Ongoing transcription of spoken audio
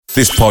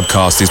This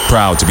podcast is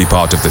proud to be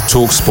part of the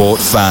TalkSport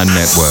Fan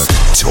Network.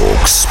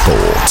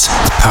 TalkSport.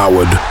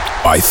 Powered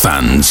by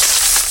fans.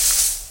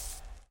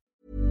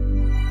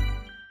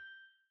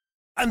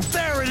 And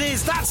there it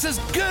is, that's as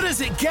good as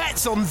it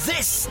gets on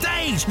this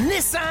stage.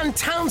 Nissan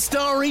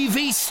Townstar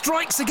EV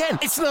strikes again.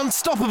 It's an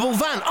unstoppable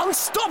van,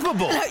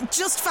 unstoppable.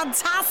 Just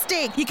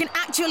fantastic. You can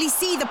actually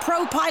see the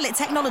ProPilot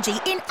technology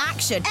in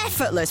action.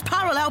 Effortless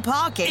parallel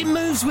parking. It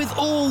moves with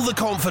all the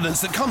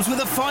confidence that comes with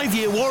a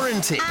 5-year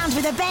warranty. And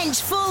with a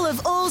bench full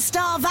of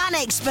all-star van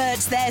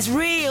experts, there's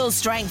real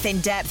strength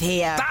in depth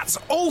here. That's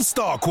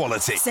all-star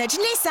quality. Search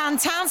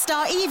Nissan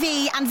Townstar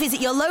EV and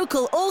visit your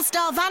local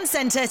all-star van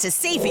centre to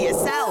see for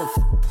yourself.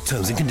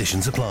 Terms and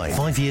conditions apply.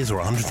 5 years or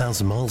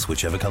 100,000 miles,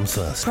 whichever comes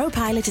first.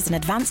 ProPilot is an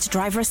advanced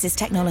driver assist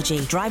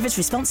technology. Driver's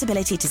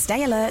responsibility to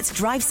stay alert,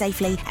 drive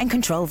safely and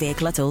control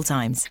vehicle at all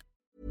times.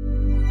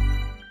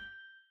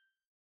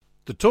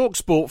 The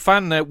TalkSport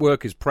Fan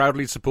Network is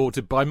proudly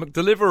supported by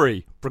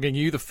McDelivery, bringing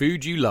you the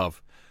food you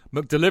love.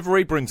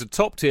 McDelivery brings a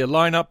top-tier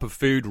lineup of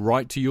food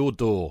right to your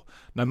door.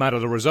 No matter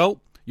the result,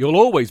 you'll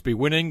always be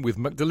winning with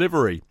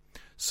McDelivery.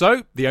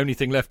 So, the only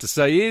thing left to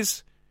say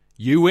is,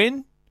 you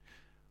win?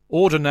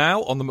 Order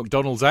now on the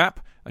McDonald's app,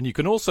 and you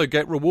can also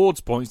get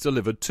rewards points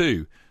delivered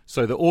too,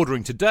 so that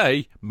ordering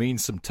today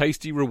means some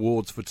tasty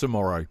rewards for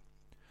tomorrow.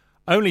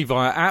 Only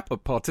via app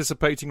at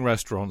participating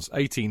restaurants.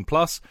 18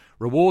 plus.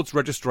 Rewards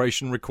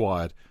registration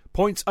required.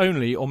 Points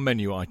only on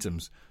menu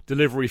items.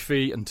 Delivery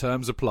fee and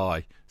terms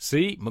apply.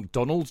 See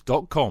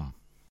mcdonalds.com.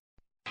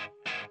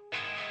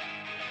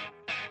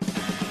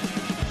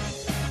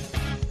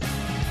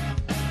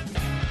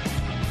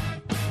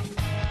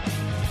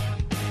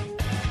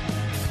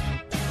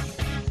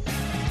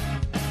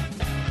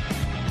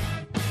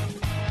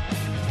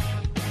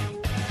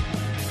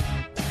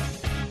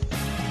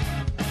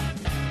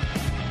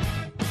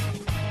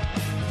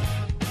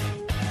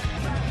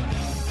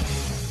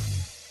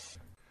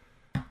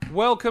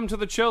 Welcome to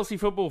the Chelsea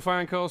Football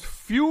Fancast,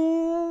 fueled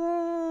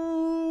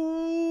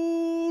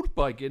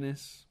by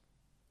Guinness,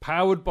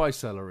 powered by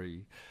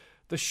celery,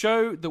 the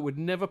show that would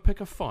never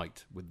pick a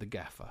fight with the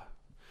gaffer.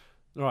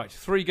 Right,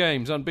 3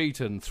 games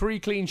unbeaten, 3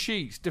 clean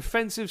sheets,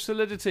 defensive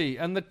solidity,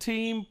 and the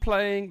team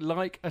playing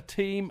like a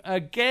team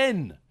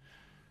again.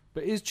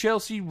 But is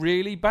Chelsea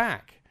really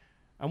back?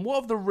 And what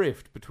of the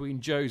rift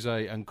between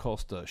Jose and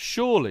Costa?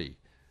 Surely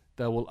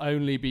there will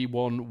only be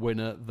one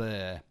winner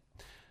there.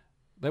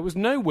 There was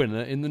no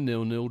winner in the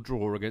 0-0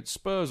 draw against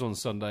Spurs on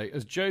Sunday,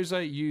 as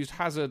Jose used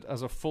Hazard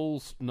as a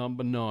false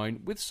number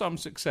 9 with some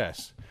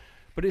success.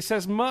 But it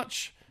says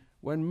much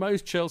when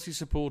most Chelsea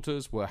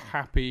supporters were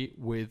happy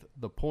with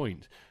the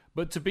point.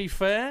 But to be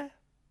fair,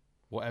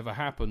 whatever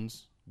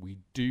happens, we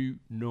do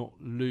not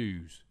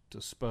lose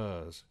to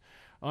Spurs.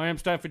 I am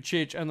Stanford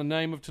Chidge, and the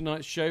name of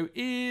tonight's show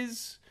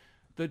is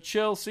the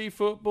Chelsea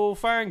Football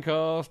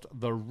Fancast,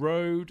 The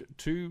Road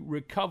to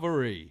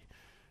Recovery.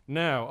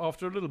 Now,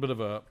 after a little bit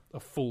of a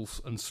false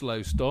and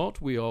slow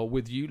start, we are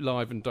with you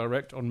live and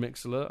direct on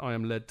Mixlr, I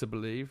am led to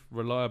believe,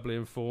 reliably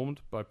informed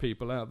by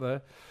people out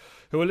there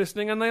who are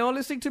listening, and they are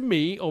listening to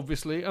me,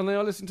 obviously, and they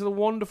are listening to the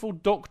wonderful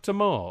Dr.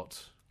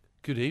 Mart.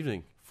 Good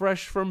evening.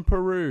 Fresh from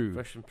Peru.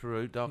 Fresh from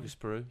Peru, darkest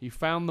Peru. He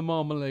found the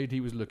marmalade he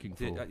was looking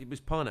for. It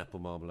was pineapple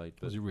marmalade.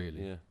 Was it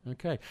really? Yeah.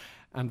 Okay.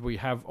 And we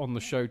have on the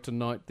show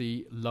tonight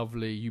the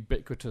lovely,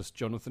 ubiquitous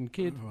Jonathan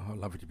Kidd. Oh, how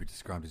lovely to be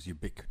described as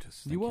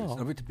ubiquitous. You are. It's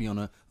lovely to be on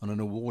an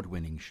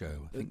award-winning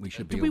show. I think we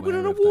should be Did we win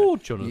aware an of that.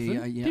 award,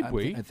 Jonathan? Yeah, Did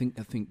we? I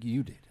think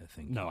you did.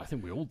 No, I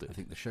think we all did. I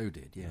think the show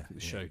did. Yeah, The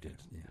show did.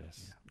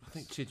 Yes. Yeah. I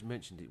think Chidge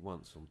mentioned it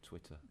once on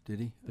Twitter. Did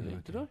he? Did Oh,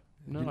 I? okay.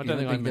 No, Did- I yeah, don't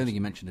think don't think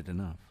you mentioned it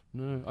enough.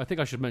 No, I think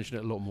I should mention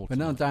it a lot more. But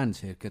now tonight. Dan's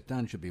here. 'Cause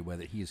Dan should be aware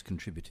that he has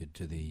contributed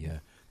to the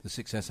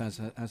success as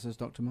has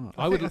Dr. Mark.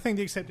 I would. I think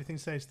the accepted thing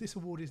says this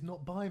award is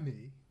not by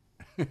me.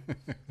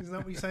 Isn't that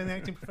what you say in the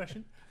acting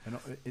profession?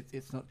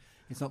 It's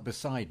not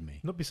beside me.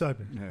 Not beside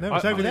me. No. No,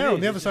 it's I- over there on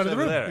the other side of the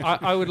room.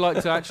 I would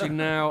like to actually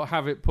now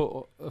have it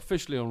put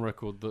officially on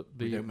record that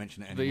We don't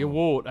mention it the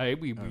anymore. award.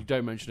 We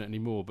don't mention it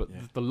anymore. But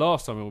Yeah. the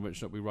last time we will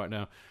mention it, we right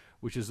now,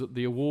 which is that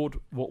the award,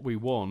 what we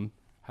won,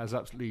 has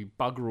absolutely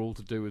bugger all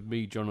to do with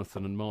me,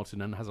 Jonathan, and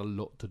Martin, and has a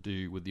lot to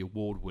do with the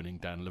award-winning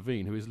Dan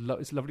Levine, who is.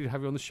 It's lovely to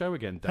have you on the show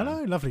again, Dan.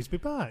 Hello, lovely to be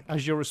back.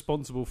 As you're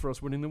responsible for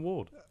us winning the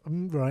award.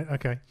 Right,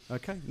 okay.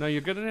 Okay, no,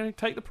 you're going to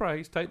take the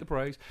praise,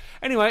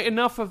 Anyway,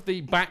 enough of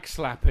the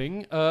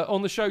backslapping.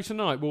 On the show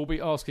tonight, we'll be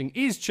asking,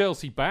 is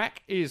Chelsea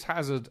back? Is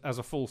Hazard as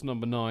a false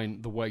number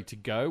 9 the way to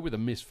go, with a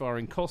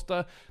misfiring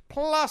Costa?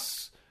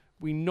 Plus,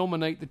 we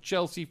nominate the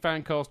Chelsea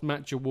Fancast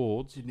Match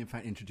Awards. Didn't in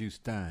fact introduce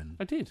Dan.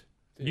 I did.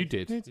 You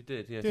did. You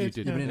did, yes. Did. You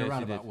did. Yeah. But in a Yes, you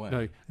roundabout did. way.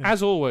 No,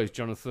 as always,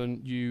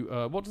 Jonathan, you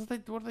what do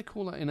they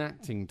call that in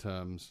acting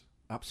terms?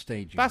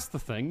 Upstaging. That's the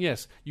thing.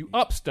 Yes, you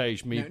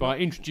upstage me No, by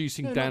not-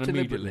 introducing No, Dan not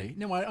immediately. deliberately.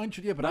 No, I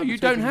introduced. But No, I you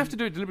was don't hoping have to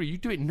do it deliberately. You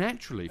do it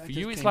naturally. That For just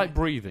you, it's came- like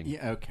breathing.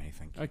 Yeah. Okay.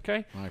 Thank you.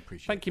 Okay. I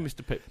appreciate. Thank you, that.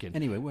 Mr. Pipkin.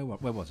 Anyway, where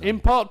was I? In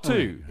part Oh,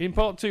 two,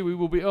 yeah. we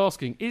will be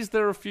asking: is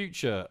there a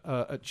future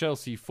at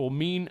Chelsea for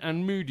mean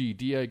and moody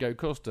Diego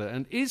Costa,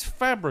 and is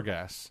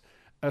Fabregas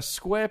a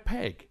square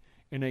peg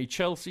in a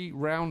Chelsea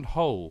round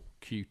hole?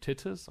 Cue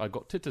titters. I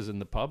got titters in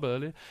the pub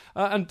earlier.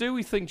 And do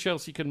we think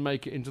Chelsea can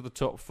make it into the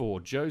top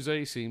 4?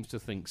 Jose seems to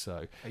think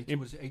so.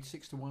 Was it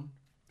 86 to 1?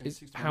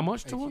 How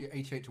much to 1?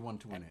 88 to 1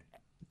 to win it.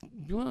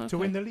 Well, To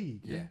win the league?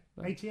 Yeah.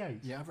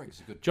 88? Yeah, I reckon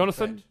it's a good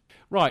Jonathan? bet.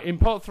 Right, in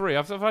part 3,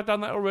 have I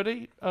done that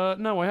already?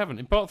 No, I haven't.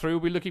 In part 3, we'll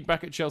be looking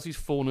back at Chelsea's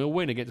 4-0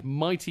 win against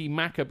mighty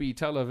Maccabi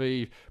Tel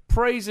Aviv,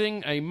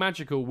 praising a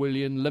magical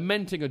Willian,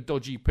 lamenting a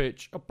dodgy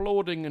pitch,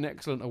 applauding an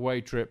excellent away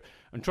trip,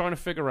 and trying to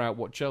figure out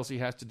what Chelsea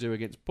has to do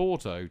against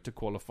Porto to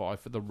qualify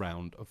for the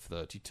round of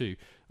 32.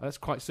 That's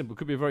quite simple.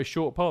 Could be a very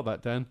short part,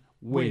 that, Dan.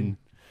 Win.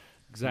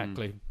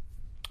 Exactly.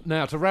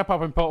 Now, to wrap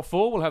up in part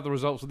 4, we'll have the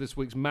results of this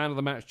week's Man of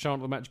the Match, Chant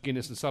of the Match,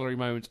 Guinness and Salary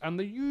Moments, and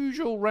the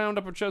usual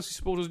roundup of Chelsea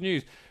supporters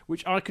news,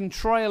 which I can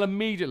trail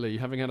immediately,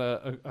 having had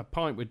a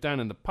pint with Dan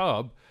in the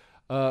pub.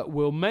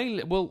 We'll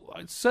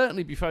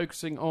certainly be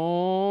focusing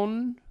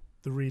on...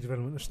 The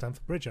redevelopment of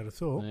Stamford Bridge, I'd have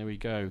thought. There we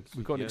go.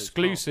 We've got an Yeah,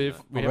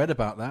 exclusive. I read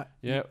about that.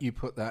 Yeah. You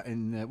put that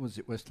in, was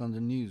it West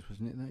London News,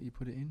 wasn't it that you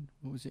put it in?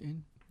 What was it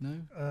in? No?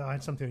 I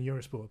had something on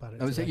Eurosport about it.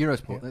 Oh, was it today.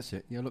 Eurosport? Yeah. That's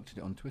it. Yeah, I looked at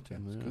it on Twitter.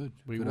 It was good.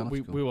 We Good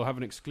article. will have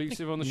an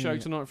exclusive on the show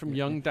tonight from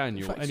young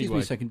Daniel. In fact, Anyway, excuse me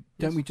a second.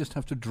 Don't we just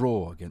have to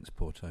draw against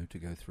Porto to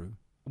go through?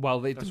 well,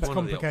 That's It's one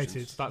of the complicated.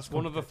 options. that's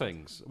one of the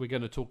things we're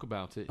going to talk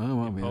about it Oh,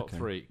 are in we? part Okay.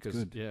 3 because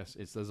Good. yes,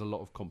 there's a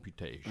lot of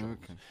computation.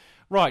 Okay.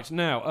 Right,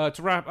 now,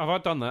 to wrap... Have I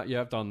done that?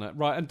 Yeah, I've done that.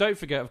 Right, and don't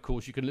forget, of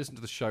course, you can listen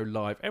to the show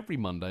live every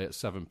Monday at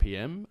 7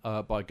 p.m.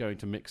 By going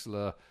to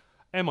Mixlr,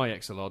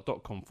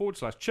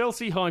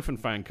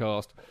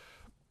 mixlr.com/Chelsea-fancast.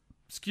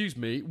 Excuse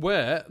me,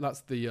 where...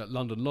 That's the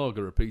London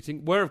Lager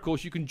repeating. Where, of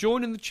course, you can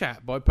join in the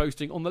chat by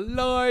posting on the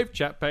live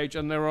chat page,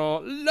 and there are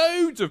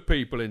loads of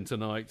people in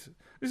tonight.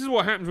 This is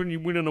what happens when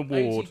you win an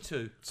award.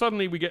 82.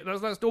 Suddenly we get...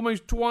 That's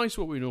almost twice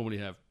what we normally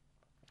have.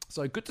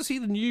 So good to see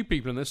the new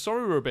people in there.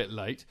 Sorry we're a bit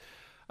late.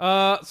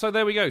 So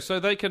there we go. So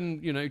they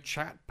can,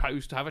 chat,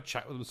 post, have a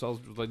chat with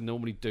themselves, as they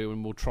normally do,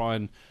 and we'll try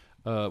and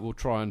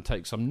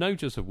take some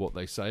notice of what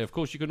they say. Of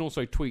course, you can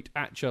also tweet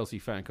at Chelsea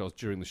Fancast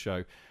during the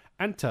show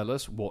and tell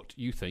us what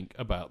you think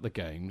about the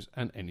games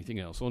and anything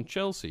else on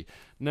Chelsea.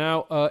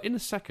 Now, in a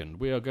second,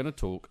 we are going to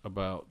talk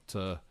about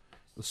the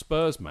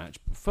Spurs match.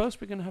 But first,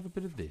 we're going to have a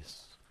bit of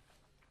this.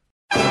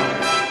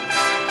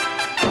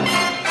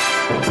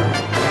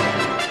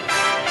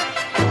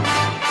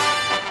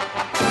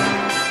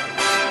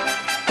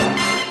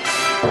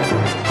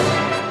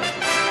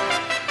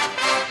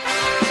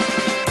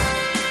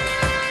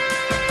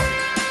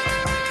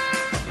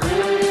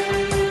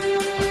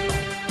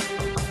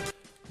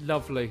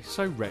 Lovely.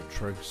 So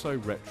retro. So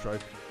retro.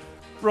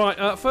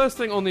 Right, first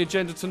thing on the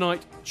agenda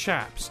tonight,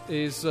 chaps,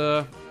 is...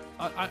 I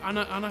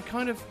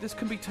kind of... This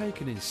can be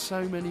taken in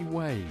so many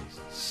ways.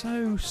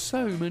 So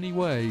many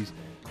ways.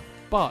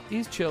 But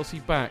is Chelsea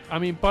back? I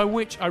mean, by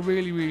which I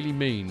really, really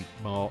mean,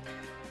 Mark,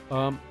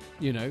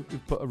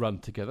 we've put a run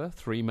together.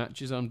 3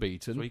 matches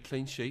unbeaten. 3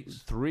 clean sheets.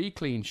 3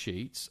 clean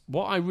sheets.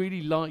 What I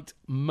really liked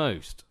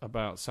most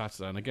about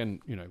Saturday, and again,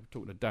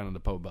 talking to Dan in the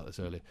pub about this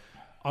earlier,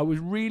 I was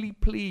really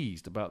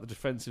pleased about the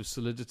defensive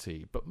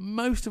solidity, but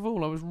most of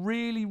all, I was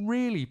really,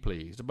 really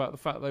pleased about the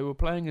fact they were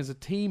playing as a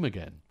team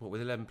again. What,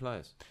 with 11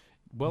 players?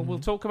 Well, we'll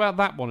talk about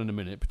that one in a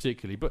minute,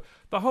 particularly. But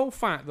the whole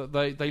fact that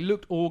they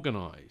looked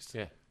organised,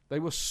 Yeah, they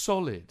were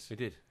solid, they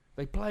did.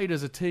 they played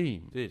as a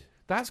team. Did.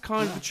 That's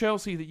kind of the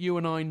Chelsea that you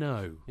and I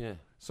know. Yeah.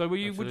 So, do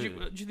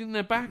Absolutely. you think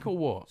they're back or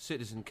what?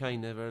 Citizen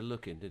Kane never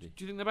looking, did he?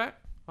 Do you think they're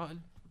back? Right,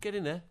 get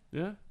in there.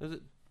 Yeah.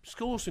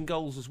 Score some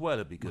goals as well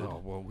would be good. Oh,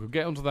 well, we'll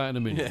get onto that in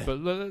a minute. Yeah.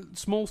 But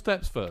small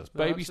steps first,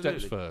 No, baby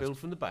steps absolutely. first. Build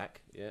from the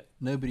back. Yeah.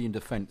 Nobody in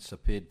defence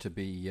appeared to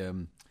be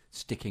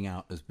sticking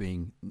out as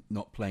being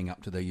not playing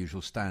up to their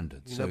usual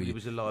standards. Nobody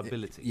was a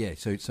liability. Yeah,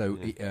 so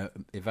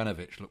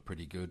Ivanovic looked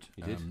pretty good.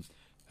 He did.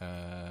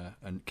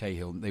 And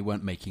Cahill, they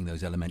weren't making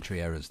those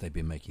elementary errors they've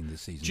been making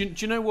this season. Do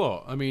you know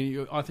what? I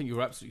mean, I think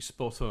you're absolutely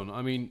spot on.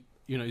 I mean,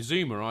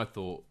 Zuma, I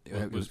thought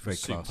was very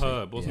superb,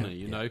 classy. wasn't Yeah,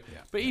 he? yeah.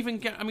 But even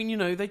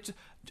they. Do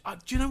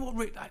you know what?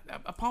 Rick,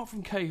 apart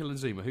from Cahill and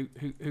Zuma, who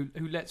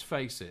let's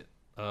face it,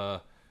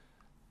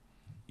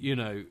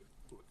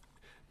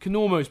 can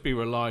almost be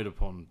relied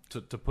upon to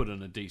put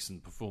in a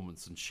decent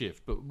performance and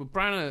shift. But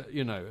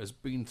Branner, has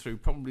been through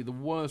probably the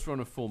worst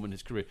run of form in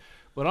his career.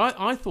 But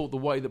I thought the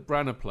way that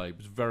Branner played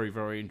was very,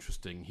 very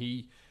interesting.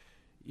 He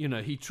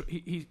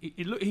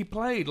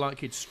played like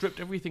he'd stripped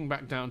everything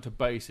back down to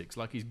basics,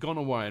 like he's gone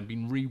away and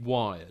been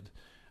rewired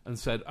and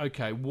said,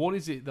 okay, what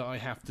is it that I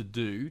have to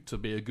do to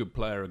be a good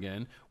player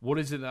again? What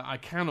is it that I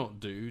cannot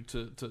do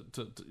to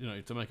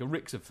make a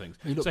rix of things?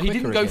 So he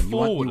didn't go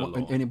forward a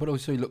lot. But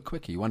also he looked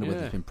quicker. You wonder whether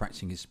Yeah. he's been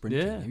practicing his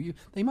sprinting. Yeah.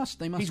 They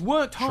must. He's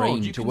worked hard.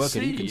 train You to can work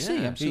see, it. You can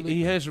see, yeah. absolutely.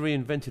 He has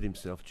reinvented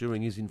himself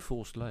during his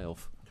enforced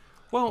layoff.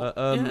 Well,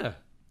 Yeah.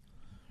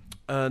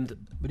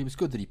 But it was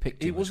good that he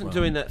picked He him as wasn't well.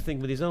 doing that thing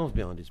with his arms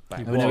behind his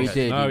back. Oh, no, he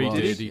did. No, he was.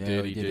 did, he Yeah,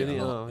 did, he he did did. it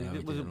a Oh, lot. he Yeah, he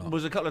did- did it a lot.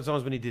 was a couple of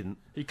times when he didn't.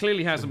 He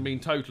clearly hasn't been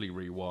totally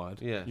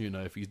rewired. Yeah.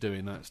 If he's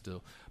doing that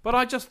still. But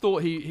I just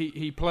thought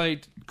he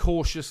played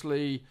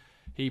cautiously.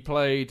 He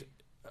played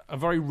a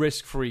very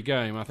risk-free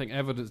game. I think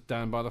evidenced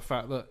down by the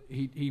fact that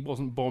he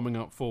wasn't bombing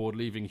up forward,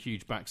 leaving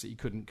huge backs that he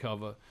couldn't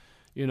cover.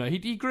 You know,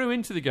 he grew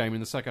into the game in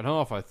the second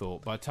half, I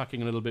thought, by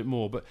attacking a little bit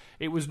more. But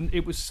it was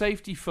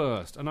safety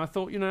first, and I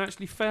thought,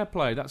 actually fair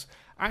play. That's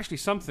actually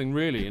something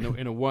really,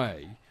 in a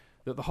way,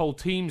 that the whole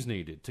team's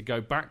needed to go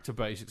back to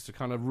basics to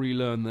kind of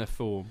relearn their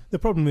form. The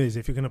problem is,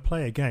 if you're going to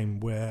play a game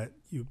where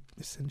you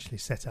essentially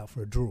set out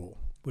for a draw,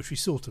 which we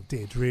sort of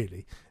did,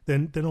 really,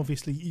 then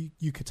obviously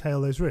you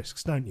curtail those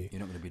risks, don't you? You're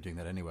not going to be doing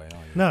that anyway, are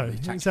you? No,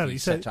 Tactically exactly.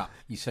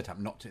 You set up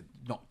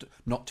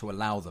not to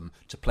allow them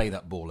to play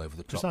that ball over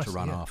the top to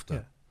run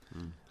after.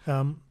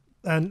 Yeah.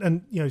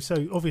 And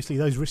so obviously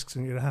those risks are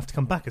going to have to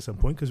come back at some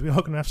point because we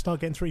are going to have to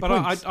start getting 3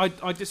 points. But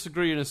I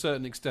disagree in a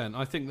certain extent.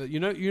 I think that you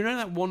know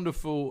that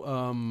wonderful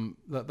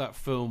that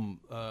film,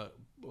 what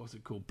was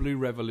it called, Blue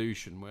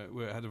Revolution,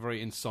 where it had a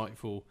very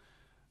insightful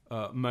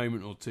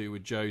moment or two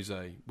with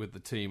Jose with the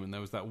team, and there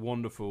was that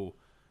wonderful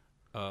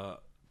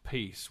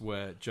piece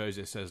where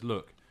Jose says,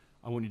 "Look,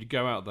 I want you to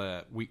go out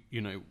there.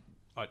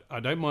 I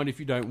don't mind if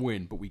you don't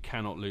win, but we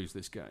cannot lose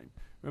this game."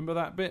 Remember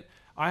that bit?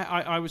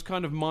 I was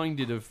kind of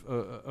minded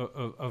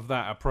of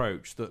that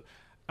approach. That,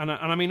 and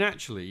I mean,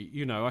 actually,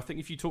 I think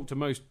if you talk to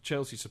most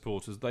Chelsea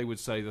supporters, they would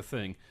say the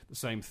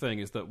same thing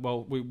is that,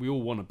 well, we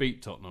all want to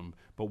beat Tottenham,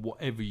 but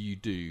whatever you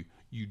do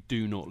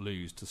not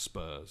lose to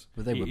Spurs.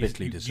 But they were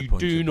bitterly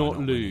disappointed. You do not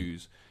by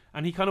lose.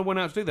 And he kind of went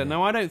out to do that. Yeah.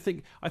 Now,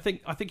 I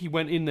think he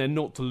went in there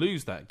not to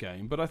lose that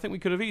game, but I think we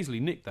could have easily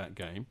nicked that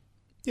game.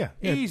 Yeah,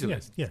 easily.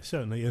 Yeah,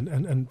 certainly.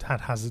 And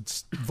had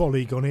Hazard's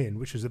volley gone in,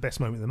 which was the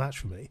best moment of the match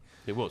for me.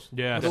 It was.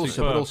 Yeah, but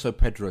also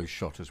Pedro's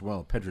shot as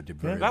well. Pedro did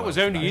very well. That was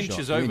only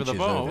inches over the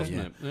bar,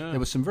 wasn't it? Yeah. There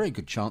were some very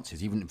good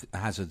chances, even if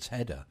Hazard's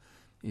header.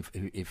 If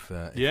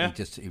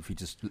he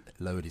just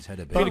lowered his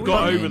head a bit, he'd have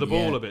got over the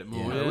ball a bit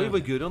more. Yeah. We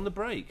were good on the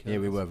break. Yeah,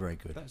 we were very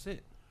good. That's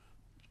it.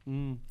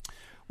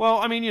 Well,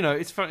 I mean,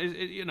 it's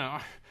fun.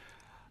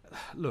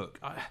 Look,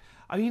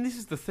 I mean, this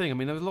is the thing. I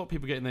mean, there was a lot of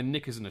people getting their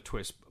knickers in a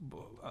twist,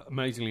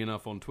 amazingly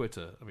enough, on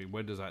Twitter. I mean,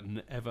 when does that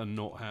ever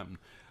not happen?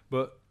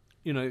 But,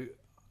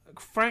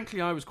 frankly,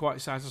 I was quite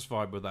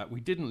satisfied with that. We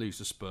didn't lose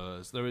to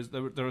Spurs.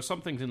 There are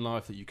some things in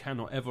life that you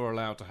cannot ever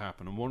allow to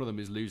happen, and one of them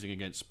is losing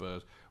against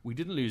Spurs. We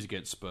didn't lose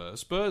against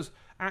Spurs. Spurs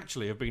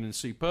actually have been in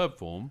superb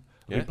form.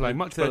 They play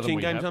much better than 13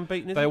 we games have.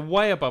 unbeaten. They're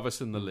way above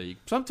us in the league.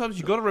 Sometimes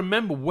you've got to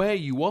remember where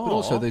you are. But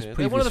also, those They're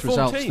one of previous the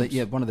form results.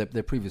 teams. One of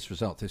their previous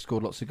results, they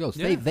scored lots of goals.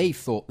 Yeah. They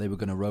thought they were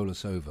going to roll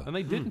us over, And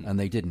they didn't. And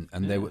they didn't.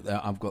 And they were.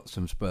 I've got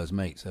some Spurs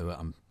mates.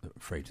 I'm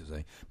afraid to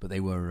say, but they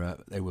were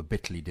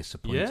bitterly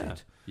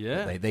disappointed.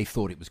 Yeah. They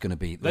thought it was going to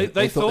be.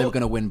 They thought they were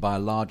going to win by a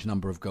large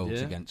number of goals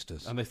against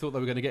us. And they thought they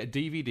were going to get a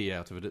DVD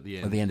out of it at the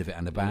end. At the end of it,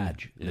 and a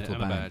badge, little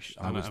and badge.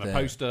 and a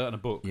poster and a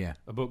book. Yeah.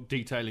 A book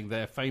detailing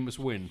their famous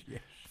win,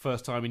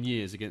 first time in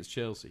years against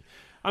Chelsea.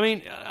 I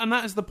mean, and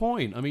that is the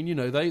point. I mean,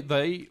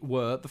 they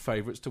were the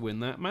favourites to win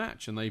that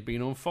match, and they've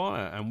been on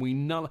fire.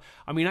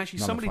 And actually,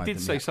 somebody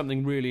did say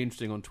something really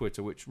interesting on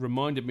Twitter, which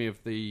reminded me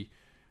of the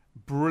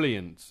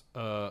brilliant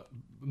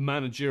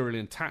managerial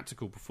and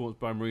tactical performance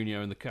by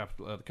Mourinho in the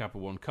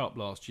Capital One Cup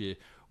last year.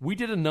 We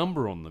did a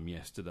number on them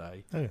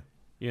yesterday. Oh,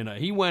 yeah.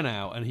 He went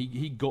out and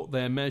he got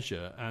their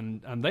measure,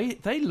 and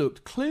they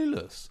looked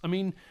clueless. I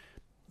mean,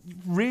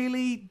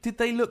 really, did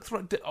they look?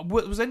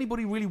 Was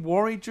anybody really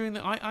worried during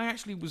the? I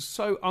actually was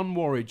so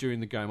unworried during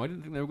the game. I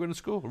didn't think they were going to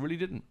score. I really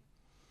didn't.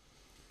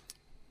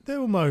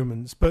 There were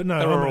moments, but no.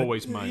 There are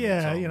always moments.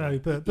 Yeah,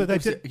 but they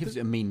He gives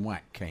it a mean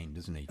whack, Kane,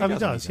 doesn't he? Oh, he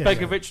does. Yeah.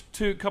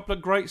 Begovic, a couple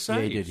of great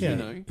saves. he did,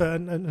 Yeah,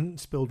 but and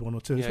spilled one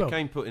or two as well.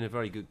 Kane put in a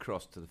very good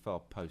cross to the far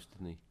post,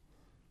 didn't he?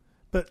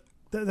 But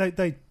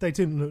they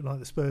didn't look like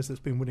the Spurs that's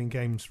been winning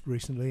games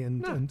recently,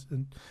 and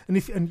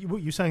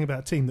what you're saying about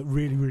a team that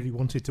really, really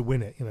wanted to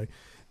win it,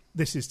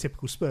 this is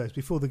typical Spurs.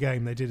 Before the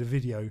game, they did a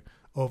video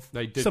of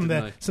some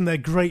of their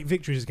great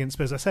victories against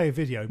Spurs. I say a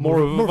video, more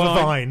of a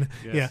vine.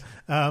 Yes.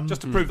 Yeah,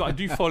 just to prove that I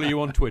do follow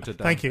you on Twitter,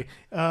 Dan. Thank you.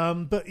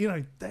 But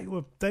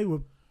they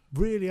were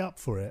really up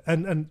for it,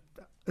 and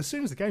as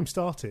soon as the game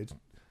started,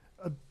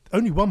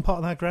 only one part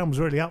of that ground was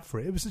really up for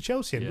it. It was the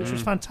Chelsea end, which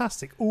was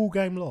fantastic all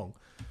game long.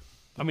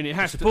 I mean,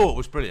 The support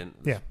was brilliant.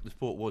 Yeah. The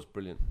support was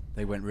brilliant.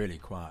 They went really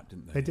quiet,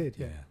 didn't they? They did,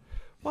 yeah.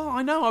 Well,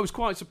 I know I was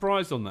quite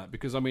surprised on that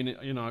because, I mean,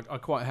 I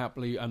quite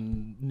happily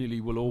and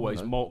nearly will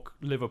always mock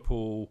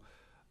Liverpool,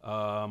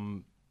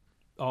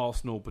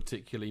 Arsenal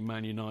particularly,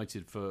 Man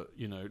United for,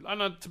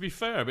 and to be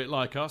fair, a bit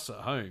like us at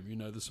home,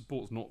 the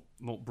support's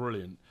not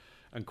brilliant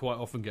and quite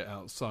often get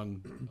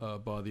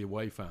outsung by the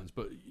away fans.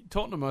 But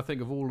Tottenham, I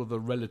think, of all of the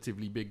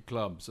relatively big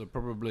clubs, are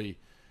probably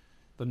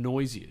the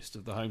noisiest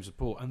of the home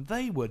support, and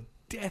they were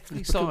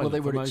deathly silent. Well, they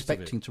were for most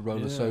expecting of it. to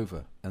roll us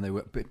over, and they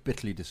were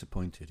bitterly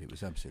disappointed. It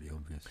was absolutely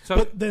obvious.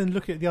 But then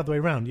look at it the other way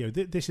around.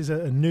 This is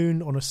a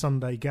noon on a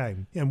Sunday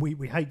game, and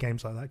we hate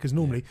games like that because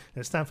normally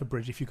at Stamford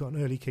Bridge, if you've got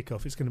an early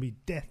kick-off, it's going to be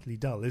deathly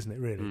dull, isn't it?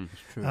 Really,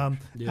 It's true. and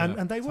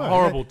they It's were a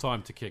horrible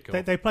time to kick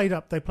off. They played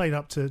up. They played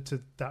up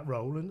to that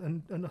role,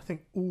 and I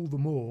think all the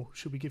more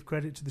should we give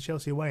credit to the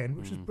Chelsea away end,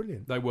 which was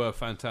brilliant. They were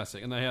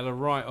fantastic, and they had a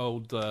right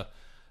old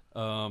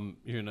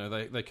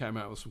They came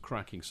out with some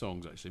cracking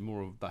songs, actually.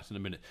 More of that in a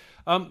minute.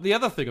 The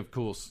other thing, of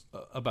course,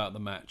 about the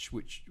match,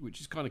 which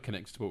is kind of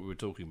connected to what we were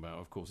talking about,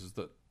 of course, is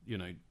that,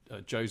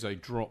 Jose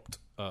dropped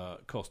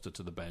Costa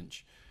to the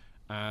bench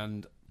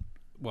and,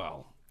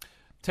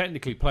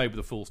 technically played with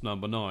a false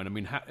number 9. I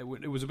mean,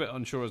 it was a bit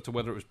unsure as to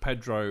whether it was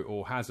Pedro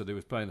or Hazard who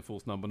was playing the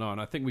false number 9.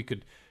 I think we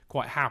could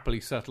quite happily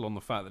settle on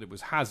the fact that it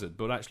was Hazard,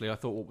 but actually I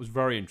thought what was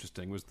very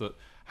interesting was that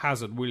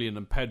Hazard, Willian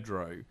and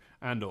Pedro,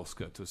 and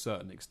Oscar to a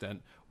certain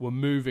extent, were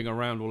moving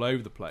around all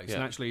over the place. Yeah.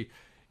 And actually,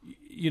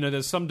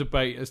 there's some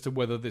debate as to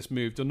whether this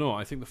moved or not.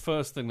 I think the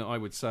first thing that I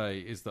would say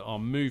is that our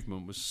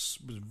movement was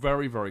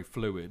very, very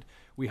fluid.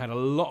 We had a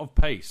lot of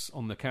pace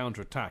on the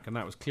counter-attack, and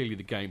that was clearly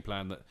the game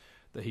plan that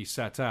he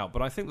set out.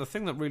 But I think the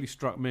thing that really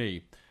struck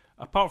me,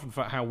 apart from the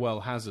fact how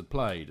well Hazard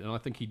played, and I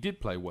think he did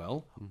play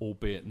well,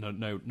 albeit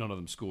none of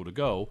them scored a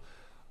goal,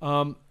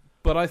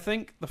 but I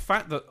think the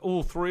fact that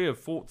all three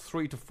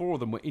to four of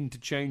them were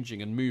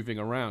interchanging and moving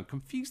around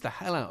confused the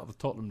hell out of the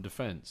Tottenham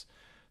defence.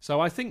 So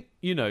I think,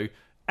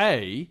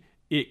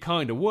 it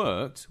kind of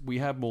worked. We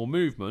had more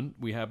movement,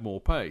 we had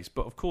more pace.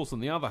 But of course, on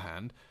the other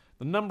hand,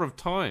 the number of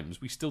times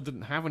we still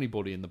didn't have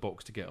anybody in the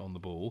box to get on the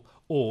ball,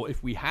 or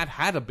if we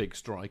had a big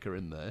striker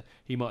in there,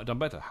 he might have done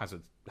better.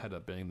 Hazard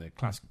being the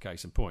classic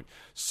case in point.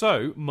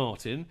 So,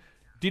 Martin,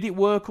 did it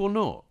work or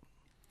not?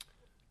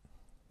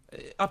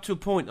 Up to a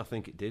point, I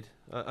think it did.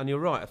 And you're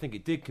right, I think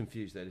it did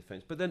confuse their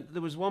defence. But then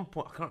there was one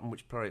point, I can't remember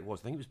which player it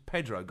was. I think it was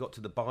Pedro, got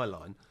to the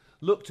byline,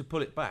 looked to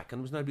pull it back, and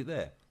there was nobody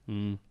there.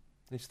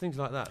 There's things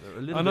like that that are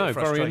a little bit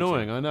frustrating. Very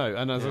annoying, I know.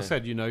 And as I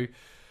said,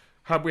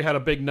 had we had a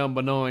big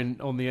number 9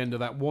 on the end of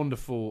that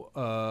wonderful...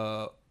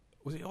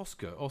 was it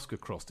Oscar? Oscar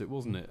crossed it,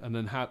 wasn't it? And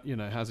then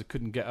Hazard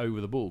couldn't get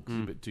over the ball because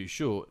it's a bit too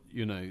short.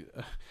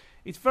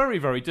 It's very,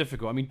 very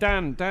difficult. I mean,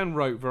 Dan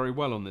wrote very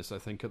well on this, I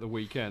think, at the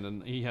weekend,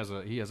 and he has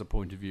a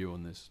point of view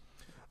on this.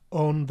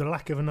 On the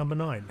lack of a number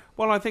 9?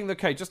 Well, I think,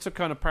 just to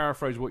kind of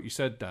paraphrase what you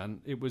said,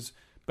 Dan, it was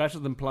better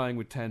than playing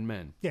with 10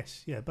 men.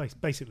 Yes, yeah,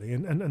 basically.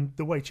 And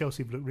the way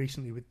Chelsea have looked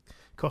recently with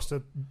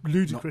Costa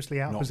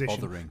ludicrously out of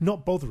position.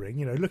 Not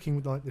bothering,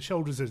 looking like the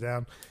shoulders are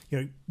down.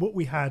 What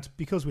we had,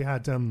 because we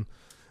had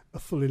a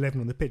full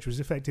 11 on the pitch, was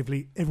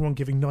effectively everyone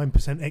giving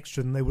 9%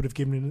 extra than they would have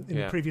given in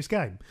the previous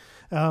game.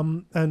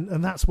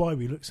 And that's why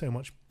we looked so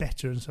much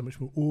better and so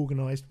much more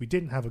organised. We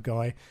didn't have a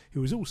guy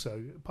who was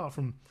also, apart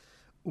from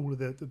all of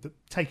the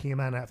taking a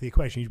man out of the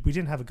equation, we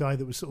didn't have a guy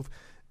that was sort of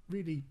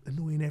really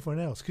annoying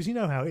everyone else, because you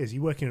know how it is.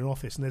 You work in an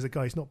office and there's a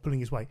guy who's not pulling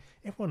his weight.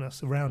 Everyone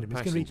else around him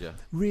is going to be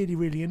really,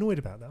 really annoyed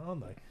about that,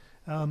 aren't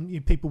they?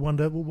 People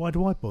wonder, well, why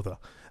do I bother?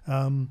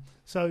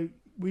 So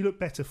we look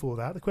better for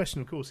that. The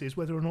question, of course, is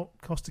whether or not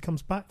Costa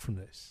comes back from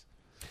this.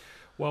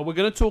 Well, we're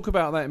going to talk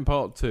about that in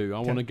part 2. I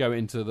want to go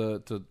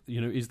into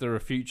is there a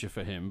future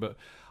for him? But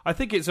I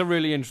think it's a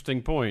really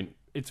interesting point.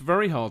 It's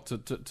very hard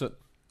to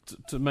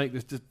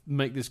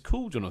make this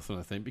call, Jonathan,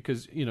 I think,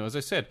 because, as I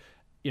said,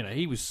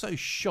 he was so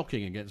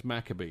shocking against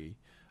Maccabi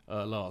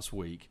last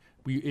week.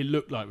 It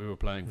looked like we were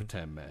playing for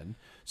 10 men.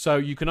 So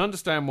you can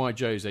understand why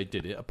Jose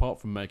did it,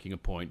 apart from making a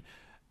point.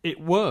 It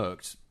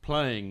worked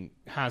playing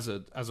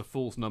Hazard as a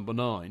false number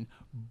 9,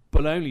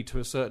 but only to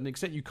a certain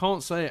extent. You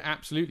can't say it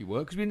absolutely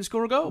worked because we didn't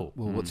score a goal.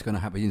 Well, what's going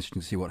to happen?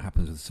 Interesting to see what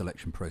happens with the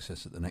selection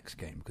process at the next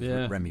game,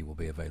 because Remy will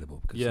be available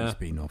because he's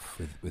been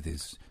off with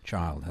his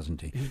child,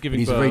 hasn't he?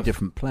 He's a very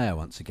different player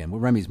once again.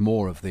 Well, Remy's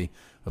more of a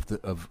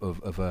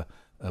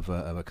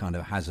kind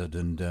of Hazard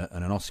and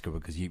an Oscar,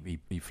 because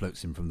he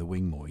floats him from the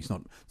wing more. He's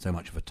not so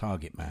much of a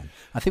target man.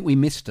 I think we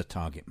missed a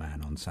target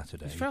man on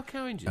Saturday. Is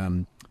Falcao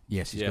injured?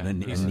 Yes, he's got a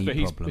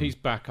knee problem. He's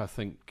back, I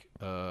think,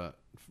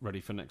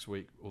 ready for next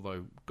week.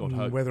 Although God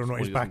hope whether or not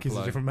he's back is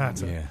a different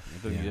matter. I don't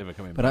think he's ever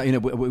coming but back. I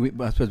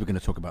suppose we're going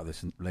to talk about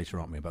this later,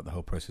 aren't we? About the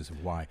whole process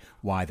of why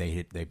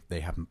they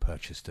haven't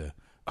purchased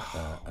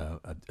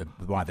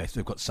why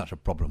they've got such a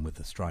problem with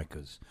the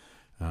strikers.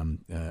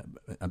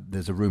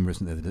 There's a rumour,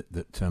 isn't there,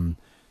 that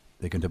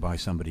they're going to buy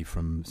somebody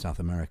from South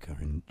America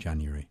in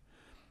January.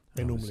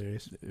 It normally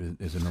is.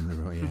 There's a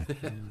normally,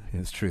 yeah.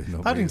 It's true.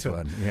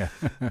 Paddington. Yeah.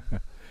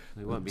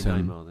 It won't be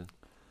Neymar then.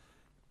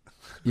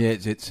 Yeah,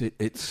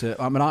 it's.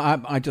 I mean,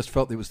 I just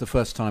felt it was the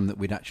first time that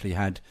we'd actually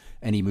had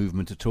any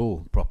movement at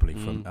all properly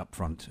from up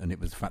front, and it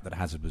was the fact that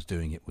Hazard was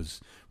doing it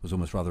was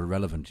almost rather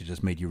irrelevant. It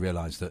just made you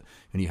realise that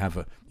when you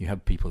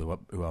have people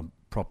who are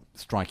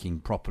striking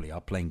properly, are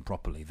playing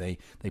properly, they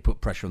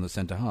put pressure on the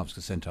centre halves,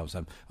 because centre halves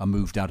are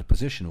moved out of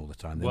position all the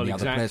time. Then the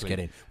other players get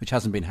in, which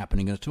hasn't been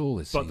happening at all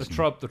this season.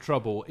 But the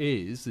trouble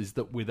is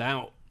that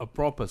without a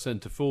proper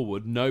centre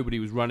forward, nobody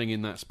was running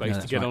in that space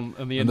to get on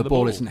the end of the ball. And the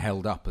ball isn't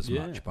held up as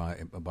much by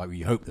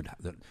you hope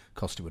that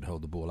Costa would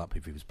hold the ball up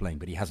if he was playing,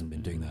 but he hasn't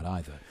been doing that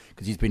either,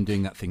 because he's been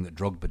doing that thing that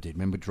Drogba did.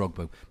 Remember,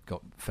 Drogba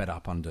got fed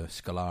up under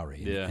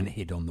Scolari and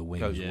hid on the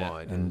wing. Goes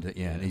wide. And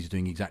he's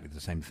doing exactly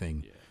the same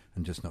thing. Yeah.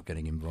 And just not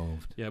getting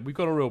involved. Yeah, we've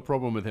got a real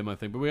problem with him, I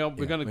think. But we're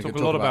going to talk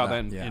a lot about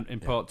that in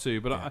part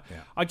 2. But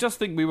I just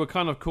think we were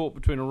kind of caught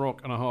between a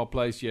rock and a hard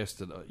place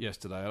yesterday.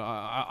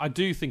 I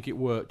do think it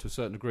worked to a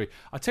certain degree.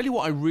 I tell you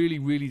what I really,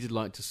 really did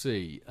like to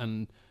see,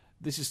 and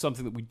this is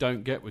something that we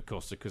don't get with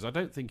Costa, because I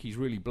don't think he's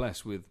really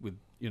blessed with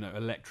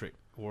electric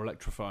or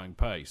electrifying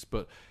pace.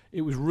 But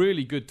it was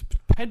really good.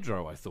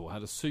 Pedro, I thought,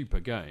 had a super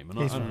game. And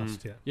He's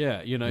fast,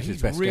 yeah, He's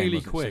he's best really game,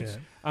 wasn't quick. it?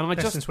 Yeah. And I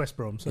Best just since West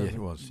Brom, Yeah, certainly.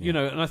 it was. you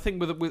know, and I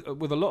think with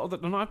a lot of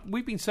that, and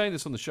we've been saying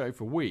this on the show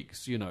for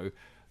weeks,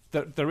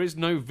 that there is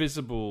no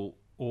visible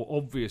or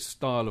obvious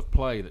style of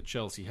play that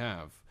Chelsea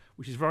have,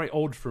 which is very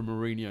odd for a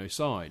Mourinho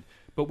side.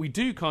 But we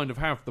do kind of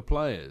have the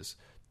players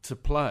to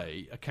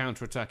play a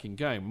counter-attacking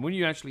game. And when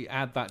you actually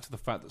add that to the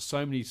fact that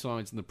so many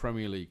sides in the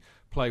Premier League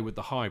play with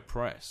the high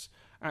press,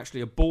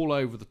 actually a ball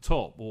over the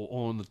top or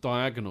on the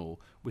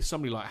diagonal with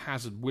somebody like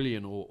Hazard,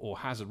 Willian, or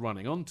Hazard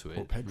running onto it,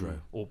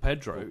 Or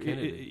Pedro,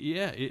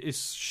 it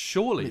is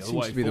surely it a seems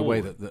way to be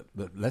forward. the way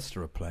that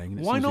Leicester are playing.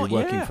 And it Why seems to not? be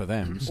working Yeah. for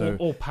them. So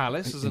or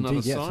Palace is Indeed,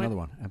 another yes, side. another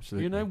one.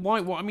 Absolutely. Why?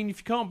 I mean, if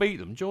you can't beat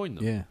them, join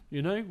them.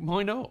 Yeah.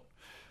 Why not?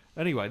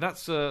 Anyway,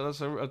 that's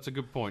a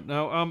good point.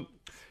 Now,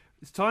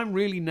 it's time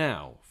really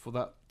now for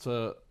that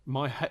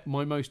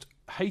my most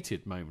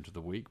hated moment of the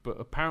week, but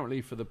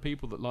apparently for the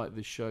people that like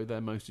this show, their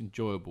most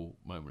enjoyable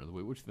moment of the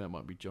week. Which that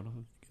might be,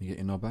 Jonathan? Can you get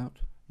your knob out?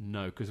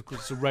 No, because of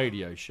course it's a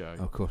radio show.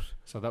 Of course.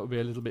 So that would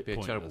be a little bit Be a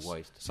pointless. terrible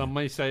waste. Some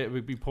may say it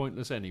would be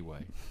pointless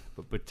anyway,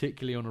 but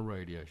particularly on a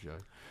radio show.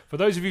 For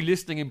those of you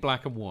listening in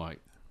black and white,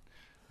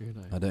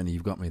 I don't know.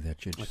 You've got me there,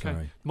 Chidge. Okay,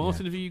 Sorry,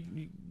 Martin, have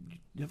you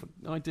have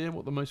an idea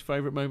what the most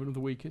favourite moment of the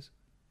week is?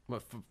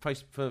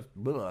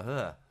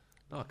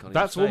 I can't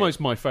That's even say almost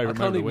it. my favourite I moment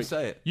can't of the even week.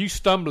 say it. You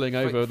stumbling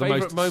over the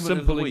Favourite most moment of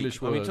simple the week.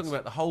 English Are words. we talking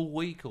about the whole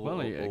week?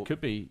 Or, it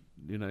could be,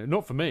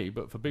 not for me,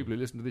 but for people who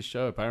listen to this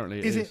show, apparently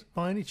it Is is. it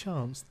by any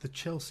chance the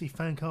Chelsea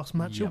Fancast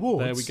Match Yep,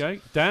 Awards? there we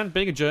go. Dan,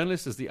 being a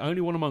journalist, is the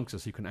only one amongst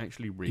us who can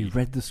actually read. He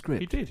read the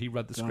script. He did. He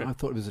read the God, script. I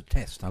thought it was a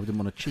test. I didn't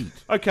want to cheat.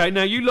 Okay,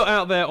 now you lot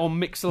out there on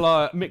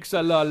Mixlr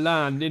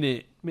Land,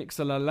 innit?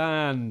 Mixlr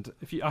Land.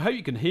 I hope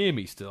you can hear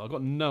me still. I've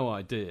got no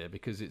idea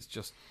because it's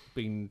just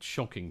been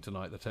shocking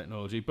tonight, the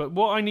technology. But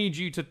what I need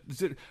you to...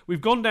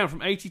 We've gone down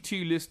from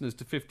 82 listeners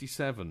to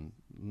 57.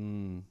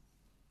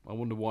 I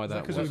wonder why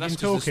that was. we've been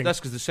talking? That's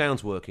because the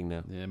sound's working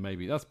now. Yeah,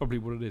 maybe. That's probably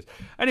what it is.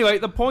 Anyway,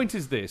 the point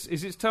is this,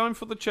 is it's time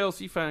for the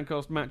Chelsea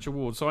Fancast Match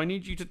Award. So I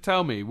need you to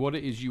tell me what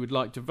it is you would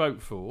like to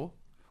vote for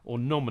or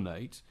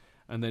nominate,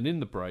 and then in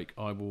the break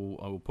I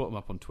will put them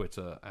up on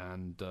Twitter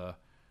and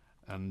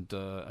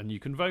you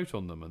can vote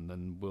on them, and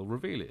then we'll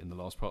reveal it in the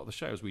last part of the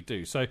show as we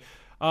do. So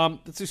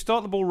to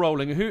start the ball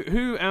rolling,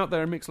 who out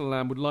there in Mixlr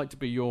Land would like to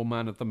be your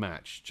man of the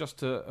match? Just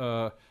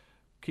to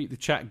keep the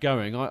chat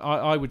going,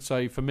 I would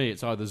say for me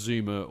it's either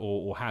Zuma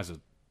or Hazard.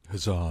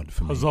 Hazard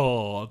for me.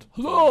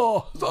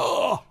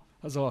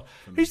 Hazard.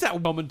 He's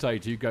that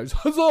commentator who goes,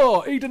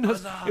 Hazard, Eden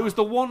Hazard. It was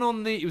the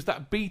one it was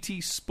that BT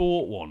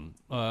Sport one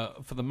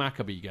for the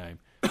Maccabi game.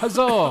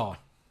 Hazard.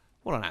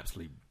 What an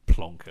absolute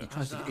plonker.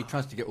 He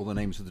tries to get all the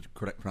names of the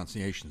correct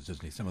pronunciations,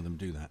 doesn't he? Some of them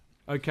do that.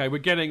 Okay, we're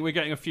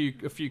getting a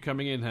few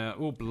coming in here.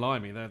 Oh,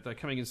 blimey, they're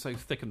coming in so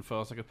thick and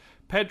fast.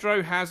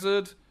 Pedro,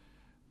 Hazard,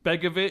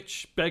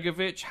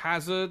 Begovic,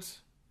 Hazard.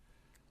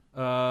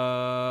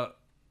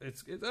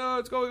 It's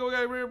going.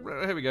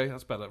 Here we go.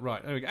 That's better.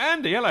 Right. There we go.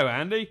 Andy, hello,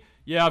 Andy.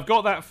 Yeah, I've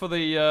got that for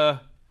the.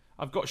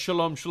 I've got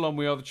Shalom,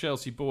 we are the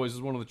Chelsea boys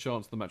as one of the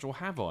chants of the match. Or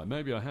have I?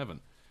 Maybe I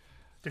haven't.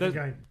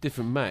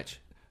 Different match.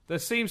 There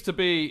seems to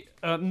be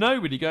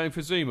nobody going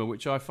for Zuma,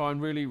 which I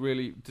find really,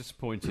 really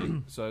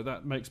disappointing. So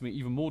that makes me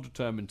even more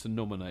determined to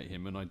nominate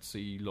him, and I'd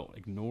see a lot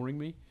ignoring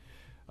me.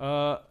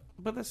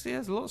 But there's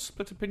a lot of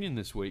split opinion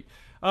this week.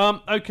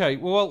 Okay,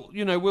 well,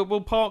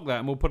 we'll park that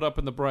and we'll put up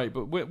in the break.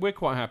 But we're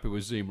quite happy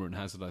with Zuma and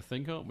Hazard, I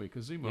think, aren't we?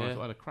 Because Zuma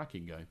had a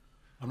cracking game.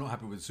 I'm not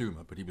happy with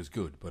Zuma, but he was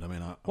good. But I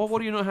mean,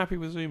 what are you not happy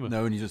with Zuma?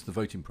 No, only just the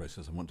voting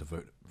process. I want to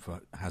vote for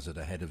Hazard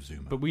ahead of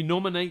Zuma. But we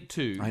nominate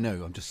two. I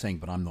know. I'm just saying,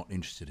 but I'm not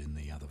interested in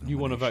the other. You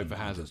want to vote for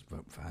I'll Hazard? just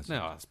vote for Hazard.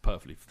 No, that's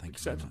perfectly Thank you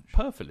acceptable.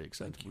 very much. Perfectly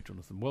acceptable,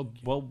 Jonathan.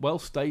 Well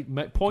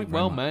stated. Point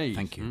well made.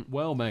 Thank you.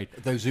 Well made.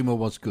 Though Zuma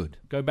was good.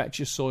 Go back to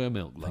your soya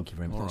milk. Love. Thank you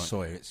very much.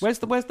 All right. Soya. It's Where's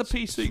the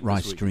pea soup?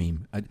 rice this week?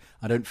 dream.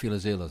 I don't feel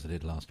as ill as I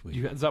did last week.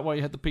 Is that why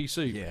you had the pea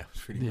soup? Yeah,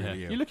 it's really ill.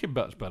 You're looking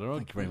much better.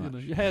 Thank you very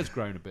much. Your hair's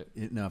grown a bit.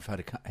 No, I've had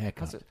a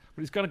haircut.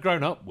 But it's kind of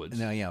grown upwards.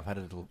 No, yeah, I've had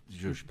a little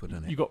zhuzh put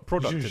in it. You got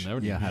product in there,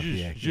 haven't you? Yeah, I have, Zhuzh,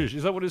 yeah. zhuzh.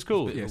 Is that what it's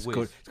called? Yeah, it's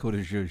called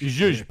a zhuzh.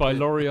 Zhuzh by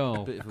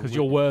L'Oreal. bit of a Because whiz.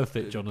 you're worth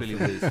it, Bit of Jonathan.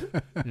 Billy Whiz.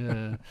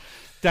 Yeah.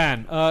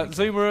 Dan,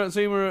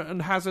 Zuma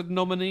and Hazard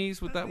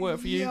nominees, would that work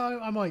for you? Yeah,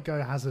 I might go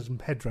Hazard and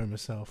Pedro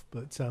myself,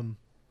 but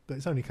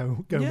it's only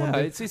going Yeah, one,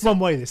 it's one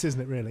way, this, isn't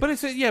it, really? But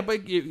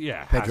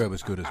Pedro Pedro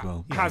was good as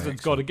well.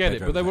 Hazard's Yeah, got to get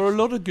Pedro it, but there was were a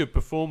excellent. lot of good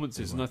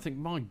performances, and I think,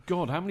 my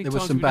God, how many There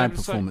times were some have we been bad able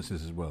to say-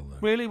 performances as well, though.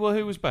 Really? Well,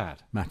 who was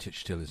bad? Matic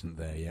still isn't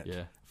there yet.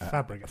 Yeah.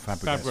 Fabregas.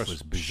 Fabregas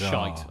was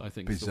bizarre. Shite, I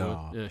think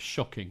bizarre. is the word. Yeah,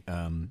 shocking.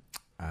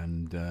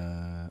 And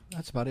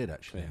that's about it,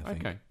 actually. I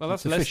think. Okay, well,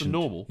 that's It's less efficient. than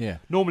normal. Yeah.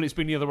 Normally it's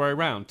been the other way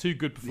around. Two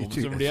good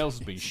performances, Two- everybody else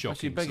has been Actually,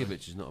 shocking. so-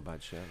 Begovic is not a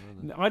bad shout.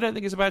 Either. I don't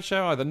think it's a bad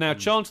show either. Now,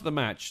 chance of the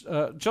match.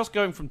 Just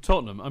going from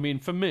Tottenham, I mean,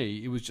 for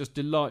me, it was just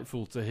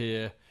delightful to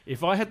hear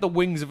If I had the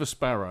wings of a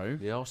sparrow,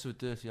 The arse of a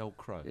dirty old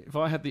crow. if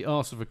I had the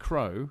arse of a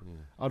crow,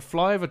 I'd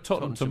fly over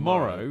Tottenham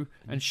tomorrow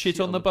and shit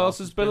on the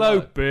bastards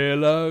bastards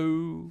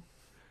below.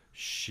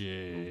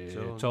 Shit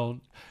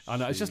on. I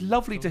know, it's just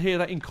lovely to hear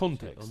that in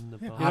context.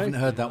 I haven't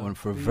heard that one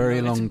for a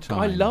very long time.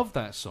 I love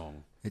that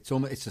song. It's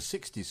almost, it's a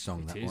 60s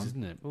song, It that is, one.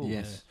 isn't it?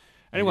 Yes.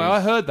 Anyway, I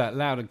heard that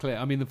loud and clear.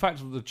 I mean, the fact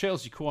that the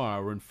Chelsea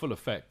choir were in full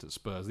effect at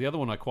Spurs. The other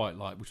one I quite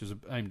liked, which was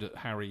aimed at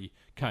Harry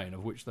Kane,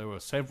 of which there were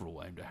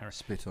several aimed at Harry.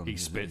 Spit on He him,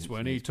 spits isn't it?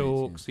 when He he spits,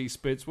 talks. He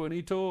spits when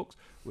he talks.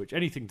 Which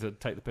anything to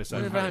take the piss out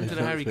of Whatever Harry. happened to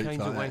the Harry Speaks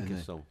Kane's a like that, wanker isn't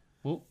it? song?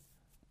 Well,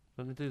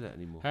 Don't they do that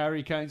anymore?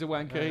 Harry Kane's a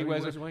wanker. Harry He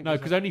wears wears a wanker, no, is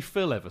because that- only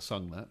Phil ever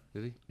sung that.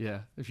 Did he?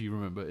 Yeah, if you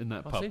remember in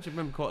that I pub. seem to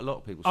remember quite a lot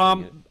of people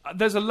singing it.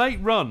 There's a late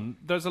run.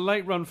 There's a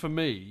late run for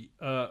me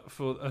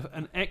for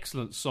an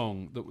excellent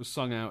song that was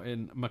sung out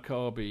in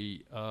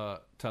Maccabi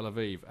Tel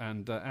Aviv,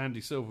 and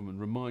Andy Silverman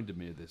reminded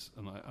me of this,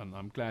 and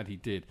I'm glad he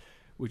did,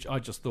 which I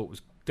just thought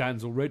was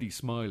Dan's already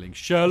smiling.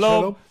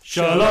 Shalom,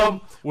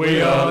 shalom,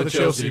 we are the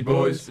Chelsea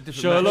boys.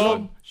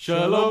 Shalom,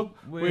 shalom,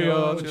 we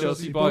are the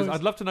Chelsea boys.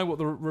 I'd love to know what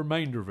the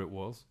remainder of it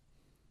was.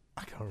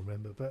 I can't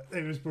remember, but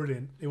it was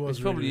brilliant. It was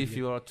It's probably really, if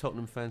you are a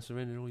Tottenham fan,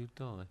 surrender or you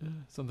die.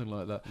 Something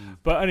like that.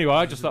 But anyway,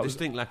 I just There's a thought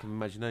distinct lack of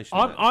imagination.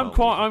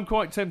 I'm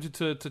quite tempted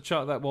to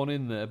chuck that one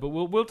in there, but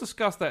we'll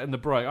discuss that in the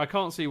break. I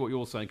can't see what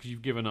you're saying because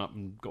you've given up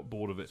and got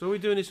bored of it. So are we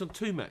doing this on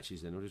 2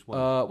 matches then, or just one?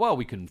 Well,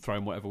 we can throw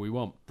in whatever we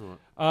want.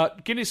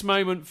 Guinness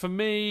moment for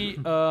me.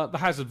 The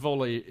Hazard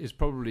volley is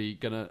probably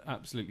going to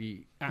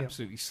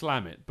absolutely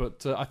slam it,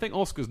 but I think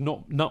Oscar's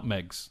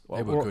nutmegs.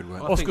 They were good,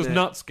 weren't they? Oscar's they're-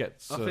 nuts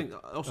gets. I think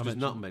Oscar's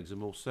mentioned. nutmegs are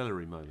more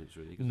celery moments,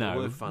 really. 'cause they No,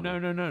 were funny.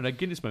 no. They're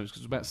Guinness moments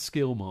because it's about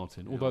skill,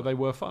 Martin. Although they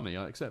were funny,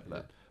 I accept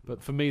that.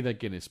 But for me, they're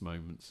Guinness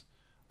moments.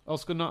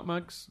 Oscar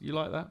nutmegs, you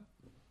like that?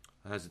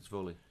 Hazard's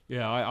volley.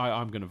 Yeah,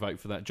 I'm going to vote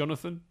for that.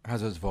 Jonathan?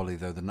 Hazard's volley,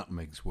 though, the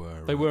nutmegs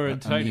were They were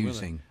entertaining, weren't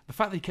amusing. they? The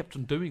fact that he kept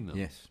on doing them.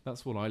 Yes.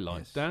 That's what I like.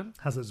 Yes. Dan?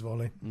 Hazard's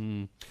volley.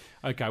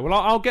 Okay, well,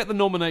 I'll get the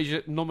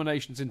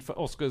nominations in for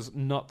Oscar's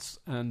nuts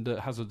and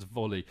Hazard's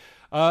volley.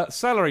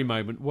 Salary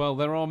moment. Well,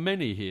 there are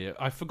many here.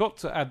 I forgot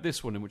to add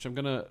this one in, which I'm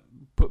going to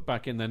put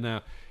back in there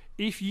now.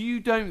 If you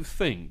don't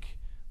think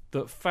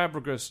that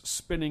Fabregas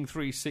spinning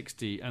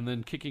 360 and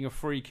then kicking a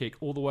free kick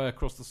all the way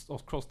across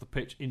the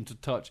pitch into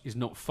touch is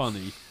not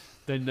funny,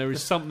 then there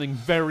is something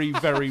very,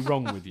 very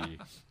wrong with you.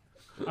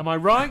 Am I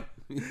right?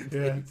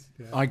 Yeah.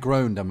 I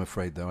groaned, I'm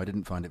afraid, though. I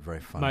didn't find it very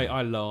funny. Mate,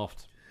 I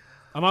laughed.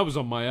 And I was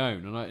on my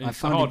own. And I it's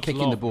found him hard to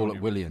kicking laugh the ball when at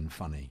you- Willian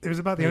funny. It was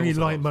about the They only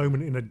also light lost.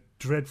 moment in a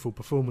dreadful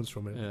performance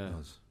from it. Yeah. It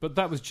was. But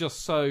that was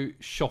just so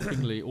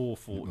shockingly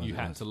awful, was, you it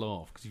had was. to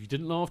laugh. Because if you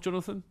didn't laugh,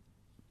 Jonathan,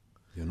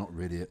 You're not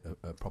really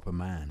a proper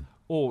man.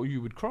 or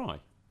you would cry.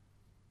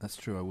 That's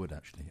true, I would,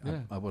 actually. Yeah.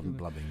 I wasn't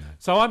blubbing, though.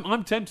 So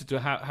I'm tempted to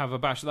have a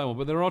bash at that one,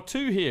 but there are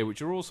two here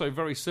which are also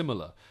very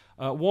similar.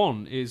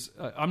 One is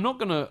I'm not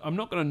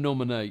gonna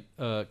nominate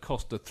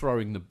Costa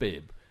throwing the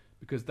bib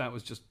because that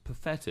was just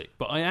pathetic.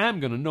 But I am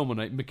going to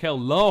nominate Mikel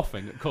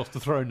laughing at Costa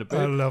throwing the bib.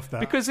 I love that.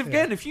 Because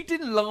again, if you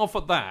didn't laugh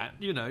at that,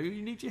 you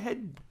need your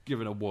head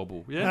given a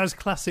wobble. Yeah, That was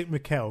classic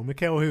Mikel.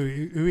 Mikel,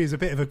 who is a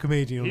bit of a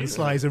comedian on the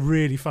sly, is a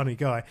really funny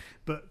guy.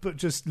 But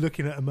just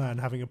looking at a man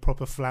having a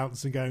proper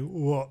flounce and going,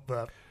 "What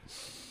the."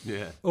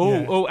 Yeah.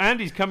 Oh,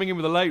 Andy's coming in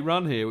with a late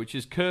run here, which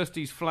is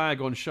Kirsty's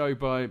flag on show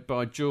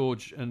by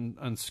George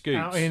and Scoots.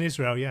 Out in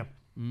Israel, yeah.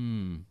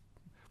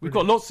 We've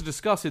got lots to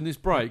discuss in this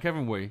break,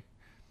 haven't we?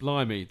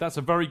 Blimey, that's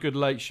a very good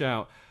late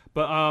shout.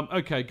 But,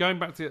 okay, going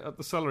back to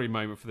the salary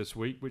moment for this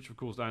week, which, of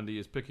course, Andy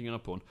is picking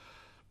up on.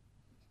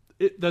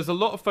 There's a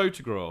lot of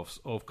photographs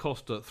of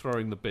Costa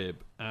throwing the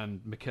bib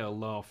and Mikel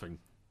laughing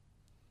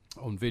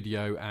on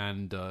video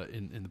and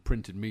in the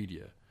printed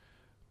media.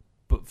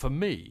 But for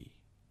me,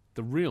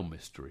 the real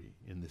mystery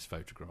in this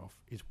photograph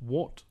is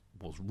what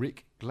was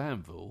Rick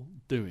Glanville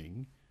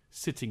doing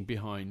sitting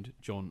behind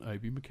John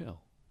Obi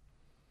Mikel?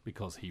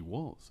 Because he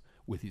was,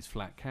 with his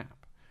flat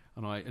cap.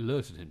 And I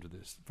alerted him to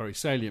this very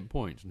salient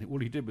point. And all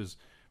he did was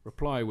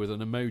reply with an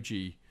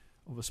emoji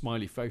of a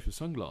smiley face with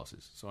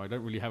sunglasses. So I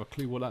don't really have a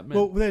clue what that meant.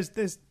 Well,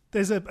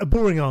 there's a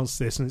boring answer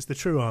to this, and it's the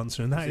true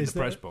answer, and that It's is in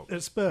the that press box.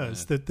 at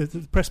Spurs, Yeah.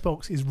 the press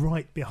box is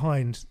right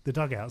behind the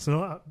dugouts,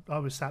 and I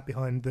was sat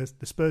behind the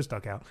Spurs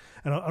dugout,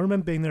 and I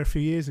remember being there a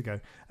few years ago,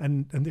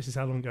 and this is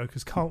how long ago,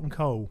 because Carlton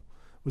Cole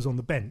was on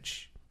the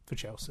bench for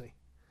Chelsea,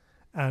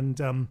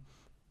 and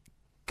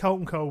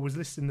Carlton Cole was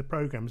listed in the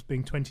programme as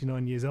being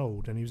 29 years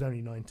old, and he was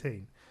only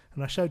 19,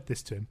 and I showed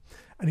this to him,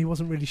 and he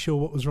wasn't really sure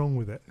what was wrong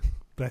with it.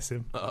 Bless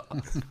him.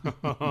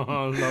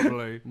 Oh,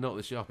 lovely. Not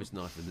the sharpest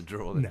knife in the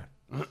drawer. Then.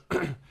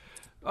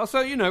 No.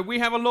 So, we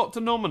have a lot to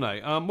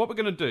nominate. What we're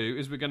going to do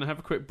is we're going to have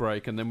a quick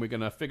break and then we're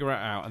going to figure it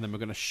out and then we're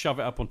going to shove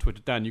it up on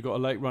Twitter. Dan, you got a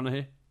late runner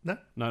here? No.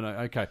 No,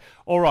 okay.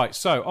 All right,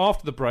 so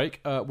after the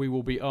break, we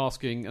will be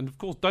asking, and of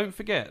course, don't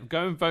forget,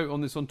 go and vote on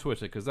this on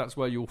Twitter because that's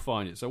where you'll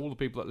find it. So all the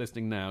people that are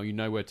listening now, you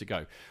know where to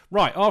go.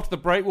 Right, after the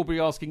break, we'll be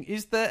asking,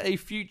 is there a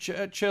future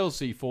at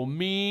Chelsea for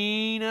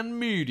mean and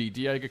moody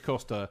Diego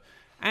Costa?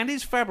 And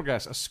is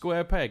Fabregas a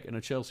square peg in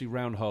a Chelsea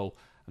round hole?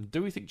 And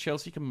do we think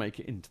Chelsea can make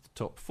it into the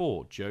top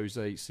 4?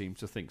 Jose seems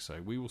to think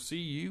so. We will see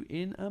you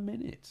in a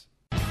minute.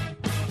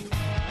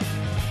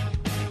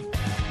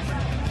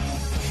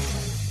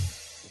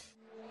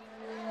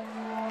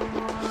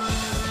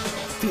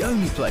 The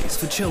only place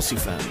for Chelsea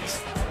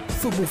fans.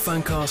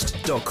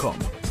 FootballFancast.com.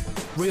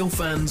 Real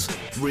fans,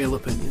 real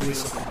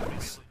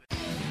opinions.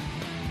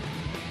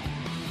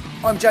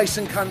 I'm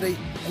Jason Cundy,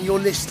 and you're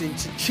listening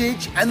to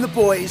Chidge and the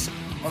boys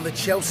on the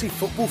Chelsea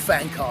Football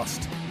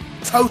Fancast.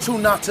 Total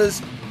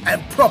nutters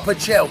and proper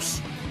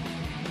Chelsea.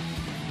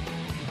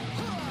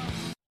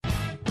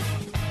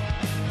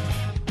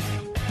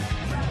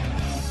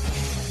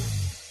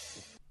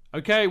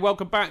 Okay,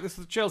 welcome back. This is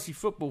the Chelsea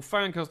Football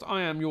Fancast.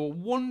 I am your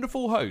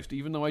wonderful host,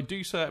 even though I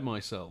do say it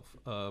myself.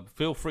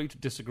 Feel free to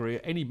disagree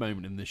at any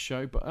moment in this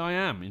show, but I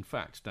am, in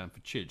fact,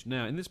 Stanford Chidge.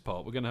 Now, in this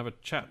part, we're going to have a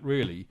chat,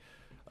 really,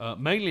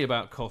 mainly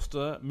about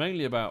Costa,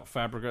 mainly about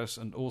Fabregas,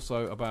 and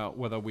also about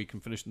whether we can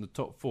finish in the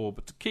top 4.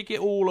 But to kick it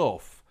all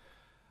off,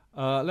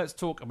 let's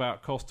talk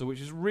about Costa,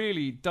 which is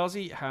really, does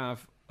he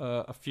have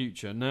a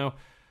future? Now,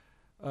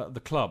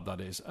 the club,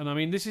 that is. And I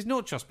mean, this is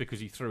not just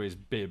because he threw his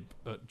bib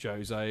at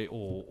Jose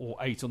or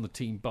ate on the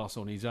team bus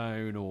on his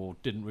own or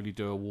didn't really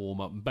do a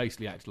warm-up and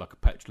basically acted like a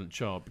petulant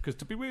child. Because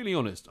to be really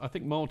honest, I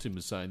think Martin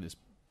was saying this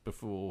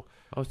before.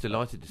 I was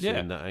delighted to see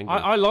him that angry.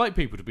 I like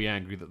people to be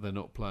angry that they're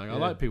not playing. I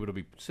like people to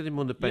be... Sit him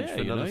on the bench for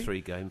another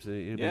 3 games.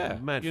 He'd be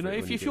mad you know,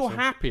 if you're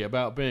happy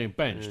about being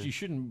benched, you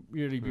shouldn't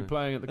really be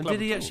playing at the club. And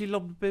did he actually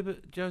lob the bib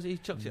at Jose? He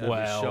chucked it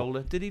over his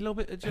shoulder. Did he lob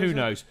it at Jose? Who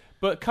knows?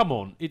 But come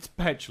on, it's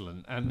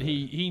petulant, and he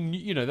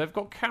you know, they've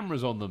got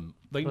cameras on them.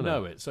 They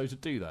know it, so to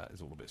do that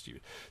is all a bit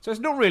stupid. So it's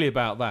not really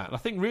about that. And I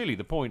think really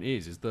the point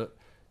is that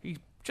he's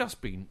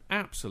just been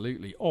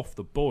absolutely off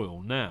the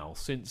boil now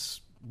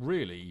since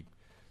really...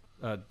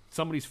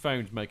 somebody's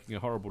phone's making a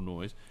horrible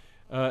noise.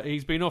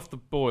 He's been off the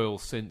boil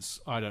since,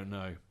 I don't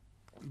know,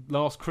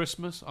 last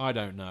Christmas? I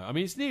don't know. I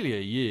mean, it's nearly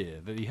a year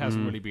that he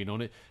hasn't really been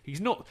on it.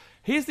 He's not...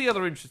 Here's the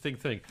other interesting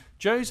thing.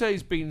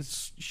 Jose's been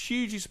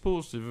hugely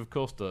supportive of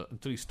Costa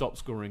until he stopped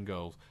scoring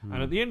goals.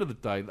 And at the end of the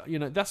day, you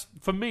know, that's,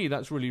 for me,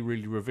 that's really,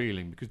 really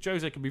revealing, because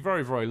Jose can be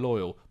very, very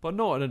loyal, but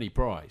not at any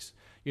price.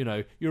 You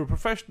know, you're a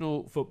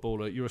professional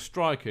footballer, you're a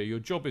striker, your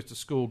job is to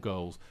score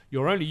goals.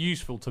 You're only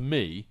useful to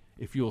me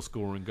if you're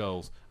scoring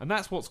goals. And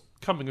that's what's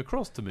coming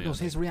across to me. Because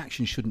his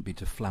reaction shouldn't be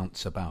to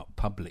flounce about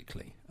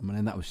publicly. I mean,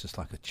 and that was just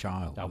like a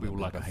child. We all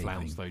like a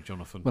flounce, though,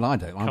 Jonathan. Well, I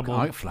don't.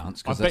 I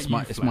flounce because that's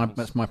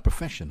my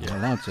profession. I'm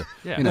allowed to.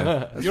 Yeah. You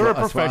know, you're a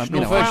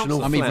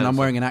professional. I'm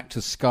wearing an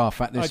actor's scarf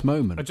at this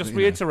moment. I just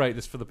reiterate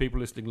this for the people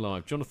listening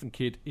live. Jonathan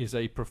Kidd is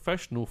a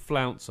professional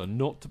flouncer,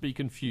 not to be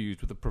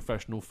confused with a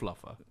professional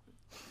fluffer.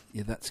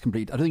 Yeah, that's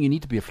complete. I don't think you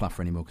need to be a fluffer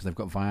anymore because they've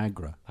got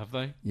Viagra. Have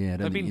they? Yeah, I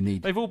don't think you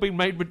need. They've all been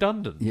made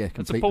redundant. Yeah,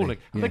 That's completely. appalling.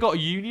 Have they got a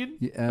union?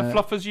 A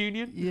fluffers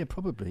union? Yeah,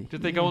 probably.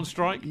 Did they go on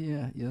strike?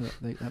 Yeah,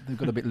 they've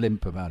got a bit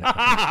limp about it.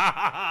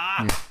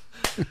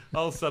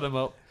 I'll set them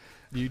up.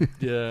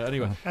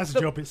 Anyway. As a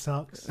job, it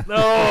sucks.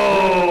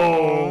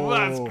 Oh,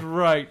 that's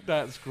great.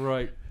 That's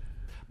great.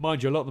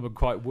 Mind you, a lot of them are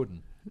quite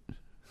wooden.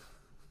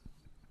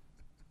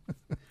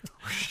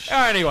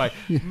 Anyway,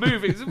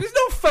 moving. It's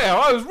not fair.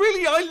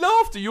 I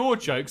laughed at your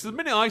jokes. The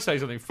minute I say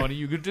something funny,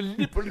 you could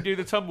deliberately do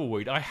the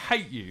tumbleweed. I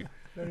hate you.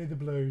 Only the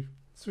blue.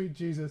 Sweet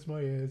Jesus, my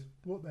ears.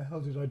 What the hell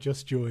did I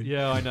just join?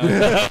 Yeah, I know.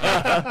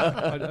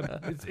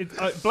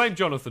 I blame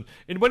Jonathan.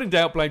 When in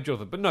doubt, blame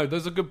Jonathan. But no,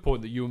 there's a good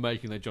point that you were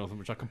making there, Jonathan,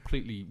 which I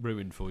completely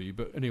ruined for you.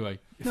 But anyway,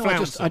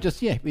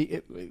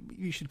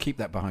 you should keep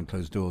that behind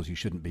closed doors. You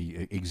shouldn't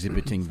be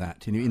exhibiting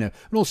that. You know,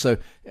 and also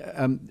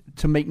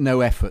to make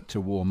no effort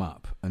to warm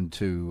up and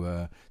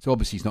to. So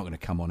obviously he's not going to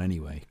come on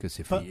anyway because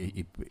But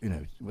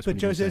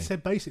Jose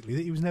said basically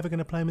that he was never going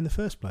to play him in the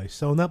first place.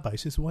 So on that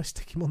basis, why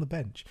stick him on the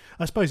bench?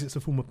 I suppose it's a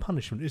form of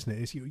punishment, isn't it?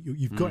 It's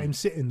you've got him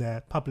sitting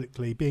there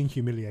publicly being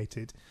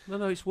humiliated.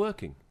 No, it's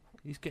working.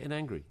 He's getting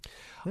angry.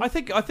 I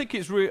think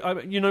it's really.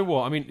 You know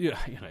what? I mean,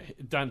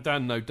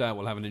 Dan no doubt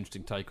will have an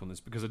interesting take on this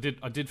because I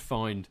did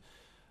find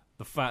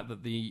the fact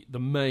that the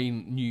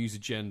main news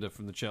agenda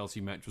from the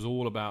Chelsea match was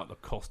all about the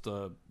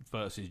Costa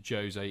versus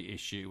Jose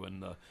issue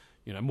and the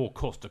more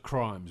Costa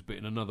crimes, but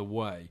in another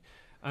way.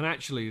 And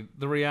actually,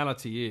 the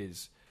reality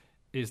is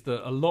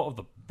that a lot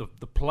of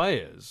the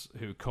players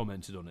who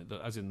commented on it,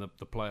 as in the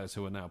players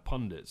who are now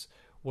pundits,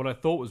 what I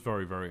thought was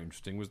very, very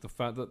interesting was the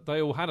fact that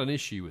they all had an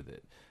issue with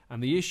it.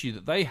 And the issue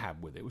that they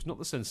had with it was not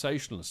the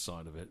sensationalist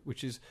side of it,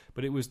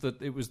 but it was the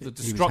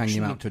destruction. He was hanging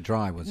him out to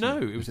dry, wasn't it?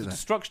 No, it was the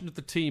destruction of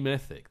the team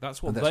ethic.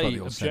 That's what they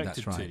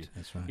objected to.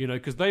 That's right.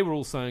 Because they were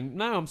all saying,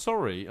 "No, I'm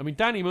sorry." I mean,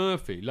 Danny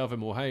Murphy, love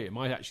him or hate him,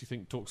 I actually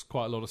think talks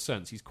quite a lot of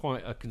sense. He's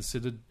quite a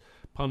considered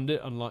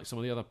pundit, unlike some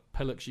of the other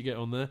pellocks you get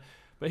on there.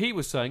 But he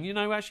was saying,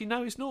 actually,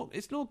 no, it's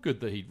not good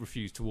that he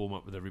refused to warm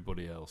up with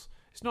everybody else.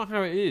 It's not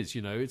how it is.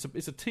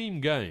 It's a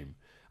team game,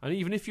 and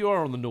even if you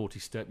are on the naughty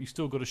step, you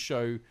still got to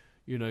show.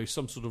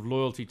 Some sort of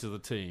loyalty to the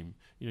team.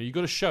 You've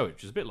got to show it,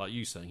 which is a bit like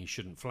you saying he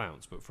shouldn't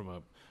flounce, but from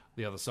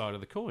the other side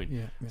of the coin.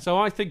 Yeah. So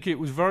I think it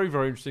was very,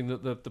 very interesting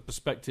that the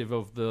perspective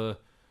of the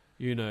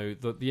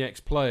the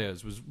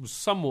ex-players was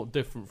somewhat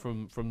different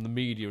from the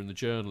media and the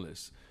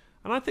journalists.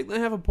 And I think they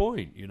have a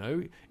point,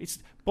 It's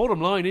bottom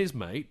line is,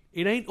 mate,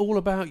 it ain't all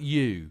about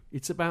you.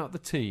 It's about the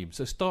team.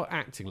 So start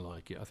acting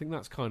like it. I think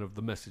that's kind of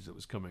the message that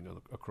was coming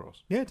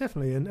across. Yeah,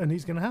 definitely. And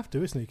he's going to have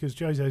to, isn't he? Because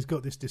Jose's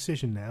got this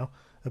decision now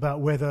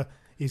about whether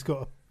he's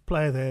got a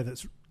player there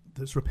that's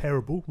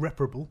reparable.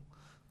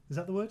 Is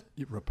that the word?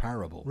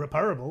 Reparable.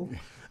 Reparable.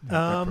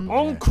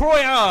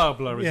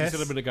 Incroyable, as yes. you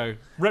said a minute ago.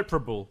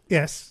 Reparable.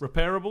 Yes.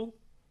 Repairable.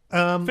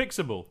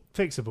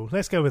 Fixable.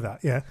 Let's go with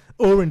that, yeah.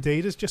 Or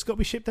indeed has just got to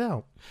be shipped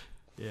out.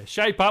 Yeah,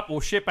 shape up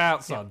or ship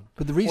out, son. Yeah.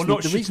 But the reason,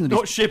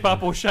 not ship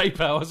up or shape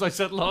out, as I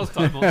said last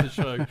time on the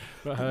show.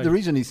 But, hey. The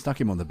reason he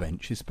stuck him on the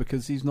bench is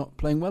because he's not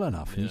playing well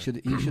enough. Yeah.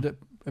 He should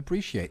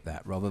appreciate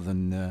that rather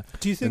than.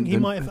 Do you think he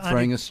might have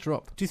throwing a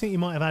strop? Do you think he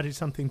might have added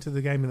something to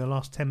the game in the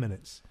last 10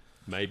 minutes?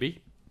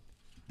 Maybe.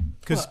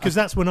 Because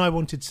that's when I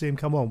wanted to see him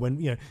come on. When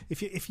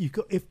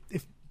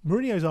if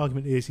Mourinho's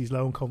argument is he's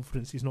low on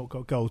confidence, he's not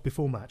got goals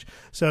before match.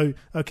 So,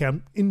 okay,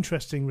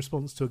 interesting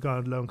response to a guy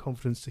with low on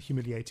confidence to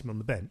humiliate him on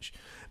the bench.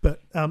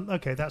 But,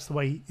 okay, that's the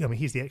way...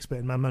 he's the expert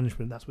in man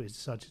management. That's what he's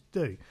decided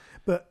to do.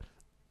 But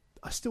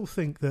I still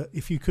think that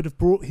if you could have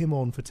brought him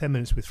on for 10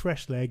 minutes with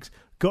fresh legs,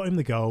 got him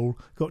the goal,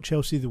 got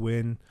Chelsea the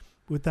win,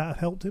 would that have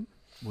helped him?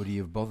 Would he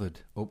have bothered?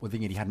 Or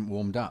thinking he hadn't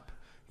warmed up?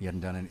 He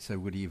hadn't done it, so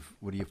would he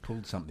have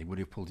pulled something? Would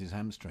he have pulled his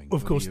hamstring?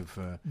 Of course,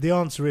 the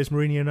answer is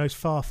Mourinho knows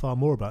far, far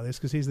more about this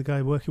because he's the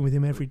guy working with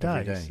him every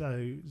day.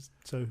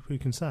 So who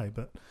can say?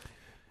 But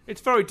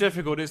it's very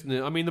difficult, isn't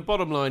it? I mean, the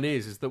bottom line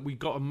is that we've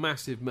got a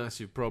massive,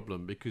 massive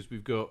problem because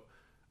we've got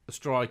a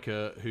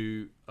striker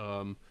who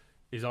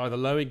is either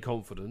low in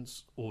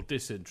confidence or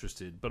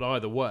disinterested. But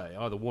either way,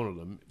 either one of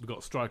them, we've got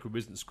a striker who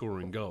isn't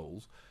scoring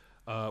goals.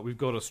 We've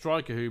got a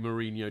striker who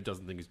Mourinho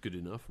doesn't think is good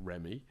enough,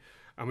 Remy,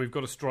 and we've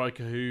got a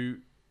striker who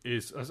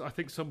is, as I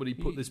think somebody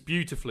put this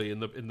beautifully in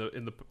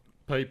the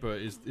paper,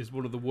 is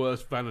one of the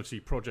worst vanity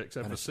projects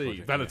ever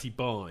seen. Vanity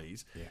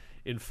buys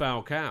in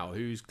Falcao,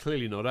 who's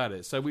clearly not at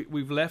it. So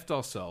we've left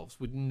ourselves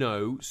with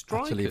no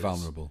strikers. Utterly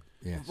vulnerable.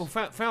 Yes. Well,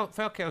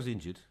 Falcao's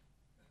injured.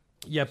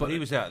 Yeah, but he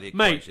was out of the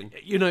equation.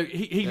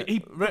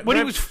 Mate, when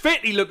he was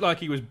fit, he looked like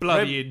he was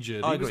bloody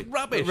injured. He was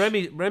rubbish.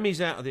 Remy's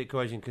out of the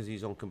equation because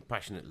he's on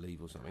compassionate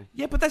leave or something.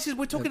 Yeah, but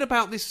we're talking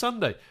about this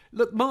Sunday.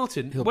 Look,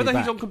 Martin, whether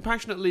he's on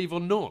compassionate leave or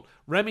not,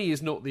 Remy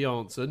is not the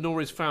answer,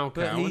 nor is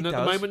Falcao, and at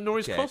the moment, nor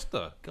is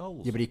Costa.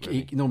 Goals. Yeah, but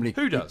he normally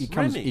who does? He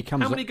comes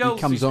How many goals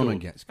he comes has he on scored? and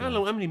gets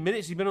goals. How many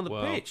minutes has he been on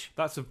the pitch?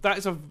 That's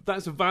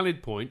a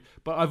valid point.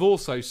 But I've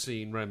also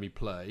seen Remy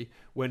play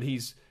when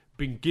he's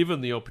been given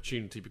the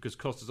opportunity because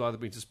Costa's either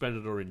been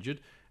suspended or injured,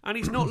 and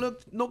he's not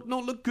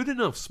looked good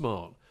enough,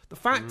 Smart. The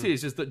fact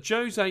is that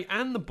Jose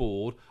and the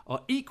board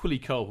are equally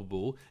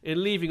culpable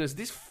in leaving us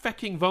this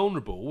fecking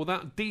vulnerable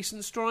without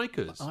decent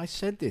strikers. I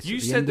said this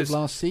at the end of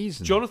last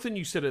season. Jonathan,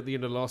 you said it at the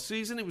end of last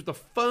season. It was the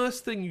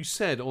first thing you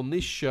said on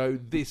this show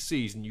this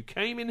season. You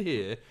came in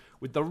here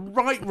with the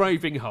right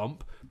raving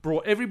hump,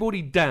 brought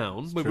everybody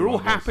down. We were all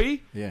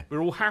happy. Yeah. We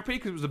were all happy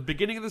because it was the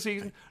beginning of the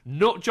season.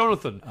 Not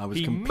Jonathan. I was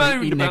he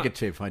completely moaned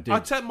negative. I did. I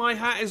take my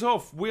hat is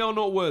off. We are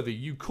not worthy.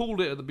 You called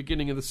it at the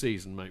beginning of the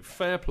season, mate.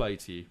 Fair play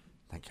to you.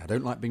 Thank you. I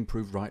don't like being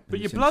proved right.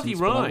 But you're bloody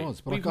right.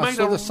 We've made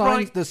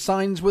the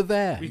signs were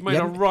there. We've made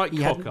a right cock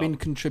He hadn't been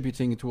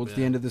contributing towards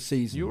the end of the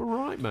season. You're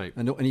right, mate.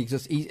 And all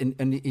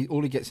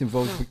he gets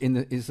involved in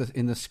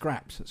the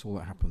scraps. That's all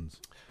that happens.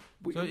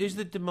 So is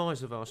the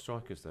demise of our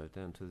strikers though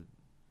down to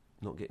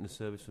not getting a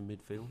service from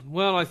midfield?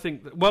 Well, I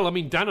think...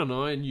 Dan and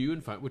I and you,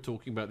 in fact, were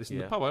talking about this in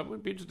the pub. I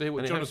would be interested to hear what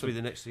Jonathan... it has to be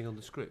the next thing on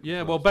the script.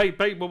 Yeah, we'll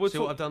see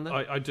what I've done there?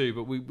 I do,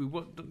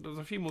 but there's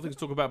a few more things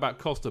to talk about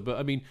Costa. But,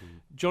 I mean,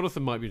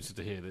 Jonathan might be interested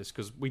to hear this,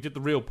 because we did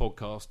the real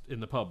podcast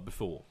in the pub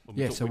before.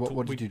 So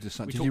what did you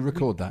decide? Did you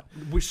record that?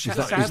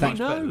 Sadly,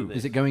 no.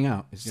 Is it going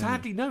out?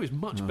 Sadly, no. It's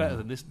much better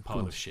than this pile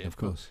of shit. Of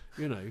course.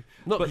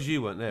 Not because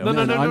you weren't there.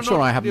 No, I'm sure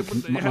I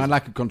haven't. My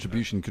lack of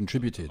contribution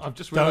contributed. I've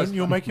just realised...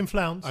 You're making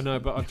flounce. I know,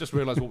 but I've just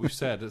realised what we've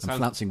said. I'm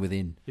flouncing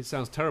within. It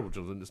sounds terrible,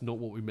 Jonathan. It's not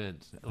what we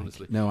meant,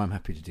 honestly. No, I'm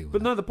happy to deal with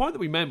But no, the point that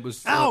we meant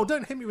was... Ow,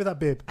 don't hit me with that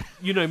bib.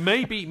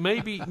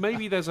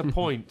 Maybe there's a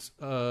point...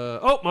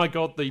 oh, my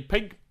God, the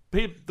pink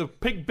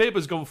bib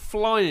has gone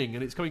flying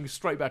and it's coming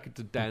straight back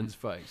into Dan's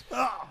face.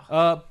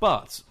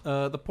 But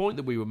the point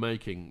that we were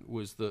making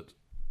was that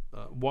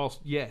whilst,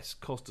 yes,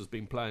 Costa's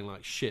been playing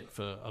like shit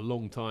for a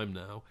long time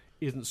now,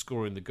 isn't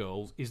scoring the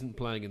goals, isn't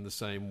playing in the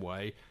same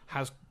way,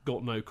 has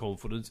got no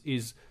confidence,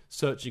 is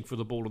searching for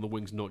the ball on the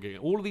wings, not getting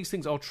it. All of these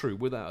things are true,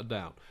 without a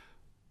doubt.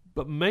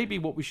 But maybe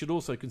what we should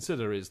also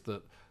consider is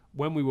that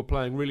when we were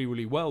playing really,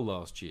 really well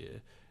last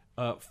year,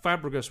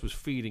 Fabregas was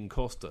feeding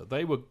Costa.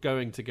 They were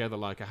going together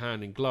like a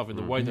hand in glove in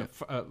the way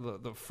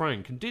that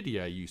Frank and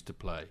Didier used to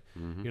play.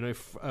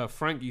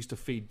 Frank used to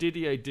feed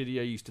Didier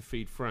used to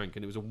feed Frank,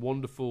 and it was a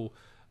wonderful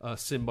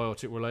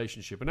symbiotic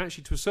relationship. And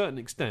actually, to a certain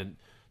extent,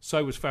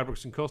 so was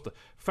Fabregas and Costa.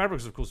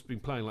 Fabregas, of course, has been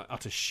playing like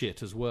utter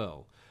shit as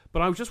well.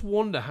 But I just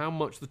wonder how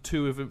much the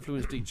two have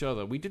influenced each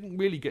other. We didn't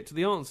really get to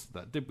the answer to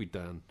that, did we,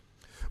 Dan?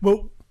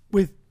 Well,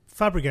 with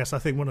Fabregas, I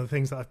think one of the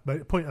things that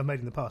I've made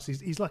in the past,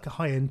 he's like a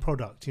high-end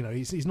product. You know,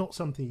 he's not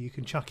something you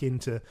can chuck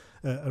into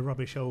a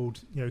rubbish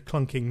old,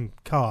 clunking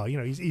car. You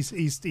know,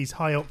 he's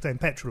high-octane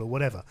petrol or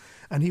whatever,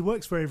 and he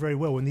works very, very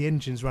well when the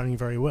engine's running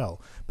very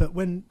well. But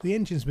when the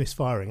engine's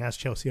misfiring, as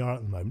Chelsea are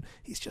at the moment,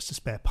 he's just a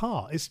spare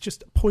part. It's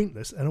just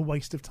pointless and a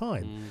waste of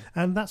time,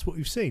 and that's what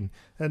we've seen.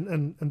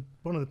 And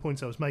one of the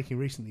points I was making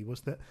recently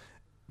was that,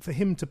 for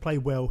him to play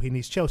well, he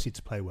needs Chelsea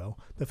to play well.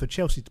 But for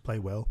Chelsea to play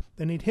well,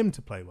 they need him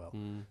to play well.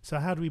 So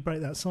how do we break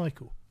that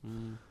cycle?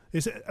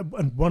 Is it,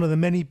 and one of the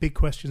many big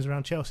questions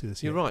around Chelsea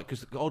this year. You're right,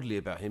 because oddly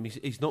about him,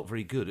 he's not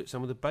very good at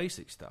some of the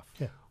basic stuff.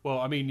 Yeah. Well,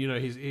 I mean, I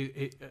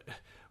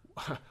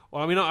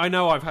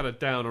know I've had a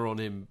downer on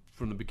him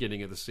from the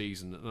beginning of the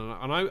season,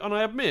 and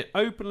I admit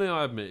openly,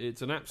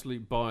 it's an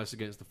absolute bias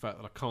against the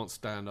fact that I can't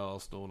stand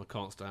Arsenal and I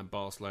can't stand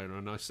Barcelona,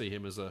 and I see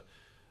him as I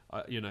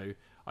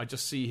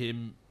just see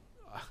him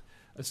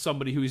as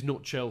somebody who is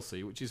not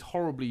Chelsea, which is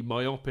horribly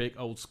myopic,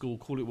 old school,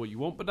 call it what you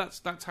want, but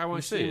that's how I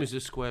see it. Him as a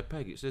square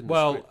peg, it's in the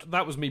Well, script.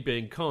 that was me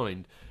being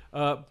kind.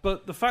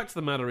 But the fact of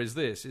the matter is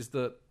this, is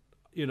that,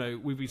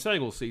 we've been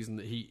saying all season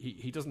that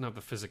he doesn't have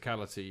the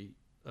physicality.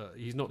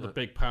 He's not the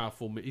big,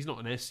 powerful... He's not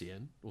an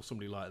Essien or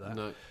somebody like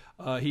that.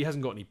 No. He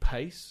hasn't got any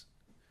pace.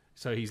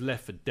 So he's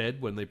left for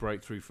dead when they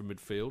break through from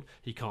midfield.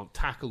 He can't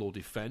tackle or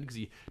defend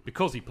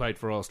because he played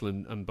for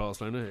Arsenal and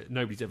Barcelona.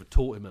 Nobody's ever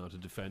taught him how to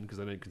defend because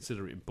they don't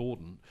consider it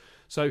important.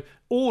 So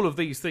all of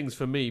these things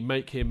for me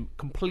make him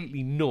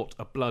completely not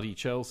a bloody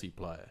Chelsea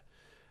player.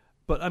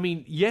 But I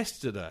mean,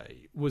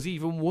 yesterday was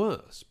even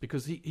worse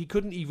because he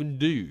couldn't even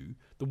do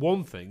the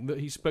one thing that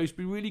he's supposed to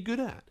be really good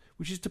at,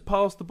 which is to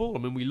pass the ball. I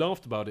mean, we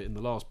laughed about it in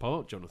the last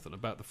part, Jonathan,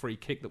 about the free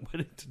kick that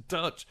went into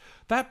touch.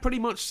 That pretty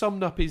much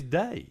summed up his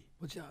day.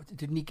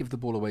 Didn't he give the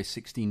ball away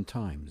 16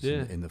 times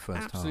in the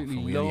first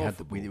absolutely half?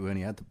 Absolutely We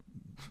only had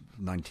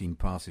 19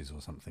 passes or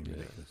something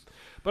ridiculous.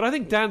 But I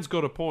think Dan's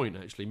got a point,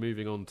 actually,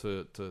 moving on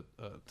to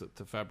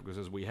Fabregas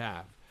as we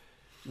have,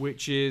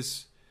 which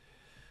is,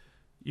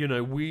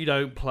 we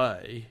don't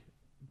play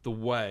the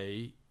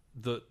way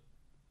that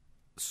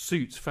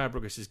suits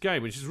Fabregas'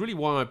 game, which is really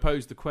why I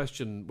posed the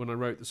question when I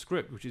wrote the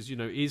script, which is,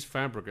 is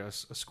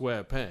Fabregas a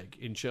square peg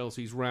in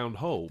Chelsea's round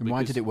hole? And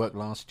why did it work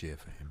last year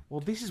for him? Well,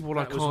 this is what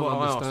I That was can't what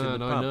I asked in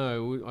understand. the I pub.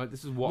 know.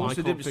 This is what What's I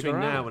the can't difference figure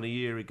between out. now and a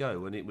year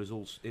ago when it was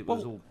all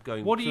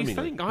going What do you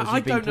swimmingly? think?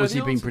 I don't know. Was he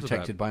the being answer to that.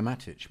 protected by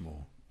Matic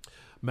more?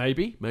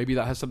 Maybe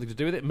that has something to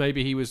do with it.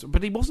 Maybe he was,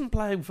 but he wasn't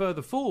playing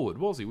further forward,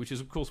 was he? Which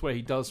is, of course, where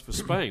he does for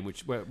Spain,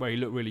 where he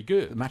looked really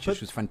good. Matic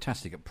was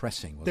fantastic at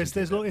pressing. There's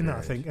a lot in that,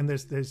 I think, and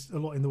there's a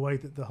lot in the way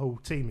that the whole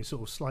team is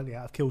sort of slightly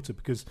out of kilter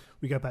because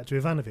we go back to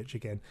Ivanovic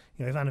again.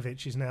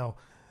 Ivanovic is now,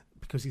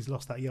 because he's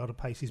lost that yard of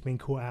pace, he's been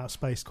caught out of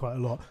space quite a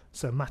lot.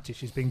 So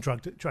Matic is being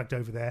dragged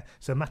over there.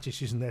 So Matic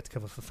isn't there to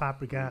cover for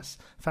Fabregas.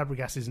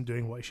 Fabregas isn't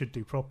doing what he should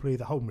do properly.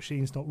 The whole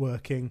machine's not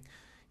working.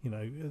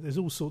 There's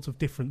all sorts of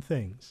different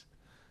things.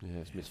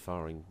 Yeah, it's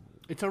misfiring.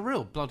 It's a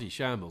real bloody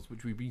shambles,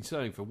 which we've been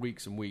saying for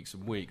weeks and weeks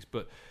and weeks.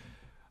 But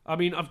I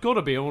mean, I've got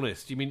to be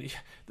honest. I mean,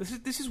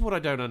 this is what I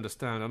don't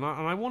understand, and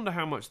I wonder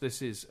how much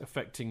this is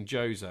affecting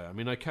Jose. I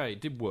mean, okay, it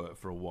did work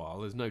for a while.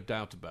 There's no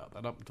doubt about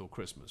that. Up until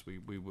Christmas,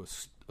 we were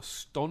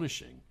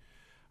astonishing,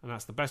 and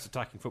that's the best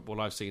attacking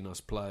football I've seen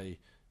us play.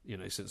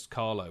 Since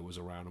Carlo was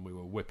around, and we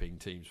were whipping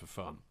teams for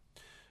fun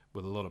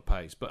with a lot of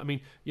pace. But I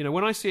mean,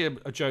 when I see a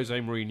Jose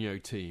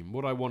Mourinho team,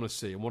 what I want to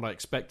see and what I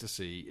expect to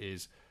see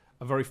is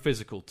a very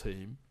physical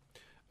team,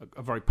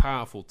 a very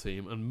powerful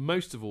team, and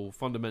most of all,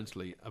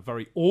 fundamentally, a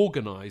very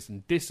organised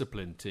and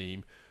disciplined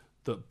team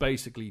that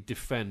basically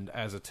defend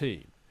as a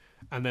team.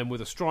 And then with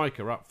a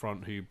striker up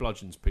front who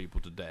bludgeons people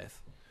to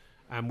death,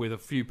 and with a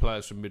few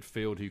players from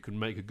midfield who can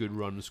make a good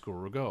run and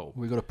score a goal.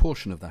 We got a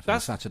portion of that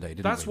on Saturday,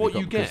 didn't we? That's what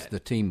you because get.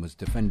 The team was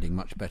defending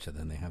much better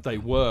than they have. They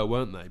were,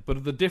 weren't they?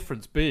 But the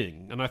difference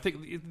being, and I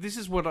think this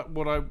is what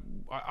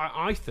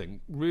I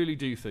think, really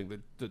do think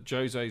that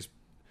Jose's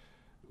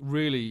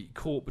really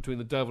caught between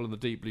the devil and the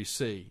deep blue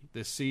sea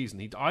this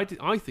season. I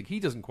think he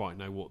doesn't quite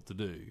know what to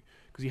do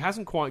because he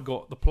hasn't quite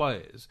got the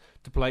players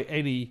to play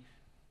any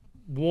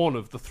one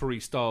of the three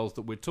styles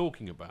that we're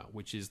talking about,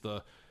 which is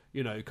the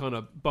kind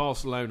of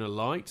Barcelona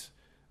light,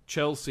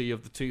 Chelsea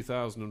of the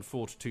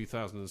 2004 to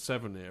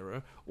 2007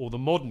 era, or the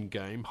modern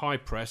game, high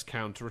press,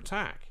 counter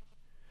attack.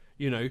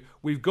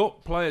 We've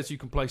got players who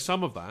can play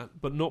some of that,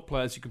 but not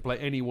players who can play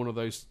any one of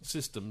those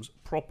systems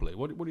properly.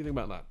 What do you think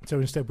about that? So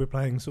instead we're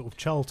playing sort of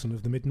Charlton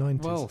of the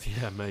mid-90s. Well,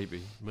 yeah,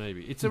 maybe.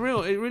 It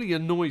really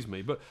annoys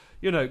me. But,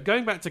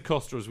 going back to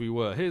Costa as we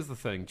were, here's the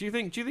thing. Do you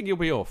think he'll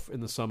be off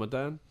in the summer,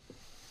 Dan?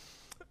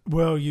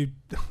 Well,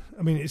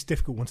 it's a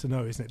difficult one to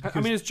know, isn't it?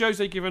 Because has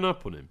Jose given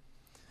up on him?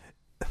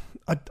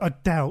 I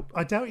doubt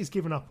he's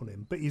given up on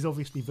him, but he's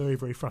obviously very,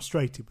 very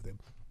frustrated with him.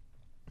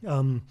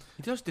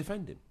 He does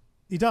defend him.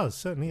 He does,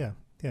 certainly, yeah,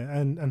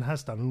 and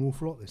has done an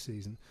awful lot this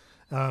season.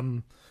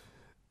 The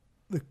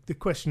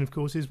question, of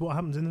course, is what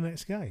happens in the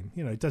next game.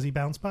 Does he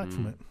bounce back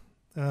from it?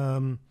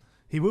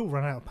 He will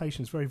run out of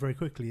patience very, very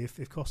quickly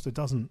if Costa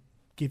doesn't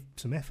give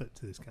some effort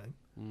to this game.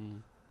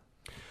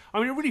 I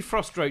mean, it really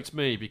frustrates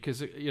me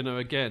because,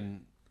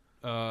 again,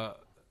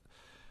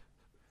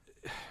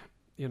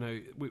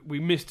 we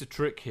missed a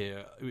trick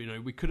here.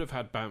 We could have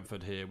had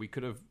Bamford here. We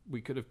could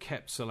have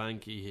kept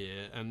Solanke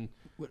here. And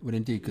well,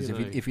 indeed, because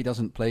if he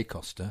doesn't play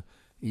Costa,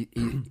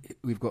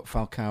 we've got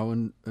Falcao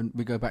and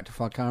we go back to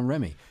Falcao and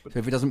Remy. So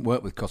if it doesn't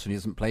work with Costa and he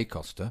doesn't play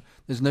Costa,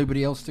 there's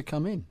nobody else to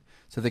come in.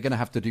 So they're going to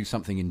have to do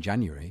something in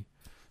January.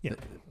 Yeah,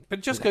 but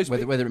it just goes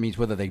whether it means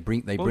whether they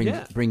bring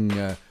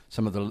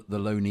some of the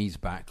loanees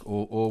back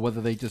or whether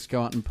they just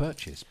go out and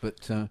purchase.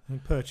 But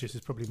purchase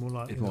is probably more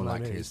likely. It's more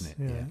likely, isn't it?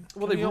 Yeah.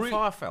 Well, they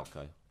offer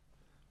Falco.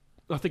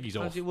 I think he's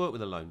How off. does it work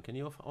with a loan? Can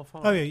you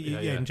offer? Oh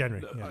yeah, in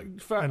January. Yeah.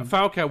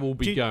 Falcao will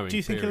be going. Do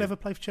you think he'll ever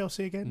play for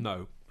Chelsea again?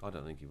 No, I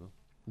don't think he will.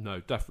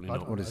 No, definitely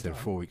not. What is there?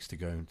 4 weeks to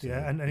go.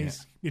 And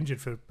he's injured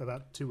for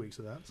about 2 weeks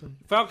of that. So.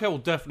 Falcao will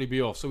definitely be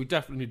off, so we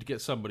definitely need to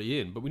get somebody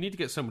in. But we need to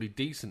get somebody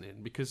decent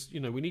in because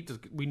we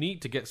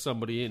need to get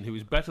somebody in who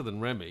is better than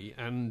Remy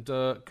and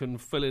can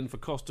fill in for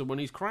Costa when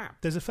he's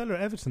crap. There's a fella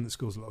at Everton that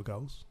scores a lot of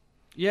goals.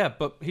 Yeah,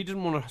 but he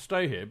didn't want to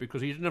stay here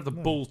because he didn't have the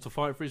balls to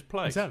fight for his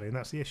place. Exactly, and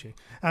that's the issue.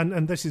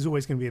 And this is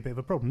always going to be a bit of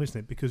a problem, isn't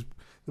it? Because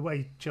the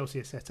way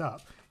Chelsea are set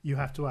up, you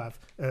have to have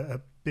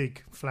a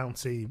big,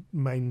 flouncy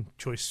main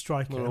choice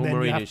striker. Well, all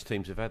Mourinho's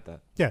teams have had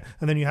that. Yeah,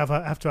 and then you have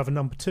to have a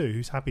number two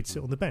who's happy to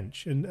sit on the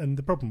bench. And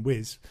the problem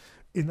is,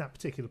 in that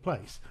particular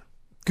place,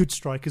 good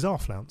strikers are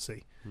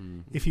flouncy.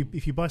 If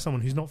you buy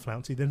someone who's not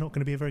flouncy, they're not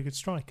going to be a very good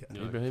striker.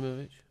 No.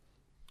 Ibrahimovic?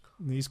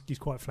 He's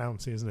quite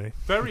flouncy, isn't he?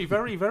 Very,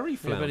 very, very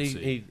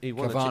flouncy. Yeah,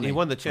 but he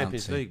won the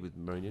Champions League with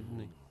Mourinho, didn't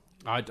he?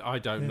 I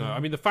don't know. I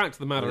mean, the fact of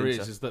the matter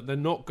is that they're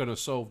not going to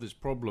solve this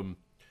problem,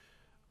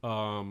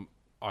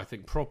 I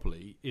think,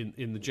 properly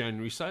in the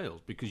January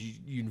sales because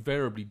you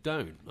invariably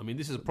don't. I mean,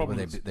 this is a problem.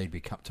 Well, they'd be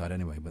cup tied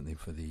anyway, wouldn't they,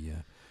 for the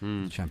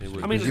Champions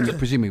League? I mean,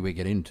 presumably we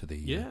get into the...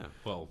 Yeah,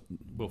 well,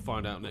 we'll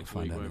find out next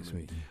week, won't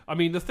we? Yeah. I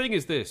mean, the thing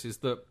is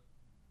that,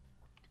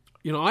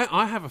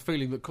 I have a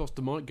feeling that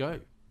Costa might go,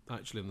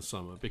 actually, in the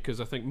summer,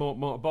 because I think Mark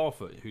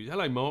Barfoot,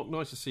 hello, Mark,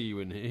 nice to see you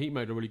in here. He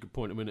made a really good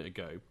point a minute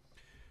ago,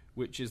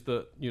 which is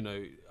that,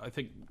 I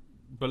think,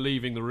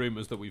 believing the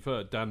rumours that we've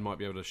heard, Dan might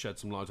be able to shed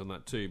some light on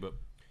that too, but,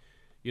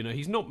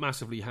 he's not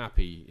massively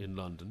happy in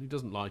London. He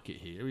doesn't like it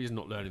here. He's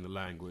not learning the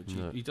language.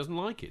 No. He doesn't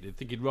like it. I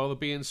think he'd rather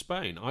be in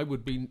Spain. I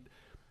would be...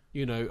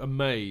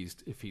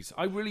 amazed if he's...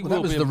 I really will be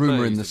amazed. That was the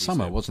rumour in the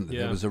summer, wasn't there?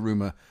 Yeah. There was a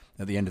rumour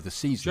at the end of the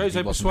season.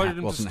 Jose persuaded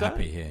him to stay.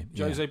 Happy here.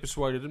 Jose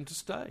persuaded him to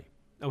stay.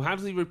 And how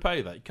does he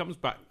repay that? He comes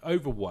back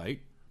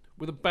overweight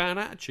with a bad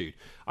attitude.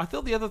 I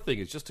thought the other thing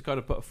is just to kind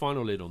of put a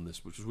final lid on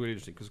this, which was really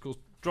interesting, because of course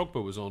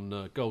Drogba was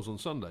on Goals on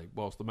Sunday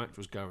whilst the match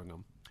was going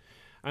on,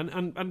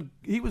 and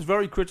he was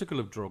very critical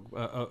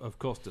of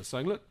Costa,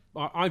 saying, "Look,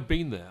 I've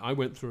been there. I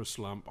went through a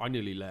slump. I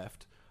nearly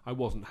left. I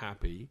wasn't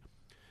happy,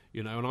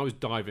 and I was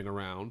diving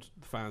around.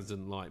 The fans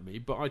didn't like me,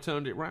 but I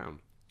turned it round."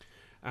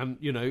 And,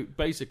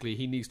 basically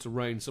he needs to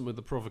rein some of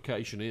the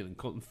provocation in.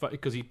 Because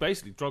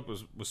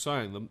Drogba was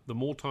saying, the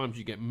more times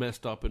you get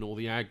messed up in all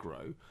the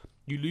aggro,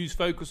 you lose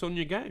focus on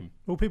your game.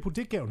 Well, people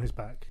did get on his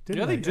back, didn't they?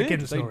 Yeah, they did.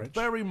 Against They Norwich.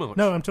 very much.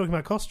 No, I'm talking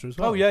about Costa as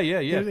well. Oh, yeah,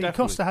 definitely.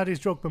 Costa had his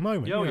Drogba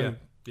moment. Oh,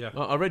 yeah.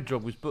 I read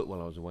Drogba's book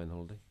while I was away on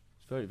holiday.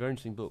 It's a very, very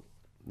interesting book.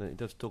 It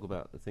does talk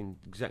about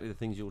exactly the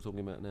things you're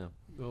talking about now.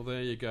 Well,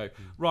 there you go.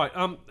 Right,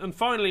 and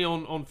finally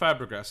on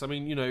Fabregas, I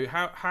mean,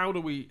 how do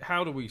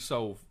we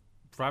solve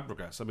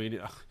Fabregas? I mean,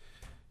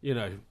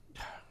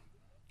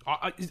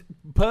 I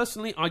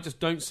personally, I just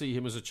don't see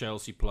him as a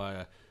Chelsea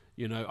player.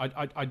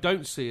 I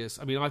don't see us.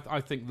 I mean, I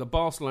think the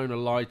Barcelona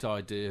light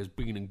idea has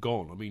been and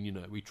gone. I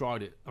mean, we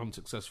tried it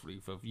unsuccessfully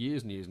for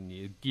years and years and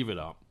years. Give it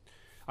up.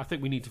 I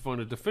think we need to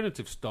find a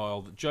definitive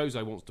style that Jose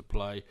wants to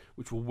play,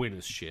 which will win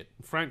us shit.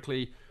 And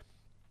frankly,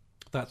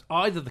 that's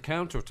either the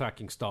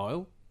counter-attacking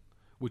style,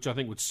 which I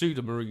think would suit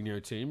a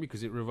Mourinho team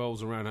because it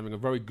revolves around having a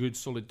very good,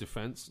 solid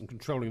defence and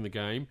controlling the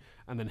game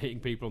and then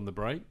hitting people on the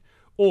break.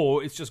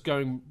 Or it's just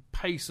going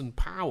pace and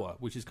power,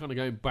 which is kind of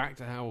going back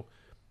to how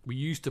we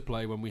used to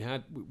play when we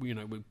had,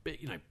 with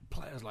big,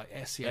 players like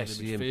Essien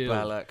in the midfield,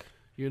 Ballack.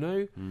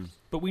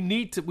 But we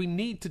need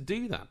to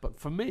do that. But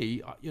for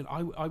me,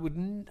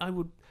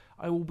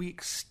 I will be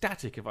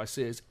ecstatic if I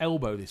see us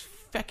elbow this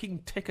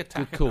fecking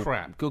tick-attack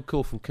crap. Good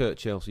call from Kurt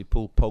Chelsea.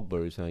 Paul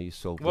Pogba is how you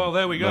solve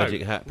the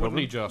magic hat problem. Wouldn't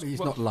he just? He's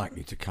not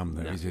likely to come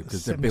though, is it?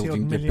 Because they're 70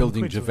 building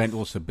million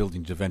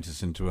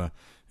Juventus into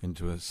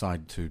a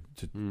side to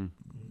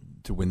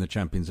win the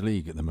Champions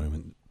League at the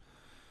moment.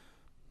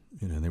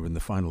 They were in the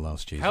final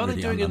last year. How are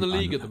they doing in the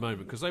league at the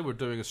moment? Because they were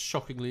doing as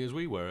shockingly as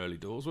we were early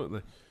doors, weren't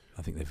they?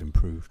 I think they've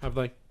improved. Have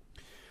they?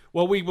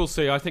 Well, we will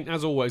see. I think,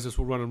 as always, this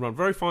will run and run.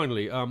 Very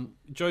finally,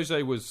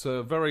 Jose was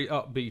very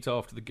upbeat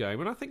after the game,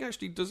 and I think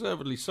actually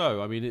deservedly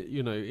so. I mean,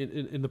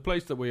 in the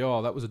place that we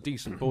are, that was a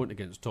decent point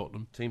against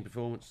Tottenham. Team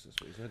performance,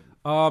 that's what he said.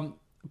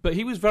 But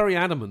he was very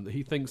adamant that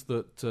he thinks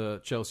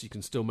that Chelsea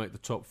can still make the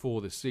top four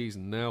this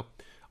season. Now,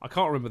 I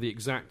can't remember the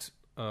exact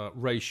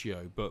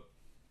ratio, but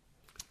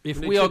if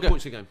we are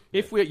points a game,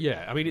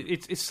 I mean,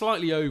 it's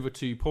slightly over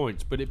 2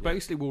 points, but it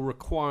basically will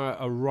require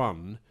a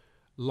run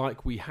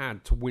like we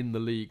had to win the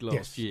league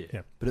last year.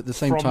 Yeah. But at the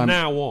same From time,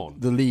 now on,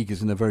 the league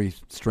is in a very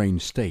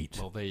strange state.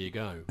 well, there you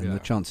go. And the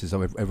chances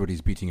are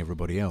everybody's beating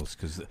everybody else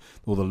because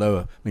all the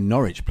lower. I mean,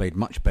 Norwich played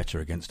much better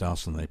against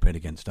Arsenal than they played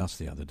against us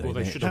the other day. Well,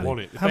 they should have won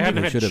it. If how they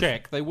hadn't many- had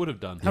Czech, they would have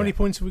done. How many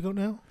points have we got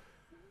now?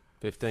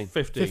 15.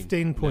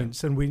 15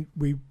 points, and we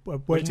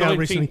worked 19 out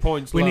recently.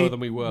 points we lower need, than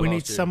we were We last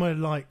need year. somewhere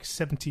like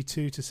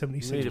 72 to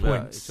 76 We need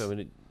about, points. so we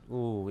need,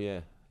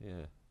 yeah.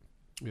 Yeah.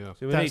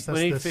 So we That's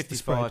need the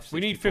 55.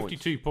 We need 60 points.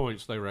 52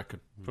 points, they reckon,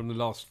 from the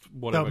last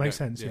whatever. That makes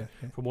game. sense,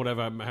 yeah. From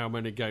whatever how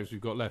many games we've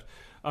got left.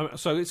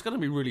 So it's going to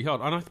be really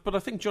hard. But I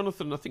think,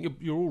 Jonathan,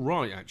 you're all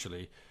right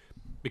actually,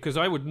 because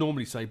I would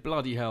normally say,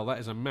 bloody hell, that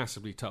is a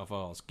massively tough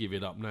ask. Give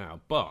it up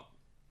now. But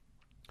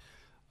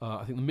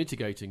I think the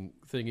mitigating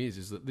thing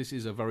is that this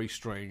is a very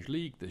strange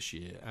league this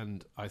year,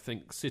 and I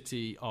think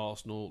City,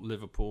 Arsenal,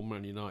 Liverpool,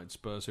 Man United,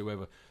 Spurs,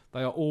 whoever,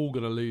 they are all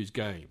going to lose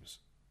games.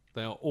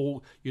 They are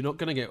all. You're not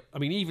going to get. I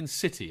mean, even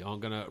City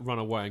aren't going to run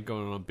away and go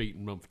on an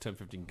unbeaten run for 10,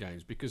 15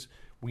 games because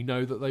we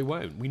know that they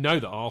won't. We know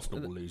that Arsenal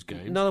will lose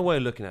games. Another way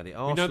of looking at it, We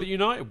Arsenal, know that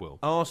United will.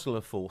 Arsenal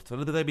are fourth. So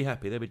they'll be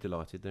happy. They'll be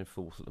delighted. They're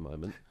fourth at the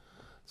moment.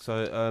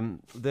 So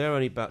they're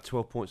only about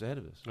 12 points ahead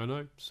of us. I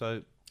know.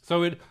 So So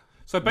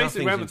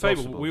basically, around the Nothing's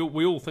table, impossible.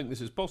 we all think this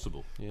is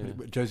possible. yeah.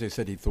 But Jose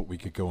said he thought we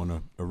could go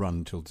on a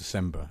run till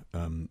December,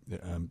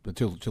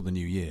 till the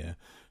new year,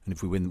 and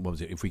if we win, what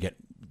was it? If we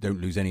don't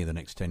lose any of the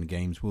next 10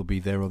 games, we'll be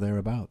there or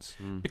thereabouts.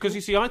 Because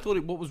you see, I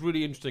thought what was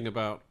really interesting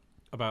about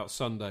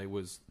Sunday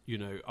was,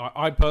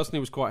 I personally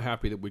was quite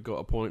happy that we got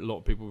a point. A lot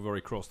of people were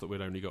very cross that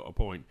we'd only got a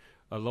point.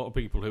 A lot of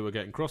people who were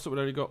getting cross that we'd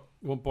only got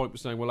 1 point were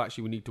saying, well,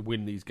 actually, we need to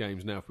win these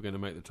games now if we're going to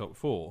make the top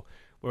four.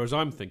 Whereas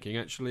I'm thinking,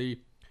 actually,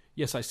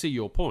 yes, I see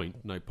your point,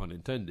 no pun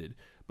intended,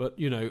 but,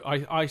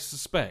 I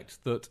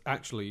suspect that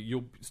actually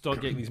you'll start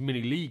getting these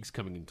mini leagues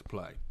coming into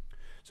play.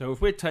 So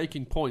if we're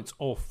taking points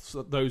off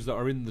those that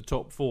are in the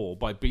top four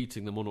by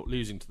beating them or not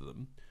losing to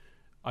them,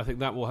 I think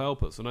that will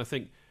help us. And I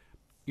think,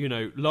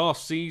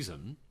 last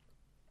season,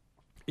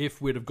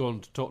 if we'd have gone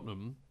to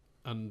Tottenham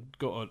and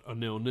got a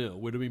 0-0,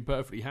 we'd have been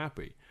perfectly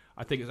happy.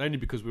 I think it's only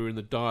because we're in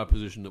the dire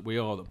position that we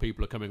are that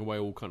people are coming away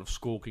all kind of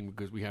squawking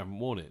because we haven't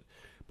won it.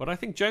 But I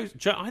think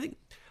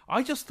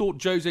I just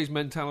thought Jose's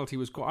mentality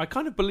was quite. I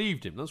kind of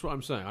believed him. That's what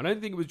I'm saying. I don't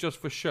think it was just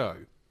for show.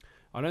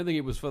 I don't think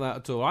it was for that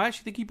at all. I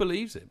actually think he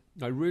believes it.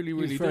 I really,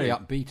 really He was very do.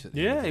 upbeat at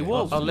the Yeah, end of he the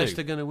was. day. Are Wasn't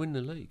Leicester he? going to win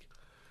the league?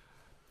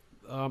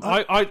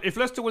 If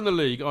Leicester win the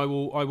league, I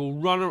will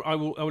run. I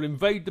will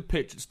invade the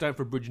pitch at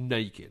Stamford Bridge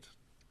naked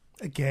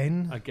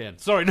Again.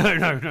 Sorry, no.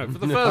 For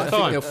the I first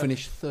think time. they'll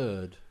finish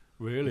third.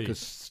 Really? Because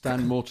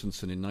Stan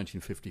Mortensen in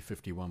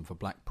 1950-51 for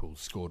Blackpool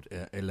scored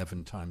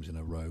 11 times in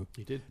a row.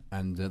 He did.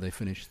 And they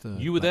finished third.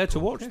 You were there to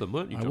Blackpool. watch them,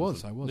 weren't you? I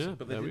was. Yeah,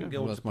 But they there we didn't go.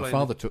 go on Well, to my play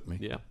father took me.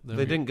 Yeah, there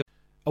They we go. didn't go.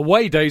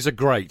 Away days are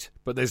great,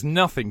 but there's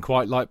nothing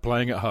quite like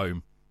playing at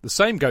home. The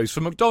same goes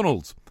for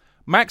McDonald's.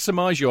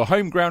 Maximise your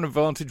home ground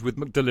advantage with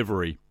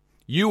McDelivery.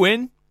 You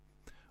in?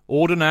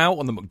 Order now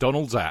on the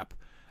McDonald's app.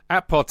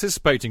 At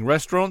participating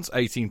restaurants,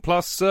 18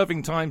 plus,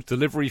 serving times,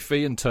 delivery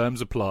fee and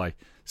terms apply.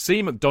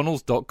 See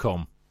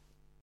mcdonalds.com.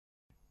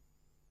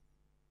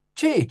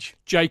 Cheech.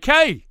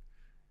 JK!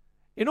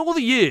 In all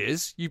the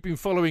years you've been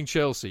following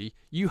Chelsea,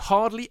 you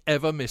hardly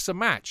ever miss a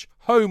match,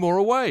 home or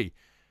away.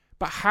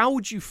 But how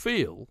would you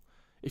feel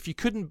if you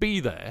couldn't be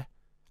there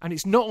and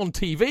it's not on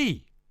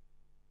TV?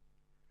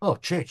 Oh,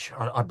 Cheech,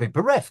 I'd be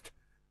bereft.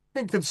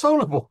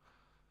 Inconsolable.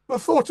 The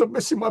thought of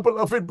missing my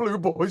beloved Blue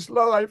Boys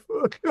live.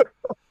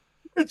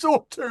 It's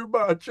all too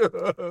much.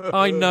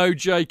 I know,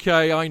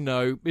 JK, I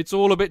know. It's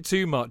all a bit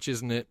too much,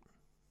 isn't it?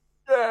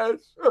 Yes.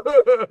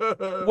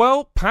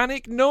 Well,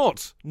 panic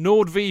not.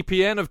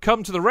 NordVPN have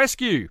come to the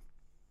rescue.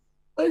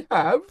 They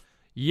have?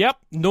 Yep,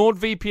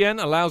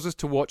 NordVPN allows us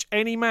to watch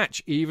any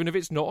match, even if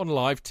it's not on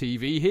live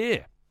TV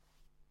here.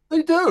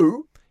 They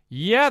do?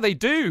 Yeah, they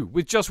do.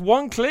 With just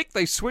one click,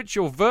 they switch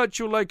your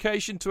virtual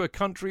location to a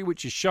country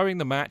which is showing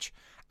the match,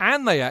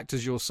 and they act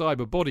as your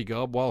cyber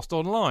bodyguard whilst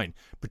online,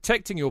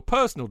 protecting your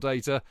personal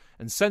data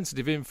and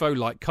sensitive info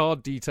like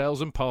card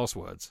details and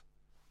passwords.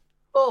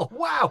 Oh,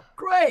 wow,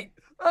 great.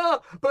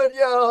 But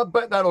yeah, I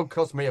bet that'll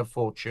cost me a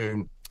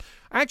fortune.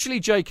 Actually,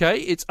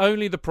 JK, it's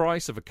only the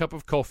price of a cup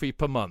of coffee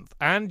per month,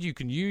 and you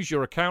can use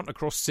your account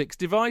across 6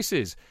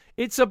 devices.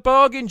 It's a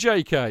bargain,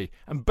 JK,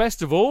 and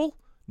best of all,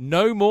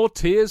 no more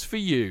tears for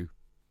you.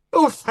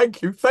 Oh,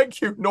 thank you,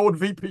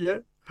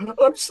 NordVPN.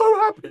 I'm so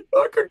happy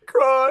I could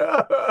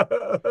cry.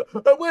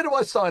 Where do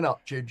I sign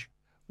up, Chidge?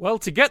 Well,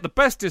 to get the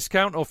best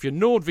discount off your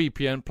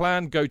NordVPN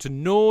plan, go to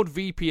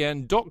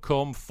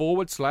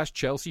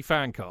nordvpn.com/Chelsea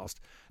Fancast.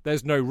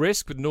 There's no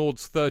risk with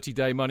Nord's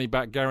 30-day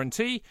money-back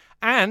guarantee,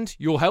 and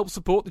you'll help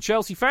support the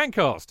Chelsea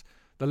Fancast.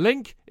 The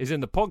link is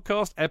in the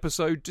podcast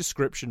episode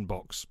description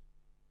box.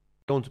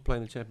 Gone to play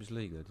in the Champions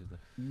League, though, did they?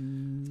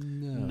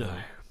 No.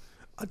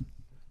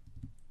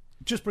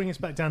 just bring us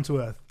back down to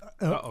earth.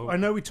 I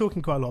know we're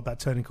talking quite a lot about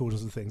turning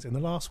corners and things. In the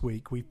last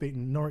week, we've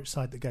beaten Norwich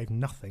side that gave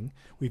nothing.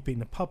 We've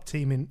beaten a pub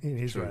team in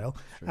Israel,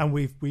 and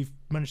we've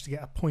managed to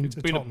get a point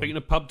at Tottenham. Beaten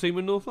a pub team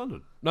in North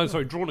London. No,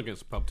 sorry, drawn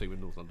against a pub team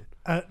in North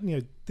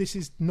London. This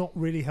is not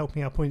really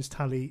helping our points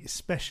tally,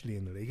 especially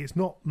in the league. It's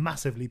not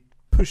massively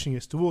pushing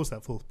us towards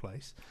that fourth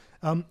place.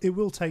 It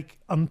will take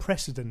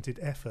unprecedented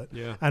effort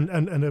and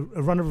a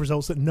run of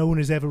results that no one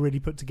has ever really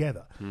put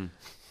together.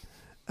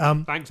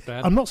 Thanks,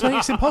 Dan. I'm not saying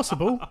it's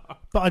impossible,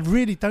 but I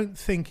really don't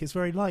think it's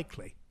very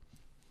likely.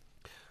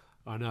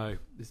 I know.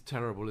 It's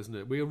terrible, isn't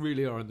it? We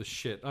really are in the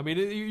shit. I mean,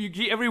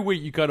 every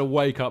week you kind of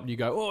wake up and you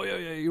go, oh, yeah,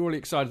 you're really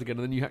excited again,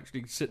 and then you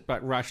actually sit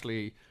back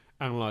rashly,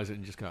 analyse it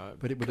and just go, oh,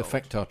 but it would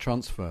affect our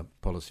transfer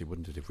policy,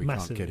 wouldn't it, if we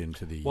Massively. can't get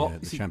into the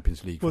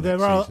Champions League Well, for there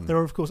next season?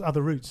 are, of course,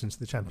 other routes into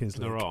the Champions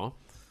League. There are.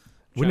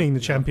 Winning the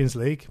Champions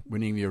League.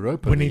 Winning the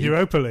Europa Winning League. the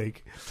Europa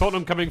League.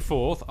 Tottenham coming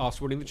fourth,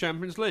 us winning the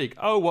Champions League.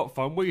 Oh, what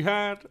fun we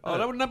had.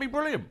 Wouldn't that be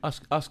brilliant?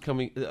 Us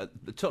coming,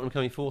 Tottenham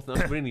coming fourth and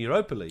us winning the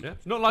Europa League. Yeah.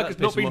 It's not like That it's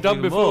not pisses been them done off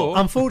even before. more.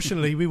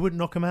 Unfortunately, we wouldn't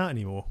knock them out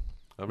anymore.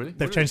 Oh, really?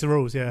 They've changed the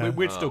rules, yeah.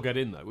 We'd still get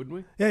in, though, wouldn't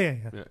we? Yeah.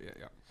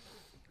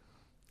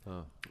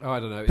 Oh,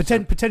 I don't know.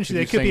 Potentially,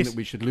 there could be that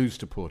we should lose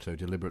to Porto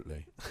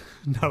deliberately.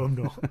 No, I'm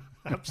not.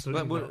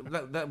 Absolutely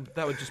not.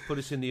 That would just put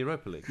us in the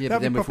Europa League. Yeah, That'd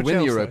but then be if we proper win the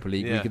Chelsea. Europa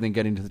League, we can then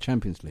get into the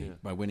Champions League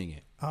by winning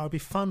it. Oh, it'd be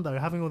fun, though,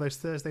 having all those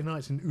Thursday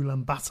nights in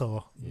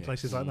Ulaanbaatar and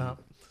places like that.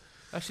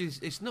 Actually,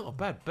 it's not a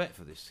bad bet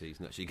for this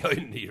season, actually, going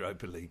in the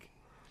Europa League.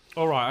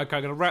 All right, okay,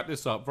 I'm going to wrap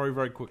this up very,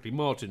 very quickly.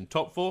 Martin,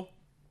 top four?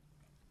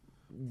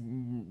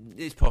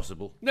 It's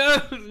possible. No,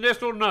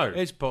 yes or no?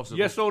 It's possible.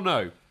 Yes or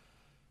no?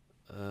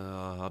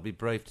 I'll be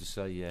brave to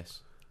say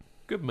yes.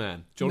 Good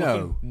man.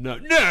 Jonathan?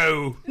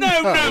 No,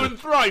 and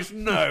thrice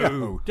no.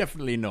 No,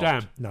 definitely not.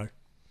 Damn. No.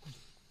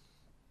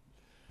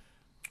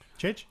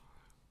 Chidge?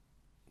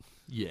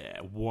 Yeah,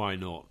 why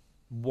not?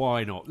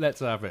 Why not? Let's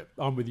have it.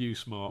 I'm with you,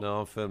 Smart.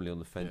 No, I'm firmly on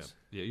the fence.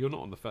 Yeah, you're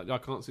not on the fence. I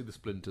can't see the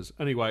splinters.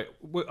 Anyway,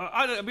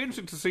 it'd be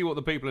interesting to see what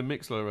the people in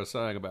Mixlr are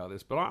saying about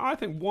this, but I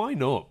think why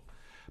not?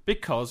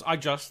 Because I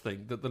just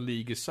think that the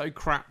league is so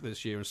crap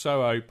this year and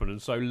so open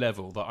and so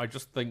level that I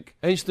just think...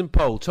 Instant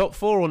poll, top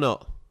four or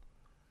not?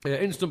 Yeah,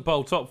 instant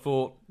poll, top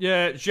four.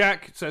 Yeah,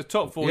 Jack says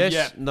top four. Yes,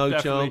 yeah, no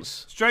definitely.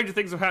 chance. Stranger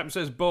things have happened,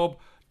 says Bob.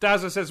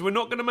 Dazza says, we're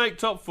not going to make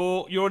top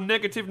four. You're a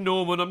negative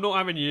Norman. I'm not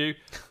having you.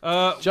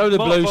 Joe the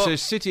Blue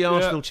says City,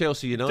 Arsenal,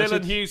 Chelsea, United.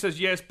 Dylan Hughes says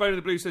yes. Bono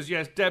the Blue says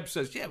yes. Deb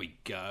says, yeah, we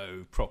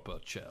go. Proper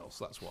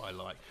Chelsea. That's what I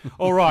like.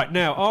 All right,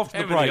 now,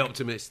 after the break...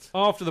 optimist.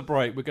 After the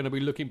break, we're going to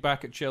be looking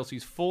back at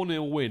Chelsea's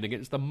 4-0 win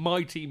against the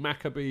mighty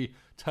Maccabi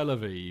Tel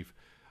Aviv.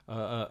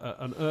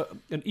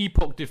 An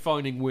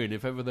epoch-defining win,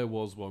 if ever there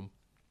was one.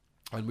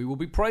 And we will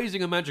be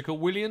praising a magical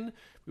Willian.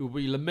 We will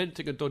be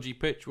lamenting a dodgy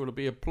pitch. We will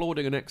be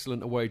applauding an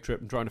excellent away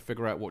trip and trying to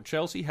figure out what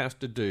Chelsea has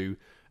to do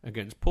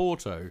against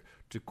Porto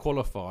to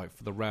qualify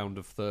for the round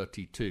of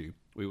 32.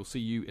 We will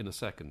see you in a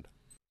second.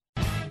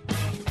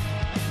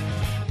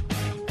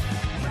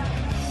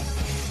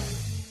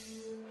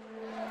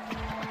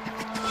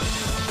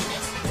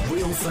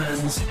 Real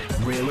fans,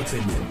 real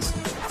opinions.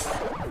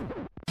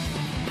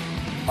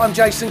 I'm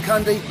Jason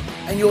Cundy,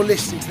 and you're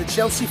listening to the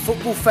Chelsea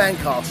Football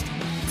Fancast.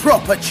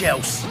 Proper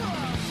Chelsea.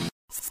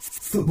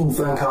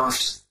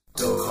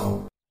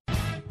 Footballfancast.com.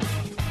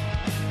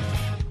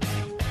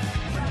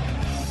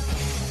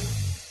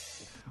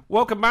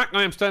 Welcome back.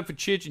 I am Stanford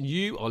Chidge, and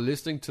you are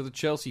listening to the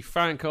Chelsea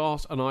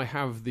Fancast. And I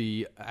have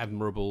the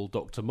admirable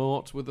Dr.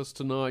 Mart with us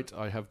tonight.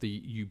 I have the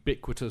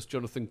ubiquitous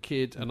Jonathan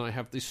Kidd, and I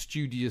have the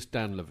studious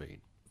Dan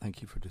Levine.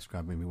 Thank you for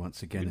describing me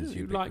once again as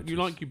ubiquitous. You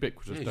like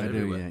ubiquitous, Yeah, don't I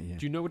do, you? yeah.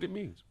 Do you know what it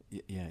means?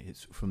 Yeah,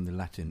 it's from the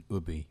Latin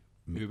ubi,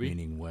 Ubi?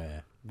 meaning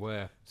where.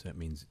 Where? So it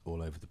means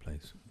all over the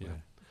place. Yeah.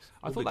 Where.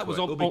 I thought that was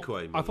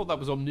Ubique, I thought that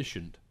was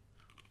omniscient.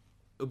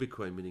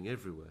 Ubique meaning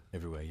everywhere.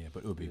 Everywhere, yeah.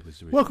 But ubi was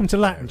the Welcome to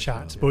Latin there as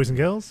Chat, well. boys and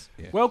girls.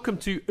 Yeah. Welcome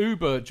to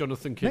Uber,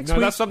 Jonathan Kidd. Next No,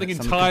 week- that's something That's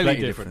something entirely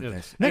completely different. different, Yeah.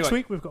 yes. Next Anyway,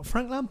 week, we've got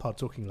Frank Lampard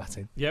talking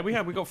Latin. Yeah, we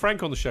have. We've got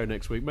Frank on the show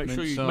next week. Make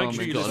sure you got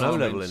listen. an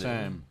O-level in it.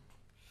 Sam.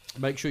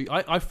 Make sure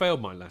I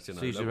failed my Latin.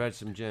 Caesar O-level. had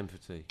some jam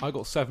fatigue. I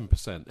got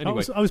 7%.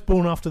 Anyway, I was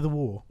born after the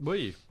war. were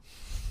you?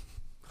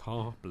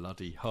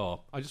 Bloody ha!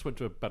 I just went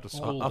to a better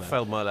school. I there.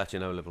 failed my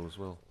Latin O-level as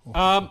well.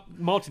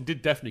 Martin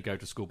did definitely go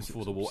to school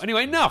before the war.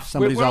 Anyway, enough.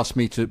 Somebody's We're- asked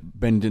me to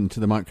bend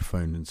into the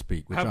microphone and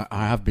speak, which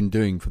I have been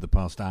doing for the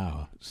past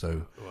hour.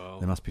 So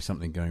there must be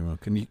something going on.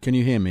 Can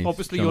you hear me?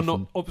 Obviously,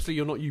 Jonathan?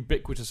 you're not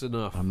ubiquitous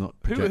enough. I'm not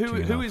Who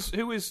projecting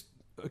who is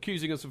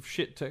accusing us of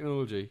shit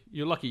technology?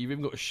 You're lucky you've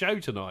even got a show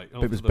tonight.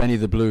 It was Benny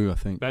the Blue, I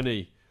think.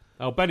 Benny.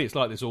 Oh, Benny, it's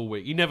like this all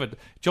week.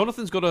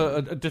 Jonathan's got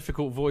a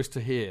difficult voice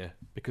to hear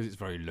because it's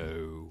very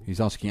low.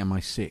 He's asking, am I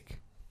sick?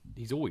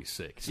 He's always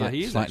sick.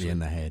 Slightly actually. in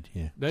the head,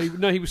 yeah.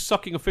 No, he was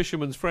sucking a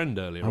fisherman's friend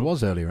earlier. I on.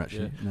 was earlier,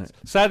 actually. Yeah. No.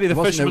 Sadly, the It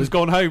wasn't, fisherman's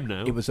gone home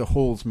now. It was a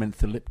Hall's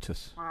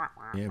mentholyptus.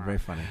 Yeah, very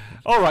funny.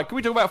 All right, can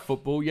we talk about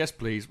football? Yes,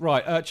 please.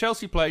 Right,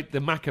 Chelsea played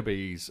the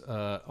Maccabees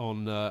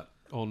on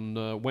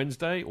on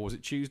Wednesday, or was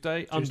it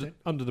Tuesday? Tuesday.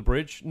 Under the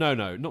bridge. No,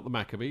 not the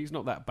Maccabees,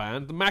 not that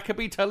band. The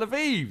Maccabi Tel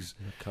Avivs.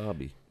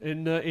 Maccabi.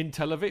 In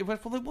Tel Aviv.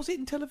 Well, was it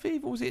in Tel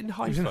Aviv or was it in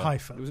Haifa? It was in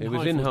Haifa. It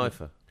was in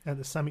Haifa. At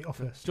the Sami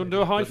office. Do you want to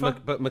do a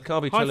Haifa? But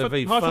Maccabi Tel Haifa,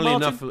 Aviv, Haifa, funnily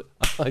Martin?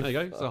 enough... There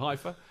you go, so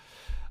Haifa.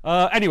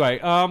 Anyway,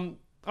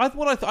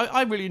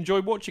 I really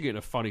enjoyed watching it in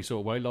a funny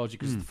sort of way, largely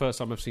because it's the first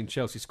time I've seen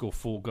Chelsea score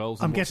 4 goals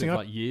in I'm guessing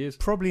I years.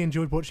 probably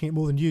enjoyed watching it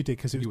more than you did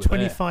because it You was were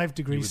there. 25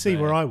 degrees You were C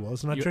where there. I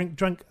was, and I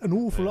drank an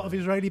awful lot of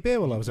Israeli beer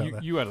while I was out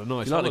there. You had a nice You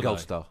like the holiday. Gold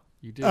Star?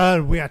 You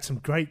did. We had some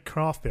great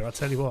craft beer, I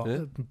tell you what. Yeah.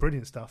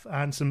 Brilliant stuff.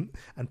 And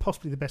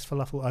possibly the best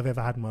falafel I've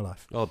ever had in my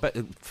life. Oh, I bet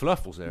the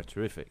falafels there are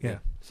terrific. Yeah.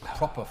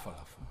 Proper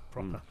falafel.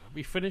 Proper.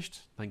 We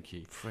finished? Thank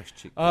you. Fresh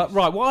chickpeas.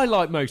 Right, what I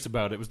liked most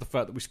about it was the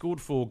fact that we scored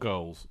 4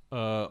 goals,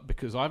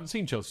 because I haven't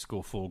seen Chelsea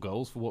score 4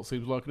 goals for what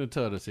seems like an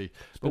eternity.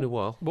 It's been a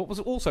while. What was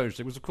also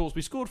interesting was, of course,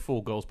 we scored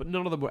 4 goals, but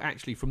none of them were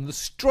actually from the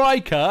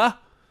striker.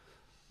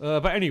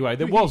 But anyway,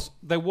 there was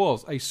a The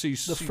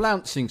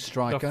flouncing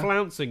striker. The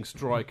flouncing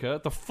striker,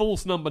 the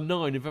false number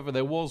 9, if ever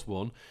there was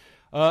one.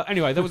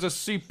 Anyway, there was a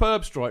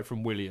superb strike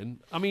from Willian.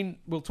 I mean,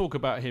 we'll talk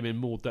about him in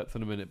more depth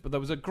in a minute, but there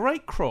was a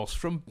great cross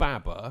from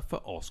Baba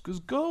for Oscar's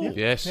goal.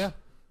 Yes. Yeah.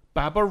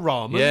 Baba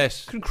Rahman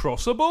Yes. can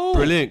cross a ball.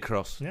 Brilliant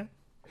cross. Yeah.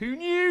 Who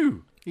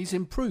knew? He's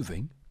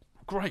improving.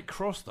 Great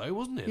cross, though,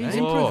 wasn't it? He's eh?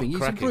 improving. He's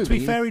cracking. improving. To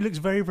be fair, he looks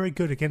very, very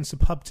good against a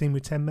pub team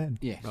with 10 men.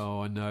 Yes.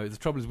 Oh, I know. The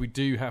trouble is we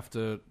do have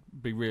to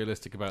be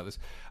realistic about this.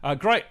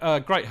 Great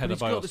header But he's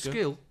by got Oscar. the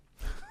skill.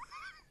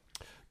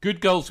 Good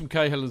goals from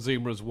Cahill and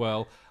Zuma as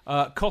well.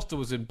 Costa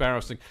was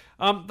embarrassing.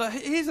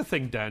 Here's the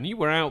thing, Dan. You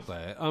were out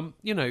there, and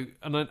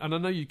I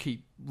know you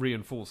keep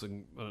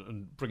reinforcing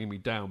and bringing me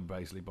down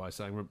basically by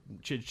saying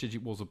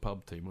Chidge was a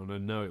pub team, and I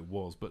know it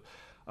was. But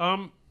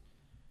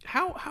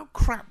how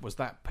crap was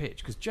that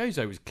pitch? Because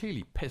Jose was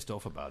clearly pissed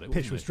off about it.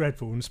 Pitch was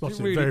dreadful and spotted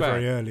really very, bad?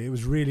 very early. It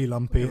was really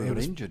lumpy. Everyone It got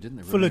was injured, didn't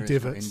they? full of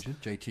Ramirez got divots.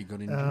 injured. JT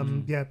got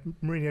injured. Yeah,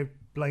 Mourinho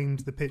blamed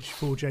the pitch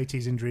for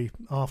JT's injury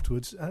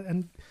afterwards,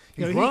 and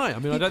you He's know, right. I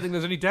mean, I don't think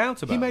there's any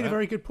doubt about he made that. a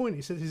very good point.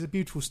 He said it's a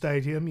beautiful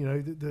stadium. You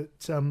know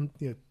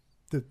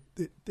that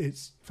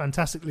it's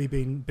fantastically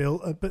been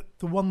built, but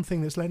the one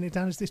thing that's letting it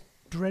down is this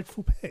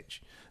dreadful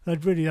pitch. And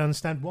I'd really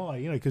understand why.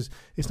 You know, because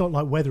it's not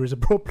like weather is a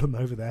problem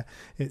over there.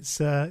 It's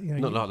Not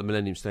like the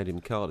Millennium Stadium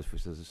in Cardiff,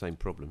 which has the same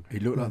problem. He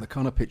looked like the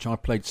kind of pitch I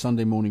played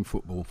Sunday morning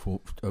football for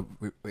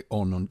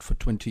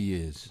 20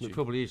 years. It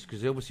probably is,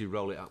 because they obviously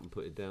roll it up and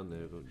put it down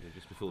there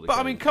just before the But I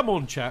game. mean, come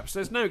on, chaps.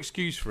 There's no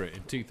excuse for it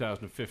in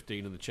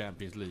 2015 in the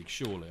Champions League,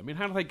 surely. I mean,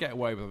 how do they get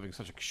away with having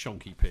such a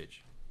shonky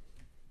pitch?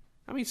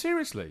 I mean,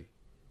 seriously,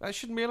 that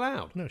shouldn't be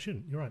allowed. No, it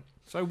shouldn't. You're right.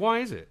 So why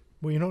is it?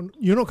 Well,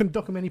 you're not going to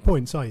dock them any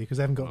points, are you? Because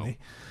they haven't got any.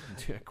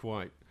 Yeah,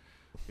 quite.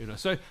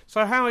 So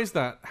how is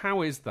that?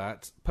 How is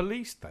that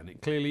policed then?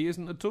 It clearly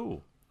isn't at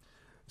all.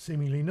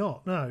 Seemingly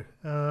not. No.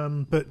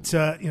 But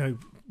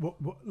what?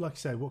 Like I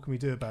say, what can we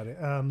do about it?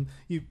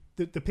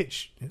 The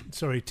pitch.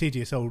 Sorry,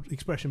 tedious old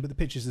expression, but the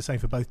pitch is the same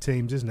for both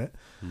teams, isn't it?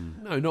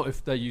 No, not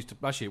if they used to.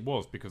 Actually, it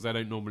was because they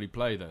don't normally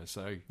play there.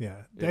 So Yeah,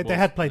 it they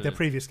had was, played their yeah.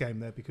 previous game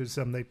there because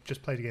they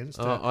just played against.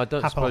 I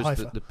don't Hapoel suppose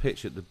Haifa. that the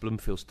pitch at the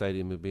Bloomfield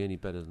Stadium would be any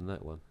better than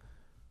that one.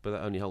 But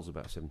that only holds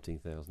about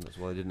 17,000. That's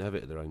why they didn't have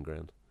it at their own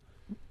ground.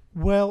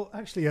 Well,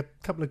 actually, a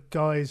couple of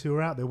guys who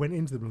were out there went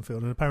into the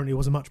Bloomfield, and apparently it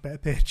was a much better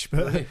pitch.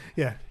 But Really?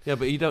 yeah, Yeah,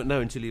 but you don't know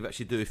until you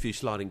actually do a few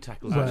sliding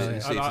tackles Well, on it and yeah.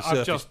 see if And the I've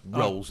surface just-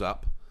 rolls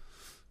up.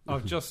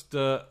 I've just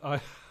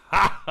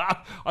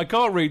I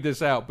can't read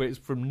this out, but it's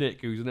from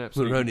Nick, who's an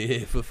absolute. We're only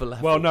here for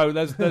falafel. Well, no,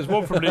 there's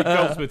one from Nick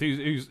Goldsmith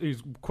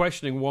who's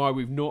questioning why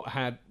we've not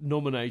had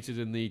nominated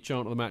in the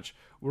chant of the match.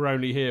 We're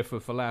only here for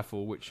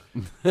falafel, which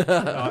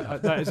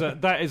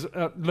that is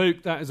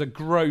Luke. That is a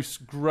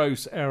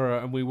gross error,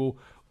 and we will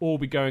all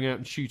be going out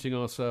and shooting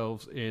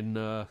ourselves in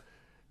The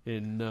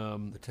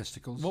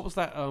testicles. what was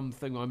that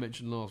thing I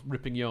mentioned last?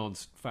 Ripping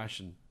yarns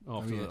fashion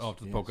after yes,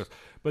 the yes. podcast.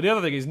 But the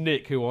other thing is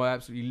Nick, who I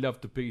absolutely love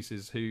to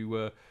pieces.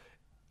 Who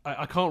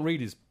I can't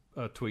read his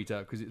tweet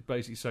out because it's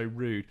basically so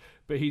rude.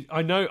 But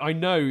I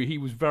know he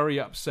was very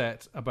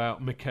upset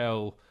about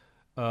Mikel,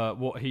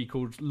 what he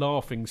called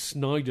laughing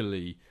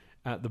snidely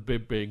at the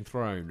bib being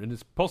thrown, and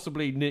it's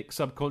possibly Nick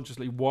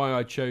subconsciously why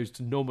I chose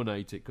to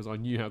nominate it because I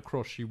knew how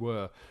cross you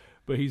were.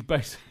 But he's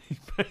basically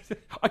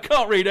I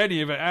can't read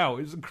any of it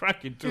out. It's a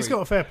cracking tweet. he's got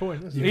a fair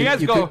point. Hasn't He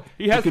has got.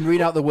 He has. You can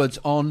read out the words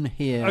on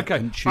here. Okay,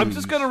 and I'm just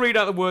choose. going to read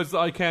out the words that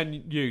I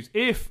can use.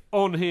 If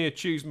on here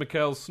choose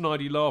Mikel's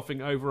snidey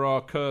laughing over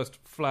our cursed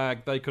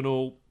flag, they can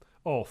all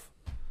off.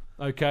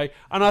 Okay,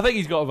 and I think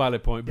he's got a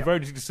valid point. But very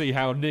interesting to see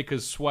how Nick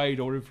has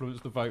swayed or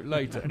influenced the vote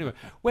later. Anyway,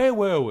 where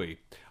were we?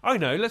 I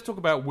know. Let's talk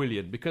about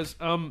Willian because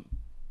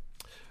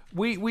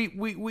we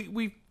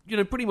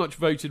pretty much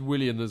voted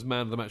Willian as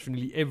man of the match for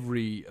nearly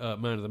every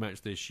man of the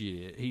match this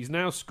year. He's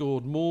now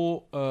scored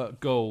more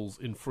goals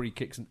in free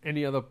kicks than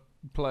any other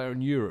player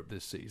in Europe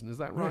this season. Is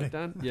that right, Really?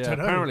 Dan? I Yeah, don't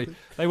know. apparently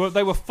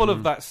they were full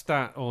of that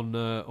stat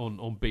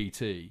on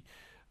BT.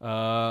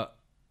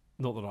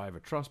 Not that I ever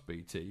trust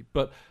BT,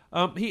 but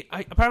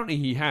apparently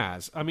he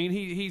has. I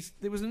mean,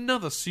 there was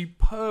another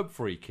superb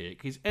free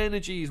kick. His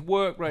energy, his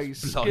work rate,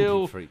 his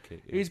skill, free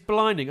kick, is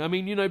blinding. I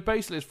mean,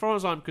 basically, as far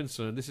as I'm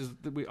concerned,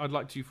 I'd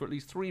like to, for at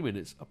least 3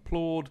 minutes,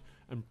 applaud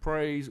and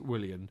praise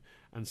Willian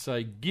and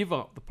say, give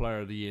up the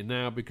Player of the Year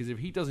now, because if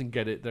he doesn't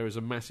get it, there is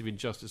a massive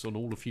injustice on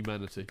all of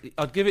humanity.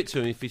 I'd give it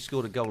to him if he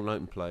scored a goal in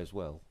open play as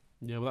well.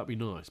 Yeah, well, that'd be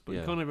nice, but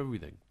you can't have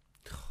everything.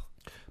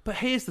 But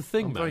here's the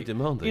thing, mate. Very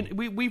demanding.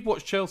 We've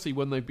watched Chelsea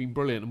when they've been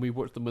brilliant, and we've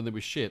watched them when they were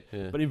shit.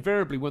 Yeah. But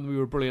invariably, when we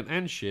were brilliant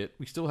and shit,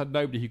 we still had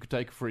nobody who could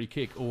take a free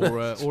kick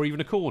or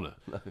even a corner.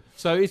 No.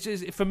 So it's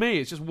just, for me,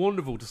 it's just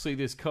wonderful to see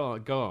this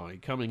guy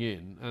coming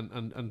in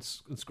and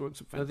scoring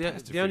some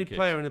fantastic. The only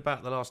player in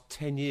about the last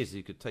 10 years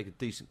who could take a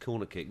decent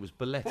corner kick was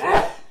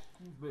Belletti.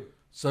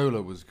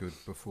 Zola was good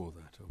before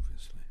that,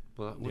 obviously.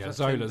 Well,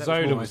 Zola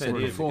was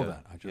before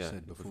that. I just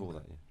said before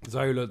that. Yeah.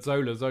 Zola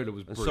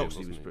was brilliant.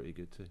 Soxy was pretty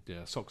good too.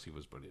 Yeah, Soxy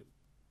was brilliant.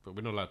 But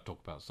we're not allowed to talk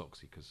about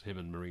Soxy because him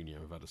and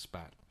Mourinho have had a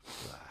spat.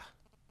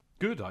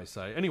 Good, I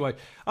say. Anyway,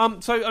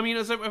 so, I mean,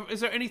 is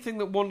there anything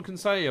that one can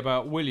say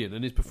about Willian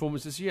and his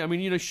performance this year? I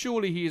mean,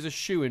 surely he is a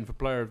shoo-in for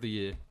Player of the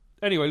Year.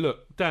 Anyway,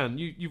 look, Dan,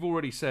 you've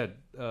already said,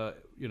 when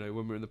we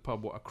were in the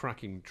pub, what a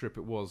cracking trip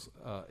it was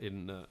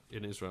in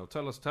Israel.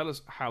 Tell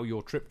us how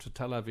your trip to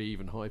Tel Aviv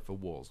and Haifa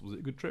was. Was it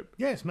a good trip?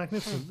 Yes,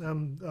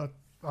 magnificent.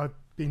 I've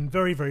been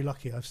very, very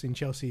lucky. I've seen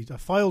Chelsea. I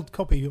filed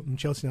copy on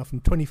Chelsea now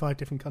from 25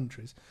 different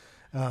countries,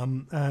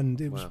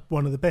 and it was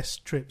one of the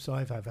best trips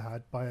I've ever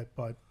had by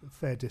a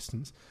fair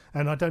distance.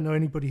 And I don't know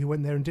anybody who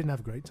went there and didn't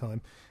have a great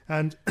time.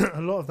 And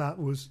a lot of that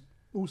was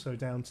also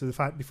down to the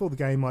fact before the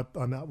game I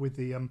met with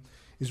the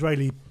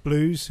Israeli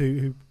Blues,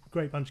 who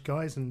great bunch of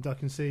guys, and I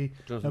can see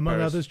Jonathan among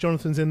Paris. others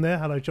Jonathan's in there.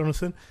 Hello,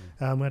 Jonathan.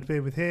 We had a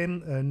beer with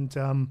him, and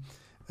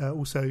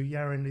also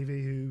Yaron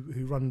Levy,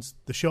 who runs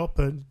the shop,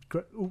 and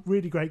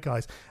really great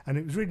guys. And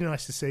it was really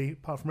nice to see,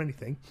 apart from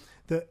anything,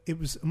 that it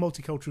was a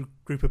multicultural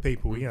group of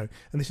people, and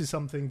this is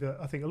something that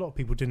I think a lot of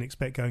people didn't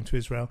expect going to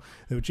Israel.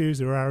 There were Jews,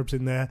 there were Arabs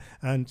in there,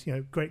 and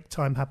great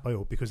time had by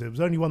all, because there was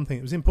only one thing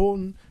that was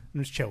important, and it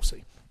was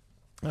Chelsea.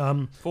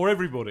 For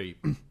everybody,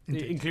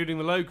 including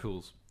the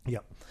locals.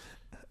 Yep.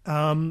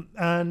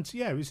 And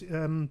yeah, it was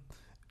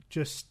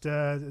just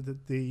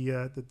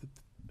the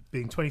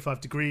being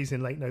 25 degrees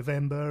in late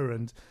November,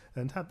 and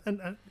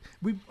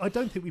I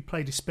don't think we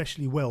played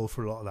especially well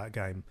for a lot of that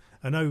game.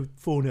 I know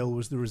 4-0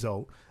 was the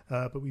result,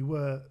 but we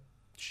were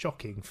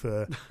shocking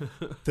for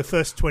the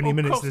first 20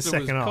 minutes of the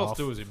second half.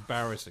 Costa was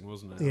embarrassing,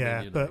 wasn't it?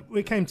 Yeah, but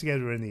we came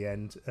together in the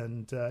end,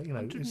 and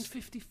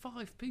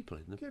 155 people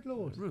in the good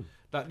Lord room.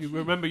 You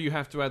remember, you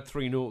have to add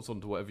 3 noughts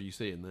onto whatever you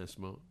see in there,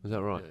 Smart. Is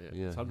that right?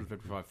 Yeah. It's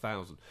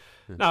 155,000.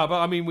 Yeah. No,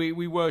 but I mean,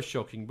 we were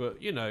shocking, but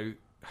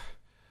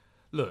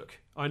look,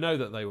 I know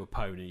that they were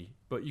pony,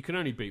 but you can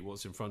only beat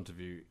what's in front of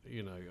you,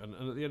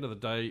 and at the end of the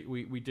day,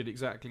 we did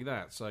exactly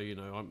that. So,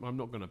 I'm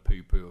not going to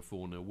poo-poo a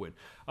 4-0 win.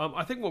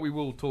 I think what we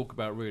will talk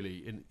about,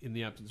 really, in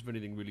the absence of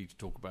anything really to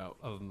talk about,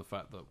 other than the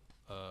fact that,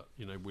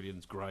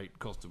 Willian's great,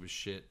 Costa was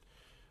shit,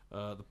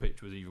 the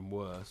pitch was even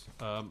worse,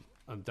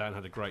 and Dan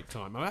had a great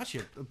time.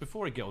 Actually,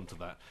 before I get onto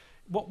that,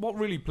 what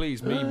really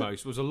pleased me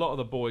most was a lot of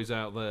the boys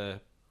out there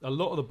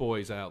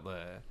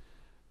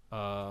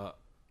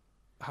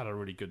had a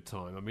really good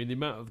time. I mean, the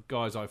amount of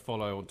guys I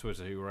follow on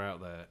Twitter who were out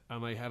there,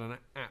 and they had an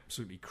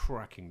absolutely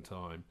cracking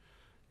time.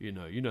 You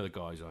know the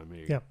guys I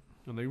mean. Yep.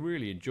 And they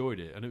really enjoyed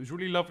it, and it was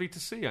really lovely to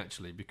see,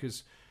 actually,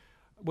 because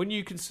when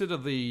you consider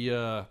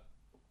the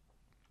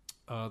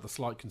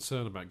slight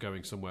concern about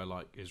going somewhere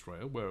like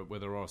Israel, where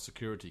there are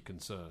security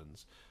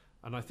concerns,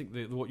 and I think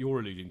what you're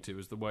alluding to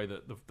is the way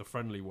that the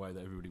friendly way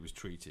that everybody was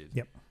treated.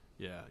 Yep.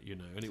 Yeah,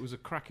 and it was a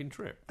cracking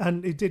trip.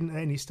 And it didn't at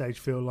any stage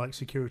feel like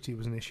security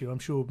was an issue. I'm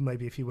sure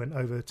maybe if you went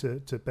over to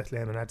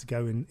Bethlehem and had to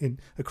go in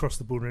across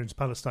the border into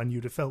Palestine,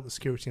 you'd have felt the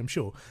security, I'm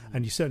sure.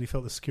 And you certainly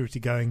felt the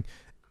security going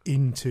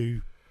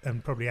into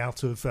and probably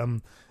out of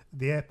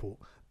the airport.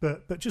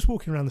 But just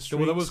walking around the streets...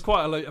 Well, there was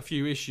quite a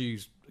few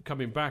issues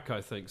coming back,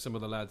 I think. Some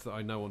of the lads that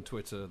I know on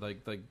Twitter, they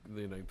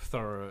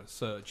thorough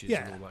searches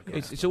and all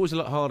that. It's always a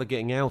lot harder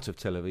getting out of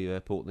Tel Aviv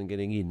Airport than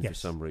getting in for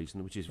some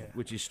reason,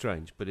 which is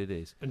strange, but it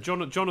is. And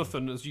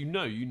Jonathan, as you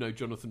know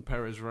Jonathan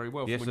Perez very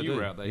well from when you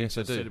were out there. Yes,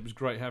 I do. Said it was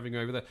great having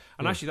over there.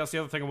 And actually, that's the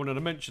other thing I wanted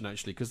to mention,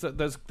 actually, because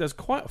there's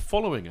quite a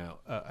following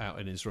out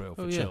in Israel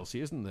for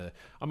Chelsea, isn't there?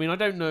 I mean, I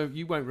don't know,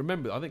 you won't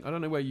remember. I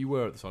don't know where you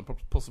were at the time,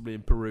 possibly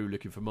in Peru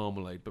looking for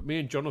marmalade. But me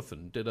and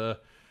Jonathan did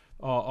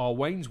our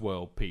Wayne's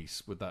World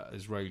piece with that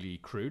Israeli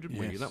crew, didn't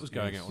we? That was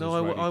going out on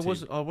Israeli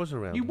team. I was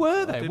around. You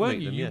were there,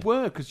 weren't you? You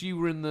were, because you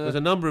were in the... There's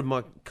a number of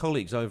my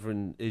colleagues over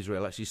in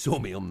Israel actually saw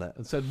me on that.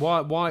 And said,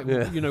 why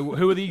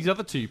who are these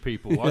other two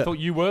people? I thought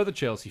you were the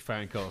Chelsea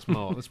fancast,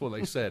 Mark. That's what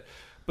they said.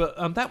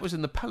 But that was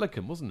in the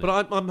Pelican, wasn't it?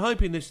 But I'm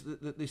hoping this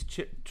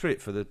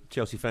trip for the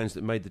Chelsea fans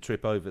that made the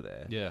trip over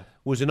there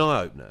was an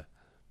eye-opener.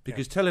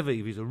 Because Tel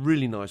Aviv is a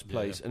really nice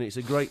place, and it's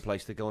a great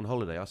place to go on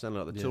holiday. I sound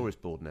like the tourist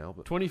board now,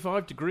 but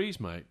 25 degrees,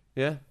 mate.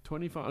 yeah,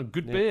 25. And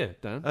good beer,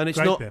 Dan. and it's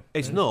Great not beer.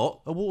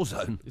 not a war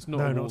zone. It's not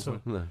No, a not war at all.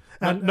 zone. No.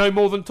 And- no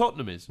more than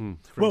Tottenham is, for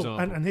Well,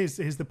 example. and here's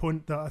the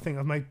point that I think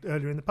I've made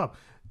earlier in the pub.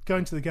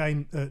 Going to the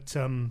game at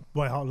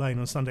White Hart Lane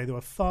on Sunday, there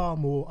were far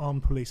more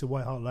armed police at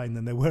White Hart Lane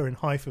than there were in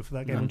Haifa for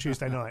that game on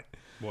Tuesday night.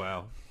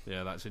 Wow.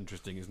 Yeah, that's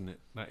interesting, isn't it?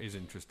 That is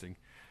interesting.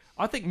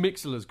 I think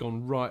Mixler's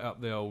gone right up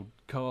the old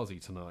Kazi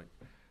tonight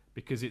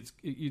because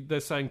they're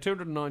saying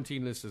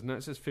 219 listeners, and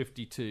it says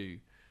 52.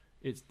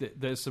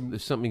 There's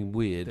something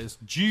weird. There's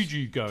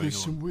juju going There's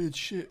on. some weird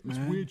shit, man.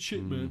 There's weird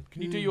shit, man.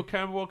 Can you do your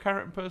Camberwell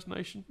Carrot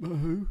impersonation?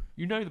 Who?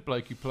 You know the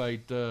bloke who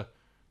played the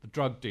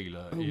drug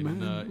dealer in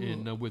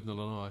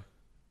Withnell and I.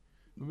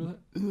 Remember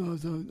that? No, I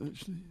don't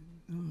actually.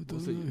 No, I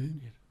don't know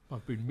him.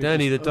 I've been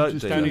Danny the dope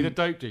dealer. Danny the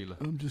dope dealer.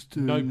 I'm just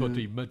doing.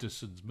 Nobody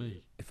medicines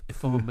me.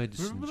 If I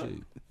medicined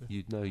you,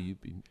 you'd know you'd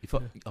been.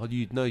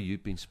 You'd know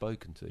you'd been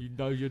spoken to. You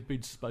know you'd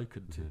been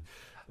spoken to.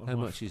 How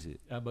much is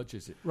it? How much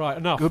is it? Right,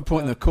 enough. Good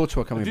point. The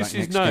Courtois coming back This is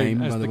next known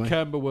game, as by the the way.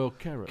 Camberwell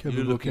Carrot.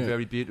 You're looking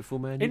very beautiful,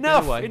 man. You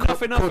Enough, go away.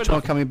 Courtois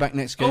enough. coming back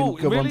next game. Oh,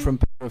 Good one really? from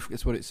Perth.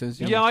 That's what it says.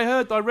 Yeah, I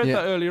read Yeah.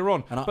 that earlier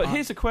on. And But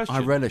here's a question. I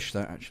relish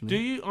that actually. Do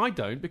you? I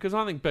don't, because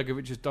I think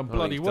Begovic has done I think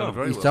bloody he's done well.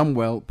 very He's done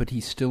well, but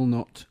he's still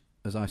not,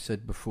 as I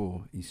said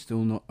before, he's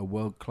still not a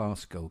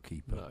world-class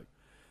goalkeeper. No.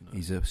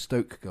 He's a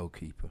Stoke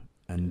goalkeeper,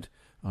 and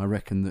I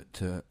reckon that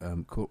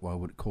Courtois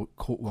would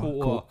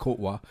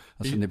Courtois.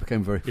 I suddenly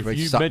became very If very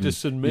you Sutton.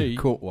 medicine me- Yeah,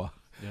 Courtois.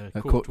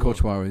 Yeah,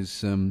 Courtois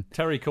is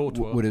Terry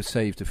Courtois. would have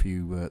saved a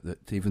few.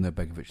 That even though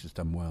Begovic has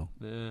done well,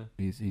 Yeah.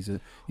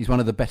 he's one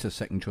of the better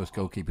second choice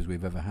goalkeepers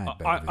we've ever had.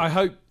 Begovic. I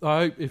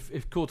hope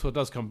if Courtois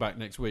does come back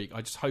next week,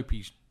 I just hope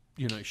he's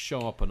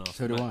sharp enough.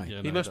 So do I. Yeah,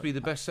 He no, must be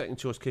the best second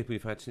choice keeper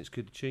we've had since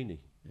Cudicini.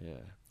 Yeah.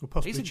 Or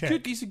possibly He's a Czech.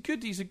 good. He's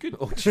a good.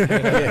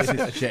 Yes,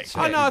 it's Czech.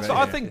 I know.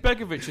 I think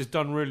Begovic has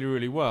done really,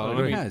 really well. I I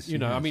agree. mean, He has,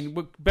 he I has.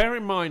 mean, bear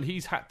in mind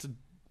he's had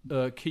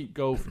to keep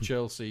goal for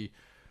Chelsea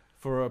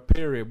for a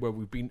period where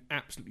we've been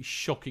absolutely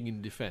shocking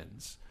in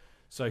defence.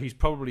 So he's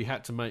probably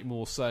had to make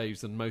more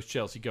saves than most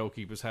Chelsea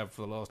goalkeepers have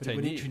for the last But it 10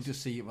 would be years. interesting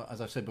to see,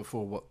 as I've said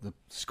before, what the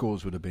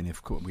scores would have been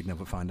if we'd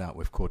never find out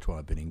if Courtois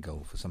had been in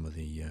goal for some of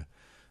the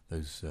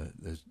those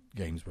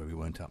games where we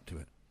weren't up to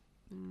it.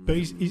 But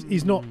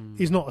he's not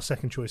a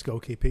second choice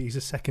goalkeeper. He's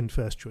a second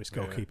first choice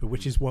goalkeeper,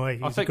 which is why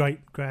he's a great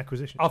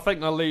acquisition. I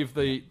think I'll leave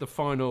the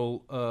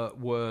final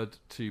word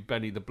to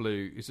Benny the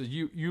Blue. He says,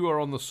 you are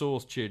on the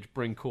sauce, Chidge.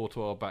 Bring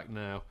Courtois back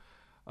now.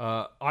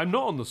 I'm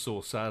not on the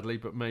sauce, sadly,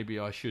 but maybe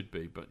I should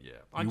be. But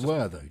yeah, You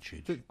were though,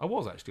 Chidge. I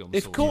was actually on the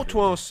sauce. If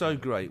Courtois is so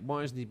great,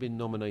 why hasn't he been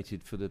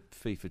nominated for the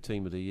FIFA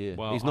Team of the Year?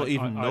 Well, He's not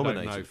even I don't know.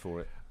 nominated for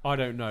it. I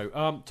don't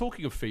know.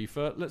 Talking of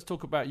FIFA, let's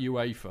talk about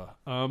UEFA.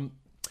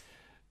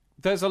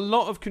 There's a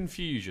lot of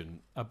confusion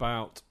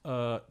about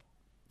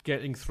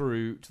getting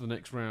through to the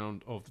next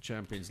round of the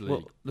Champions League.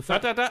 Well, the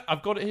fact-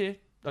 I've got it here.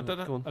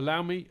 Go on.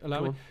 Allow me.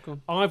 Go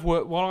on. I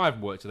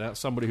haven't worked it out.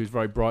 Somebody who's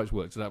very bright's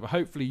worked it out. But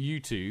hopefully you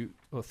two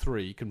or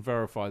three can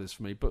verify this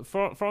for me. But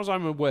far as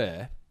I'm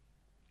aware,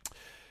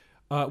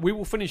 we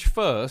will finish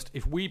first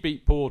if we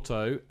beat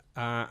Porto,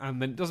 and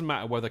then it doesn't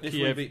matter whether If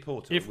Kiev. we beat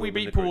Porto, if we we'll win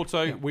beat the group.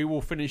 Porto, Yeah. we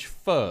will finish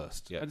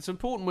first. Yeah. And it's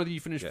important whether you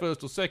finish Yeah.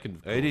 first or second.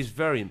 Of course, It is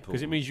very important.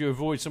 because it means you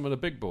avoid some of the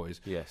big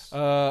boys. Yes.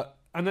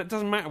 And that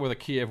doesn't matter whether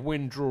Kiev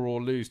win, draw,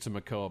 or lose to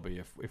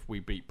Maccabi if we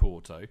beat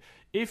Porto.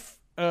 If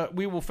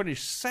we will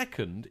finish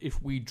second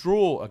if we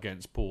draw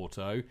against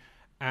Porto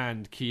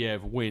and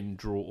Kiev win,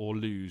 draw, or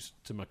lose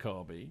to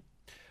Maccabi.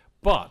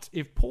 But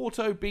if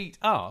Porto beat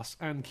us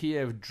and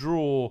Kiev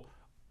draw,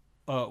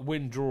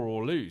 win, draw,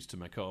 or lose to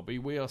Maccabi,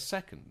 we are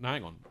second. No,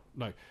 hang on.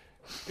 No.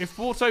 If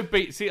Porto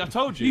beat, see, I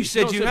told you. You It's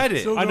said not you so- had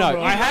it. I know.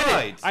 I had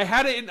Right.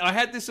 it. I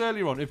had this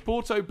earlier on. If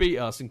Porto beat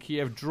us and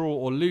Kiev draw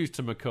or lose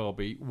to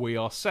Maccabi, we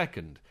are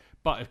second.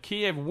 But if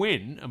Kiev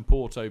win and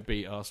Porto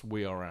beat us,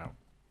 we are out.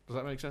 Does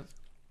that make sense?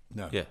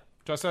 No. Yeah.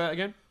 Should I say that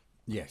again?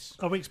 Yes.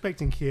 Are we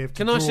expecting Kiev to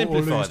Can draw I or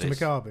simplify lose this?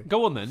 to Maccabi?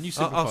 Go on then. You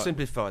simplify. I'll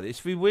simplify this.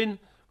 If we win,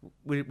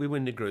 we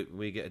win the group and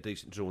we get a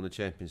decent draw in the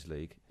Champions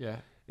League. Yeah.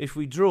 If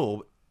we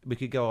draw, we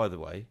could go either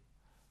way.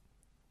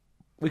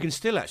 We can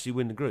still actually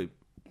win the group.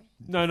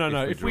 No.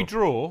 we If we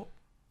draw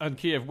and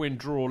Kiev win,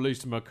 draw, or lose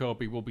to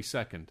Maccabi, we'll be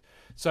second.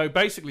 So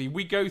basically,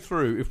 we go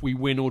through if we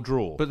win or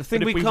draw. But the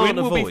thing if we win, can't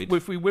we'll avoid-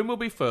 if we win, we'll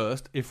be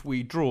first. If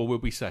we draw, we'll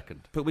be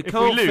second. But we if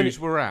can't we lose, finish,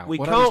 we're out. We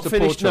What can't happens to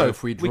finish. Porto No,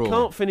 if we we draw?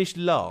 can't finish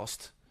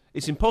last.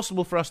 It's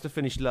impossible for us to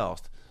finish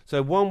last.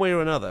 So one way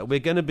or another, we're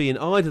going to be in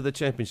either the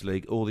Champions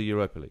League or the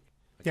Europa League.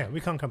 Yeah, we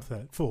can't come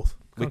fourth.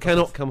 We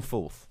cannot come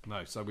fourth.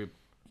 No, so we're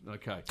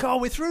okay. Carl,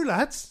 we're through,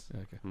 lads.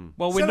 Okay.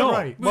 Well, we're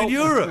Celebrate. not. Well, in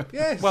Europe.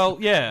 Yes. Well,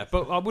 yeah,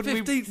 but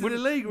wouldn't 15th in the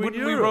league, we're in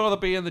Wouldn't we Europe. rather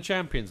be in the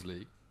Champions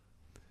League?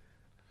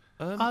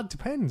 It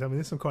depends. I mean,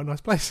 there's some quite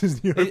nice places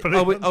in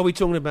Europe. Are we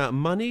talking about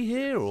money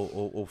here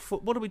or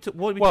foot? What are we talking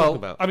Well,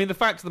 about? I mean, the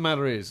fact of the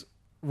matter is,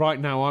 right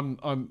now,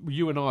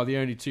 you and I are the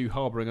only two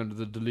harbouring under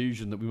the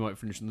delusion that we might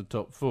finish in the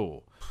top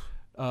four.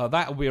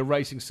 That will be a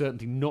racing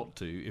certainty not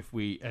to if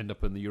we end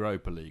up in the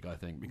Europa League, I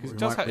think. Because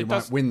we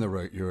might win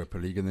the Europa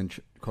League and then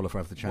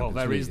qualify for the Champions League.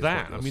 Well, there is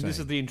that. I mean, this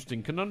is the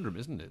interesting conundrum,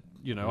 isn't it?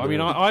 I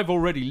mean, I've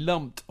already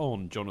lumped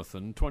on,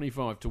 Jonathan,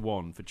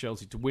 25-1 for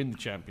Chelsea to win the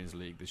Champions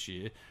League this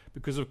year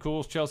because, of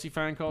course, Chelsea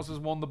Fancast has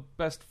won the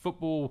best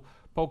football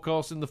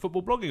podcast in the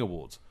Football Blogging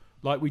Awards,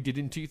 like we did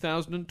in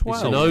 2012.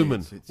 It's an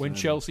omen. When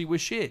Chelsea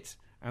was shit.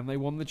 And they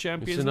won the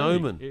Champions League. It's an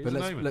omen. But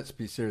let's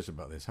be serious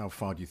about this. How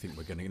far do you think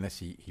we're going? Unless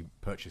he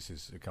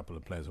purchases a couple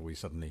of players, or we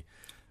suddenly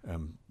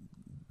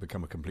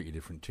become a completely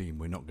different team,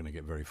 we're not going to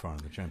get very far in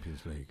the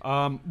Champions League.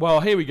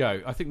 Well, here we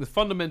go. I think the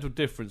fundamental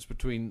difference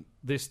between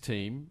this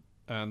team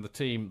and the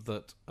team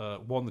that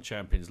won the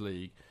Champions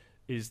League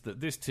is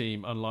that this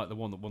team, unlike the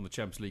one that won the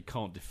Champions League,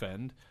 can't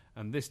defend,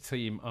 and this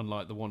team,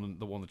 unlike the one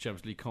that won the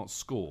Champions League, can't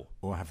score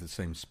or have the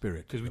same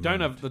spirit. Because we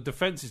don't have the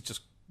defence is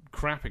just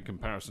crap in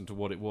comparison to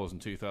what it was in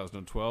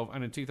 2012,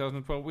 and in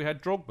 2012 we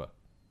had Drogba.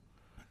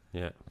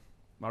 Yeah,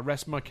 I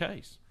rest my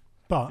case.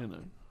 But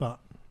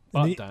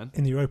Dan,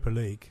 in the Europa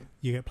League,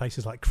 you get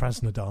places like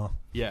Krasnodar.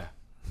 Yeah,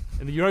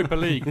 in the Europa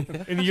League, we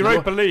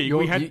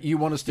had. You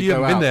want us to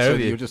go out? Been there, so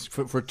you're just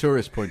for a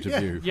tourist point of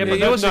view. Yeah, but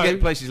you also get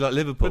places like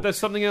Liverpool. But there's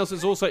something else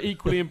that's also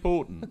equally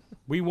important.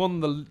 We won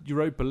the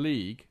Europa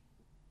League,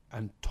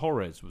 and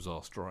Torres was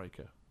our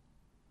striker.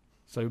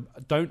 So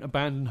don't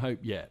abandon hope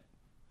yet.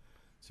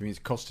 So it means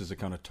Costa's a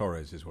kind of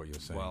Torres, is what you're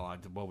saying.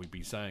 Well, we've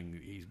been saying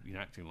he's been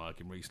acting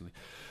like him recently.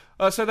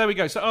 So there we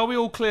go. So are we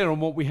all clear on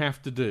what we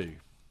have to do?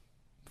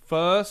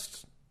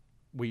 First,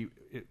 we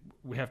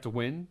have to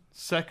win.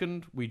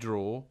 Second, we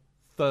draw.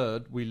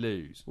 Third, we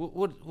lose.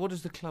 What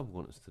does the club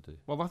want us to do?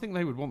 Well, I think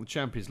they would want the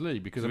Champions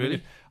League because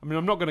really? I mean,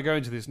 I'm not going to go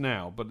into this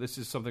now, but this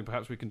is something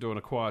perhaps we can do on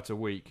a quieter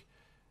week.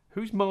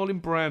 Who's Marlon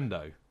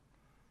Brando?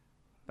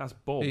 That's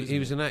Bob. He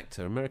was an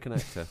actor, American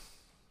actor.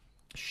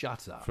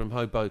 Shut up. From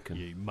Hoboken.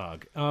 You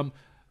mug.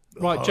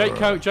 Right, Jake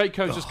Coe's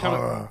just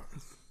come.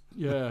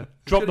 Yeah.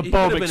 Drop the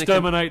bomb,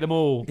 exterminate them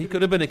all. He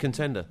could have been a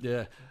contender.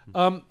 Yeah.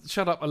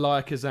 Shut up,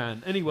 Elia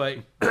Kazan.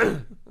 Anyway,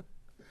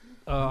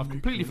 I've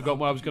completely forgotten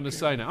what I was going to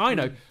say now. I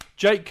know.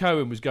 Jake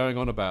Cohen was going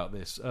on about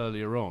this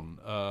earlier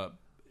on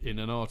in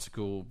an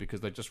article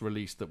because they just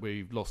released that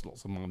we've lost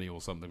lots of money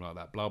or something like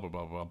that. Blah, blah,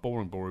 blah, blah.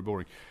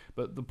 Boring.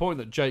 But the point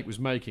that Jake was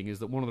making is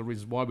that one of the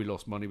reasons why we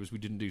lost money was we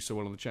didn't do so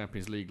well in the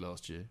Champions League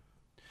last year.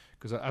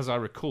 Because as I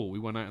recall, we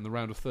went out in the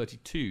round of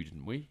 32,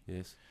 didn't we?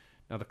 Yes.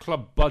 Now, the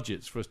club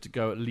budgets for us to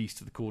go at least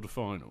to the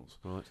quarterfinals.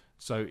 Right.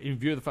 So, in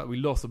view of the fact we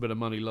lost a bit of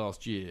money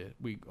last year,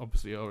 we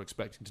obviously are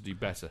expecting to do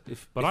better.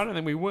 But I don't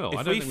think we will.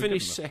 If we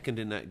finish second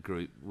in that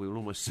group, we will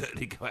almost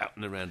certainly go out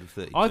in the round of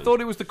 32. I thought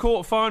it was the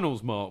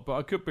quarterfinals, Mark, but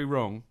I could be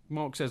wrong.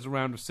 Mark says the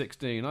round of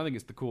 16. I think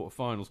it's the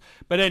quarterfinals.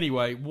 But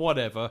anyway,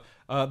 whatever.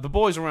 The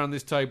boys around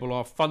this table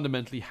are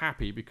fundamentally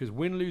happy because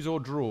win, lose or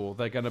draw,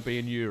 they're going to be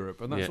in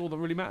Europe. And that's all that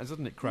really matters,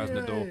 isn't it,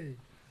 Krasnodar? Yay.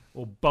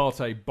 Or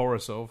Bate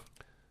Borisov.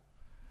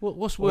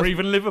 What's worth, or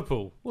even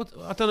Liverpool.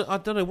 I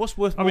don't know. What's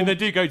worth more? I mean, they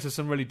do go to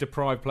some really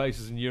deprived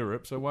places in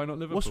Europe, so why not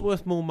Liverpool? What's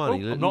worth more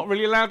money? I'm not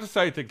really allowed to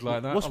say things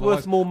like that. What's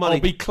worth more money?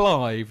 I'll be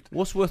clived.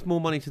 What's worth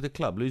more money to the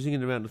club, losing in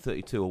the round of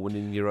 32 or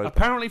winning Europa?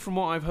 Apparently, from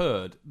what I've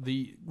heard,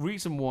 the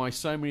reason why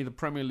so many of the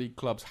Premier League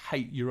clubs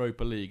hate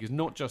Europa League is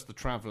not just the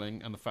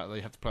travelling and the fact that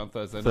they have to play on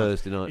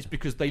Thursday night. It's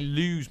because they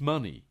lose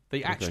money.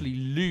 They actually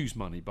lose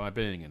money by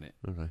being in it.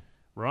 Okay.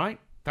 Right?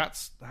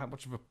 That's how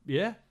much of a...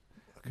 Yeah?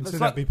 Consider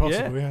that be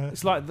possible, yeah.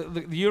 It's like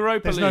the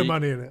Europa League. There's no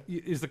money in it.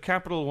 Is the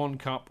Capital One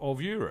Cup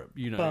of Europe.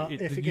 You know, but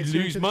you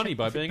lose money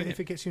by being in it. If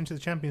it gets you into the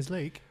Champions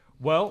League.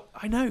 Well,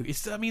 I know.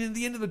 I mean, at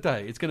the end of the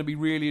day, it's going to be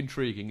really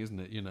intriguing,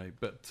 isn't it? You know,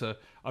 but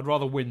I'd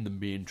rather win than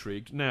be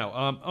intrigued.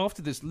 Now,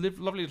 after this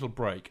lovely little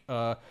break,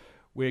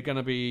 we're going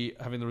to be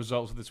having the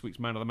results of this week's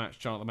Man of the Match,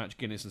 Chart of the Match,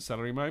 Guinness and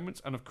Salary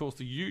Moments, and of course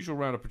the usual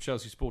roundup of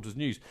Chelsea supporters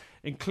news,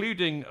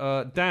 including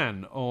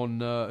Dan, on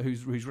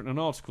who's written an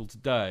article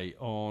today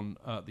on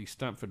the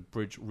Stamford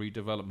Bridge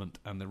redevelopment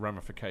and the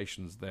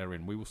ramifications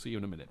therein. We will see you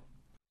in a minute.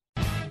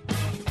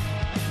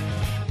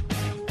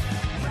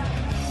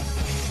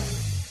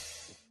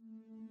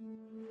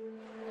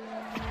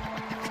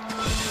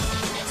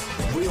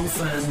 Real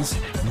fans,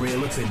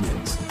 real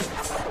opinions.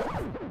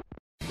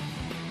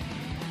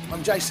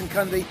 I'm Jason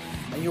Cundy,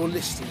 and you're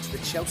listening to the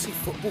Chelsea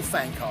Football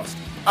Fancast.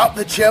 Up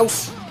the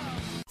Chelsea!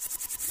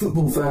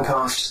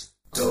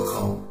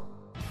 Footballfancast.com.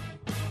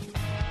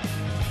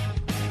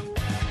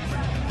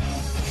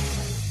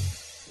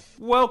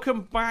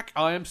 Welcome back.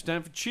 I am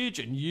Stanford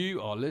Chidge, and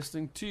you are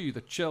listening to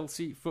the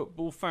Chelsea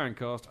Football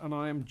Fancast, and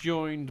I am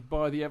joined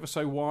by the ever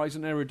so wise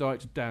and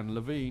erudite Dan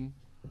Levine.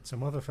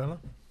 Some other fella.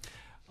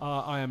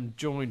 I am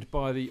joined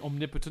by the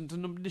omnipotent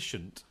and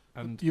omniscient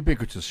and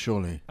ubiquitous,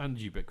 surely, and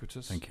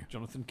ubiquitous. Thank you,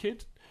 Jonathan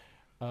Kidd.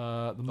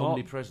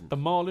 Omnipresent. The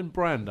Marlon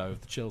Brando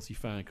of the Chelsea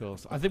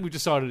Fancast. I think we've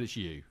decided it's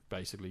you.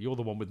 Basically, you're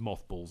the one with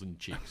mothballs in your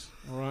cheeks.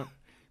 All right.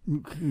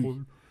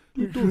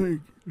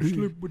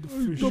 Sleep with the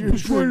fish. Stop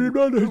persuading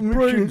out his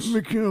brains.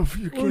 Our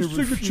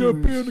signature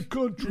champion in the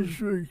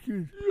country.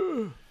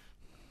 Yeah.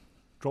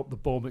 Drop the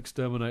bomb,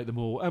 exterminate them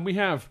all. And we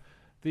have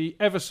the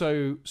ever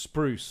so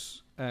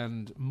spruce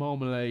and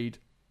marmalade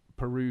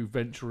Peru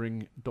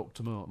venturing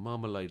Dr. Mark.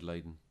 Marmalade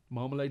laden.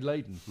 Marmalade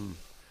laden.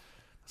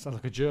 Sounds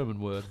like a German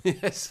word.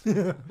 Yes.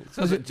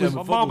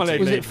 Was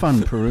marmalade it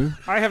fun, Peru?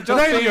 I have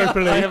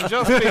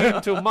just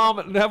been to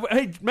marmalade.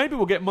 Hey, maybe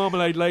we'll get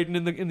marmalade laden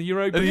in the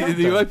Europa League.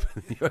 The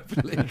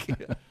Europa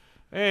League.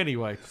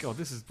 Anyway, God,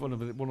 this is one of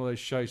those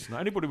shows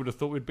tonight. Anybody would have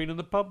thought we'd been in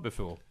the pub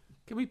before.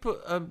 Can we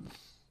put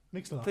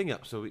thing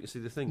up so we can see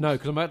the thing? No,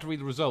 because I'm about to read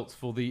the results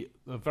for the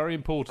very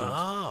important.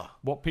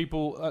 What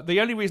people? The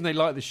only reason they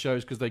like this show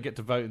is because they get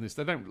to vote in this.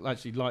 They don't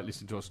actually like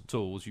listening to us at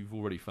all, as you've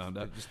already found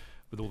out.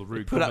 With all the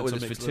rude put up comments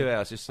with on us for 2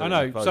 hours. Just so I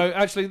know. vote. So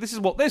actually, this is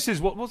what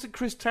what's it?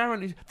 Chris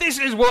Tarrant. This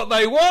is what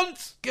they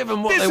want. Give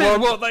them what this they is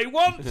want. what they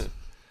want. Do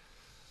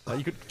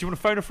you want to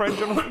phone a friend,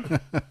 Jonathan?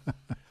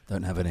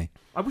 Don't have any.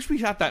 I wish we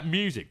had that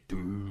music. The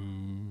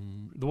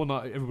one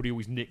that everybody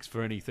always nicks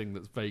for anything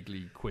that's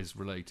vaguely quiz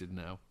related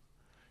now.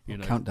 You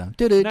know. Countdown.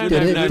 No.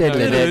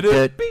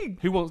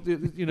 Who wants?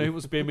 Who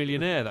wants to be a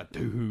millionaire? That.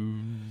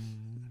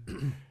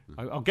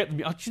 I'll get them.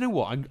 Do you know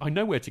what? I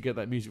know where to get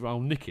that music. I'll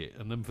nick it,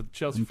 and then for the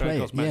Chelsea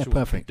Fancast match,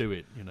 we'll do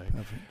it.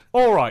 Perfect.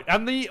 All right,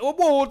 and the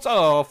awards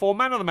are for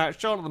Man of the Match,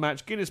 Child of the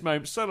Match, Guinness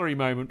Moment, Celery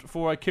Moment,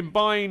 for a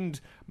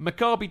combined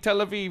Maccabi Tel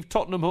Aviv,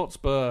 Tottenham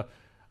Hotspur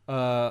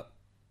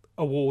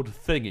award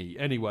thingy.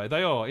 Anyway,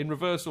 they are in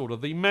reverse order.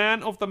 The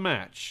Man of the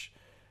Match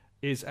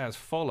is as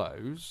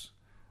follows: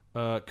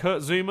 Kurt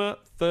Zouma,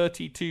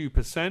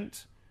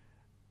 32%,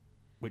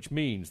 which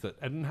means that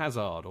Eden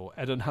Hazard,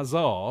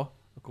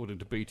 according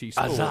to BT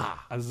Sport,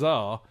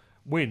 Azar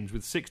wins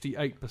with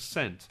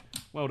 68%.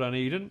 Well done,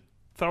 Eden.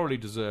 Thoroughly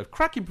deserved.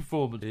 Cracking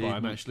performance by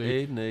him,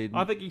 actually. Eden.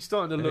 I think he's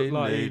starting to look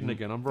like Eden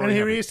again. I'm very And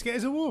here happy. he is to get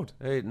his award.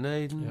 Eden.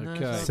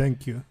 Okay.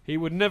 Thank you. He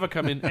would never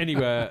come in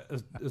anywhere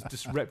as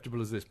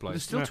disreputable as this place.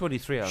 There's still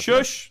 23 hours.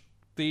 Shush!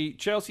 The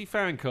Chelsea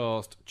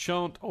Fancast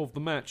Chant of the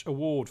Match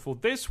Award for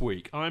this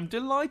week. I'm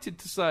delighted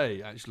to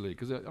say, actually,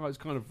 because I was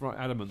kind of right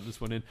adamant that this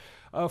one in.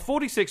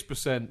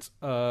 46%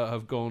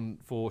 have gone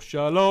for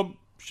Shalom.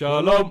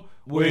 Shalom,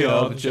 we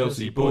are the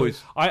Chelsea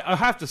boys. I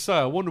have to say,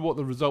 I wonder what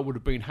the result would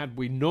have been had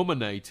we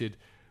nominated.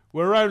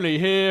 We're only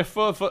here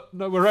for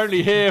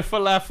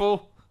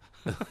falafel,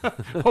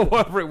 or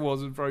whatever it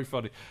was. It was very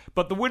funny.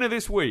 But the winner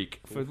this week,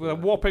 with a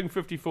whopping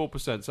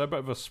 54%, so a bit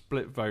of a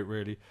split vote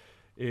really,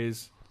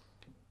 is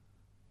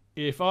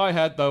If I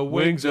Had the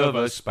Wings of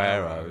a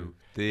Sparrow,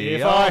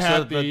 if I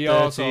had the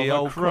arse of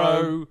a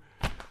crow,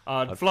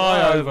 I'd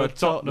fly over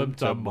Tottenham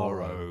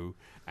tomorrow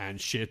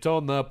and shit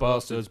on the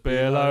bastards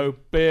below.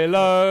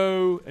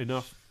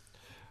 Enough.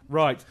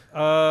 Right.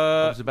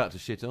 I was about to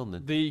shit on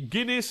then. The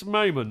Guinness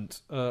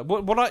moment.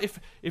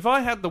 If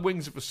I had the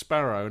wings of a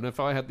sparrow and if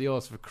I had the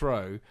arse of a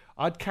crow,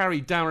 I'd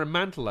carry Darren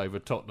Mantle over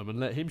Tottenham and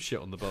let him shit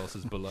on the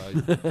bastards below.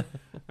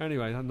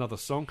 Anyway, another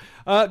song.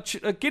 A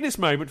Guinness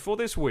moment for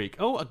this week.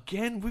 Oh,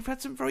 again, we've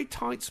had some very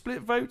tight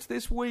split votes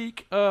this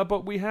week,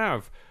 but we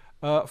have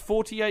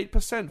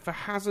 48% for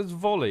Hazard's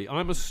volley.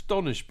 I'm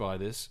astonished by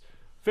this.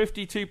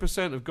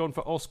 52% have gone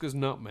for Oscar's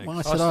nutmeg. Well,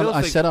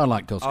 I said I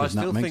liked Oscar's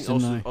nutmegs. I still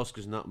think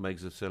Oscar's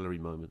nutmegs are celery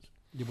moments.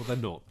 Yeah, well, they're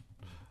not.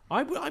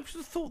 I should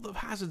have thought that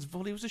Hazard's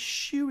volley was a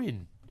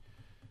shoo-in.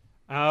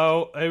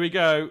 Oh, here we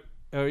go.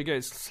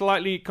 It's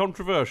slightly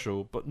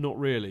controversial, but not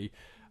really.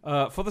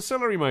 For the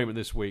celery moment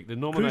this week, the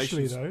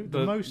nominations... Crucially, though,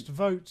 the most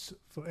votes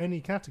for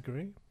any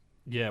category...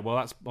 Yeah,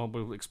 well,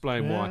 we'll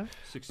explain why.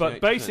 68%. But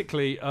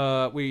basically,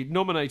 we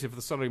nominated for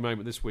the celery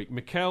moment this week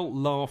Mikel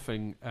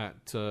laughing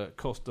at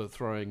Costa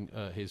throwing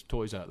his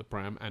toys out the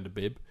pram and a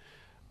bib,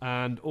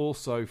 and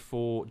also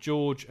for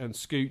George and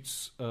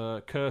Scoot's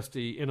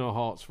Kirsty In Our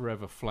Hearts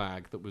Forever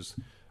flag that was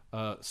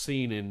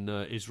seen in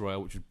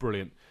Israel, which was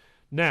brilliant.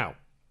 Now,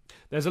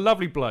 there's a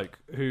lovely bloke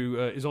who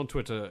is on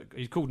Twitter.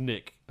 He's called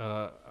Nick.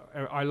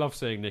 I love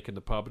seeing Nick in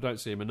the pub. I don't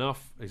see him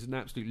enough. He's an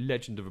absolute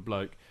legend of a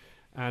bloke.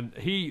 And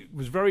he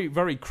was very,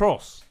 very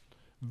cross,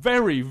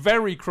 very,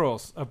 very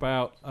cross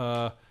about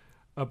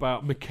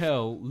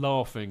Mikel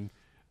laughing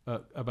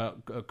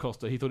about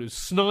Costa. He thought it was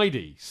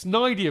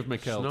snidey of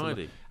Mikel.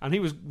 Snidey. And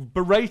he was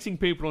berating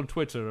people on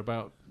Twitter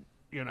about,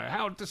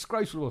 how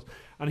disgraceful it was.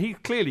 And he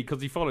clearly,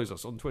 because he follows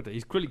us on Twitter,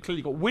 he's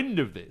clearly got wind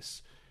of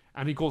this.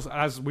 And of course,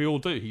 as we all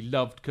do, he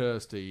loved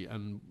Kirsty.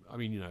 And,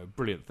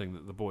 brilliant thing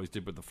that the boys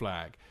did with the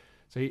flag.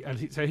 So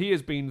he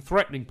has been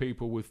threatening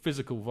people with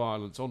physical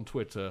violence on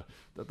Twitter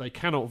that they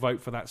cannot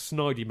vote for that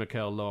snidey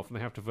Mikel laugh and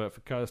they have to vote for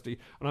Kirsty.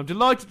 And I'm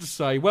delighted to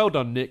say, well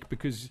done, Nick,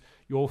 because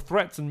your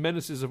threats and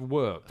menaces have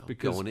worked.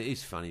 Because go on, it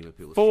is funny when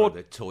people throw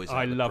their toys out.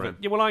 I the love pram.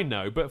 it. Yeah, well, I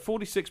know, but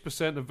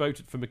 46% have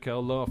voted for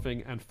Mikel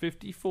laughing and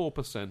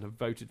 54% have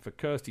voted for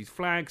Kirsty's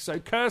flag. So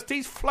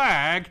Kirsty's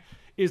flag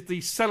is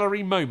the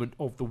celery moment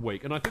of the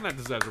week. And I think that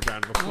deserves a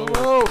round of applause.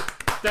 Whoa.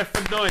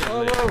 Definitely.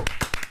 Whoa.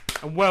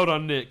 And well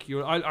done, Nick.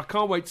 I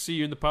can't wait to see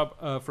you in the pub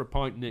for a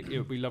pint, Nick. It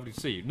would be lovely to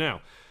see you. Now,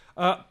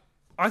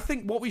 I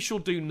think what we shall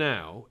do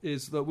now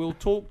is that we'll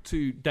talk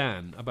to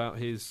Dan about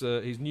his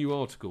new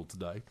article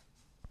today.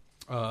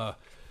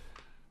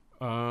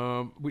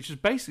 which is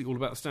basically all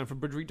about the Stamford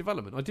Bridge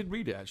redevelopment. I did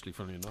read it, actually,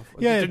 funnily enough.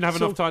 I Yeah, just didn't have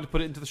so- enough time to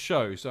put it into the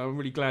show, so I'm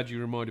really glad you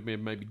reminded me of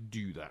maybe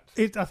do that.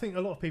 I think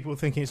a lot of people are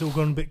thinking it's all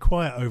gone a bit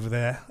quiet over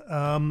there,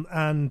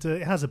 and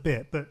it has a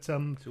bit, but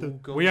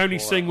We only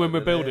sing when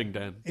we're building,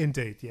 Dan.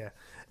 Indeed, yeah.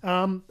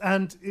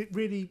 And it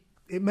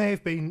may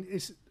have been.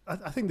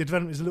 I think the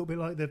development is a little bit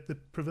like the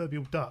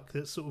proverbial duck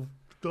that's sort of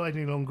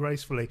gliding along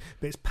gracefully,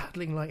 but it's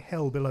paddling like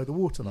hell below the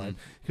waterline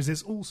because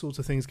there's all sorts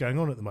of things going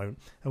on at the moment,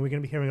 and we're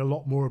going to be hearing a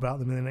lot more about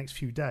them in the next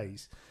few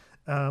days.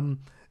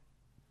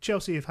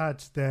 Chelsea have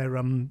had their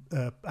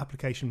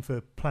application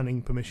for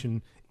planning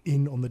permission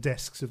in on the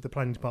desks of the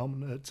planning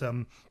department at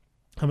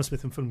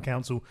Hammersmith and Fulham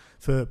Council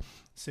for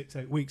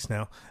 6-8 weeks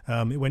now.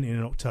 It went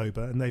in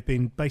October, and they've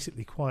been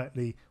basically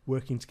quietly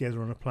working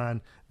together on a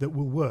plan that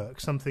will work,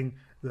 something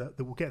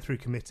that will get through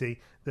committee,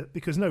 that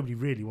because nobody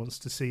really wants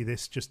to see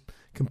this just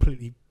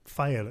completely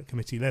fail at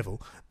committee level.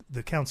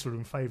 The council are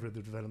in favour of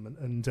the development,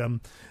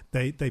 and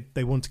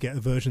they want to get a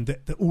version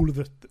that all of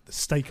the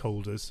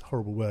stakeholders,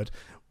 horrible word,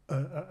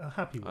 are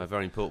happy with. A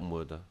very important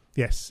word, though.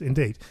 Yes,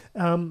 indeed.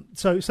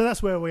 So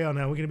that's where we are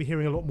now. We're going to be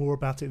hearing a lot more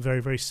about it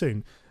very, very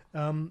soon.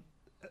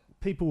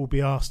 People will be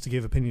asked to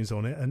give opinions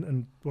on it,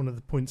 and one of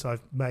the points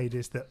I've made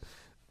is that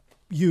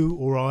you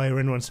or I or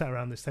anyone sat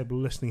around this table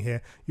listening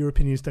here, your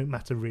opinions don't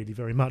matter really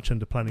very much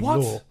under planning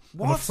law.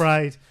 I'm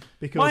afraid,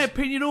 because my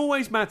opinion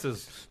always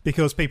matters.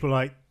 Because people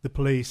like the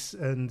police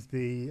and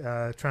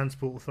the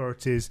transport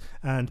authorities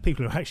and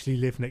people who actually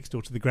live next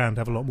door to the ground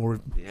have a lot more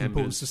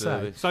importance to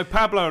say. So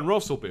Pablo and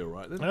Ross will be all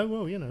right then. Oh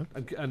well, you know,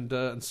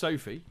 and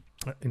Sophie,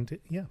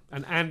 indeed, yeah,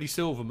 and Andy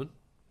Silverman.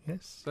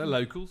 Yes, they're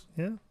locals.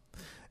 Yeah.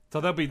 So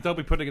they'll be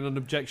putting in an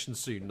objection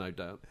soon, no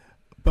doubt.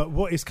 But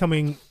what is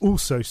coming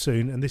also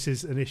soon, and this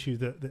is an issue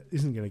that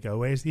isn't going to go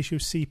away, is the issue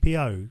of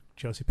CPO,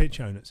 Chelsea Pitch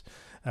Owners.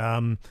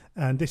 And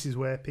this is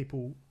where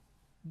people,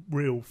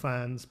 real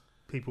fans,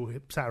 people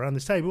who sat around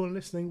this table and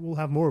listening will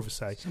have more of a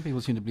say. Some people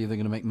seem to believe they're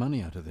going to make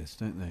money out of this,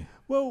 don't they?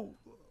 Well,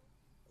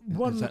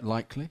 is that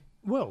likely?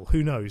 Well,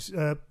 who knows?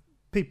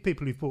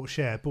 People who've bought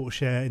a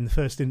share in the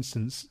first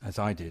instance. As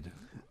I did,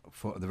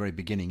 at the very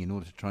beginning, in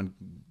order to try and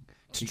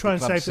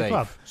save the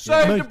club.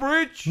 Save the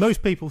bridge!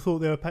 Most people thought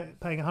they were paying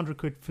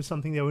 £100 for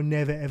something they were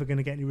never, ever going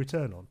to get any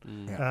return on.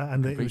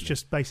 And it was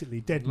just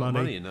basically dead money.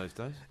 Money in those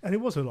days. And it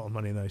was a lot of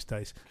money in those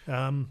days.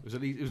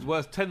 It was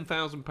worth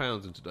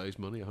 £10,000 in today's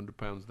money,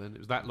 £100 then. It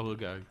was that long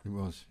ago. It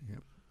was,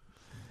 yep.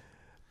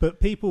 But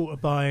people are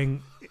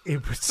buying,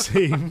 it would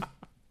seem,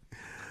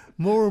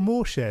 more and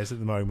more shares at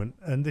the moment.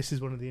 And this is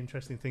one of the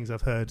interesting things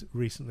I've heard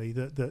recently,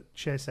 that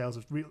share sales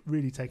have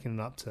really taken an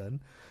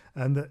upturn.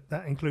 And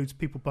that includes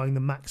people buying the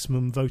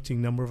maximum voting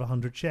number of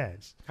 100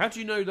 shares. How do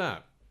you know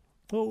that?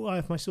 Well, I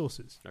have my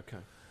sources. Okay.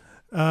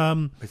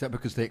 Is that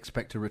because they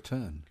expect a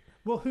return?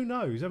 Well, who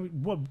knows? I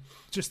mean,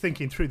 just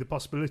thinking through the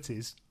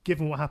possibilities,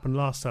 given what happened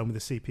last time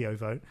with the CPO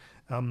vote,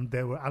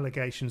 there were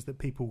allegations that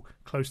people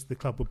close to the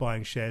club were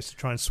buying shares to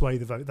try and sway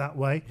the vote that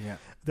way. Yeah.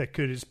 There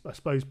could, I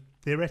suppose,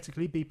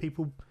 theoretically be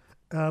people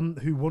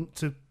who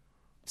want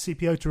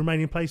CPO to remain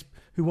in place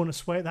who want to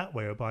sway it that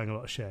way or buying a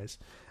lot of shares.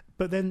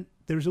 But then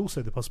there is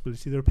also the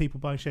possibility there are people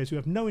buying shares who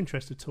have no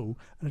interest at all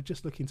and are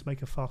just looking to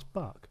make a fast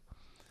buck.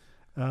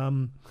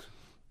 Who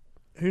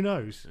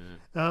knows?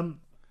 Yeah.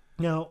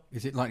 Now,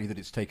 is it likely that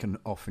it's taken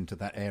off into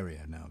that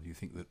area now? Do you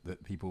think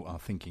that people are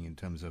thinking in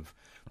terms of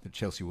that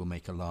Chelsea will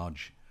make a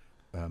large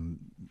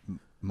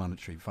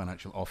monetary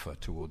financial offer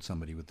towards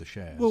somebody with the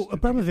shares? Well,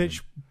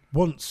 Abramovich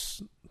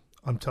wants,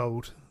 I'm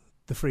told,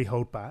 the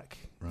freehold back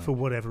for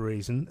whatever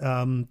reason.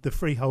 The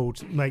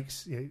freehold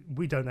makes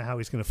we don't know how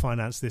he's going to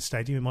finance this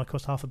stadium. It might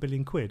cost £500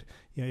 million.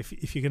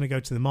 If you're going to go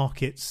to the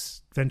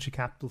markets, venture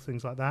capital,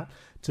 things like that,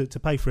 to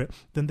pay for it,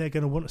 then they're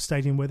going to want a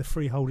stadium where the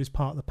freehold is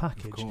part of the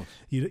package. Of course.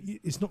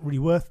 It's not really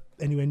worth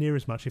anywhere near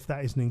as much if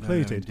that isn't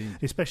included. No,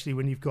 especially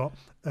when you've got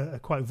a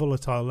quite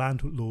volatile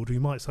landlord who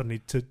might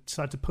suddenly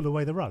decide to pull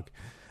away the rug.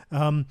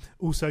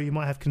 Also, you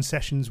might have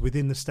concessions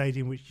within the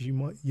stadium, which you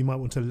might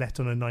want to let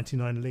on a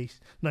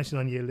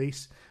 99-year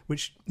lease.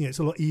 Which it's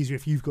a lot easier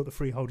if you've got the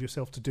freehold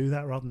yourself to do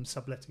that rather than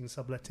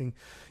subletting.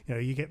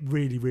 You get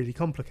really, really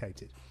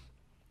complicated.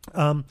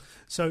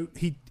 So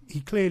he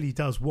clearly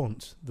does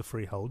want the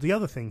freehold. The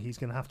other thing he's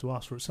going to have to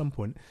ask for at some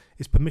point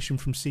is permission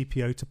from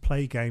CPO to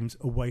play games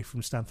away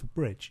from Stamford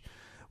Bridge.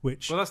 Well,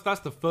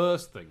 that's the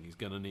first thing he's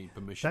going to need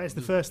permission. That is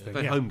the first thing.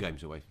 Play home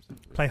games away from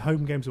Stamford Bridge. Play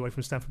home games away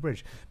from Stamford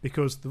Bridge,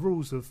 because the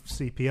rules of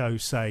CPO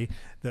say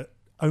that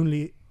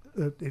only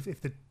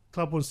if the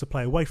club wants to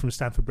play away from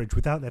Stamford Bridge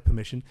without their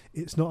permission,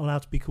 it's not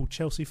allowed to be called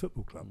Chelsea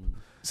Football Club.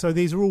 So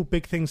these are all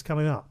big things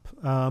coming up.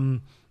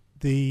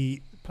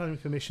 The planning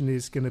permission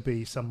is going to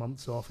be some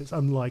months off. It's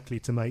unlikely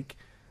to make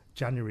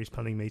January's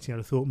planning meeting. I'd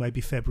have thought maybe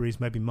February's,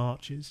 maybe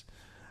March's.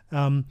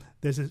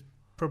 There's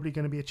probably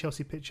going to be a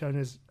Chelsea Pitch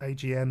Owners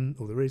AGM,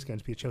 or there is going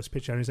to be a Chelsea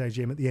Pitch Owners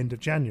AGM at the end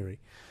of January.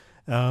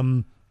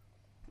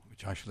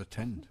 Which I shall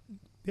attend.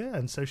 Yeah,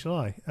 and so shall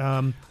I.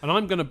 And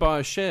I'm going to buy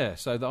a share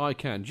so that I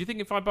can. Do you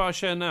think if I buy a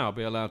share now, I'll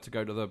be allowed to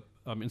go to the...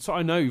 so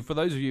I know, for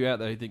those of you out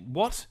there who think,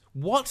 what?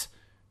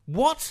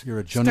 What? You're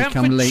a Johnny Stamford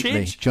come lately,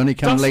 Chidge Johnny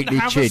come lately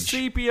doesn't have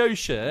Chidge. a CPO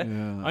share.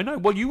 Yeah. I know.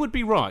 Well, you would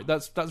be right.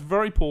 That's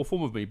very poor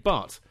form of me.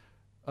 But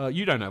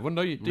you don't have one,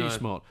 do you? No.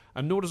 Smart,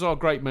 and nor does our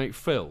great mate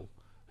Phil,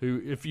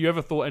 who, if you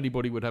ever thought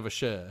anybody would have a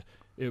share,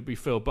 it would be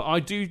Phil. But I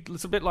do.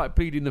 It's a bit like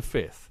pleading the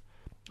fifth.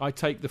 I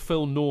take the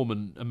Phil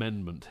Norman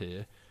amendment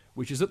here,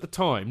 which is at the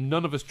time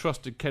none of us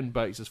trusted Ken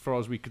Bates as far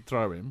as we could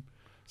throw him.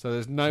 So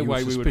there's no So you were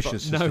way we would.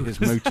 suspicious as to his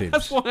motives.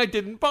 That's why I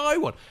didn't buy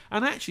one.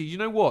 And actually, you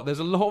know what? There's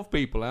a lot of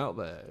people out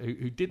there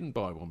who didn't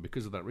buy one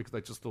because of that, because they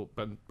just thought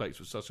Ben Bates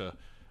was such a.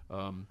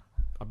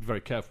 I'd be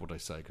very careful what I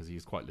say because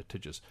he's quite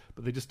litigious,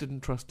 but they just didn't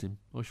trust him.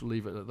 I shall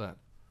leave it at that.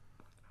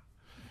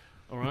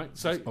 All right.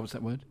 So What was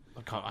that word?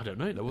 I don't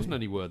know. There wasn't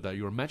any word there.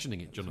 You're imagining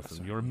it,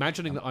 Jonathan. You're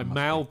imagining that I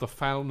mouthed the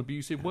foul and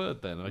abusive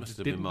word then. I Must just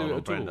have been didn't do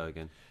it Marlon at all. Brando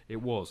again.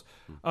 It was.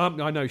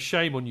 I know.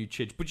 Shame on you,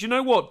 Chidge. But you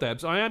know what,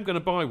 Debs? I am going to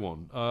buy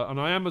one. And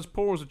I am as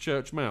poor as a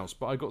church mouse,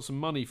 but I got some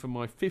money for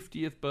my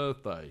 50th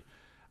birthday.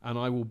 And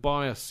I will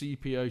buy a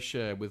CPO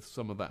share with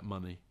some of that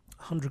money.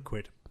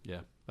 £100.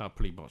 Yeah. That'll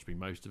pretty much be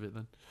most of it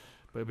then.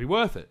 But it'll be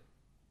worth it.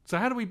 So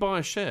how do we buy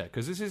a share?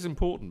 Because this is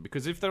important.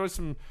 Because if there is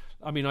some...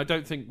 I mean, I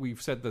don't think we've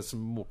said there's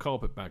some more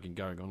carpetbagging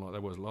going on like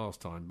there was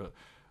last time. But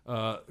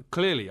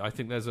clearly, I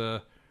think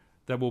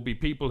there will be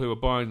people who are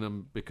buying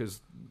them because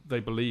they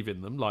believe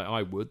in them, like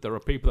I would. There are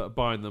people that are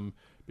buying them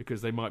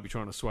because they might be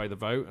trying to sway the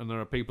vote. And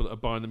there are people that are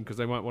buying them because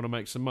they might want to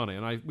make some money.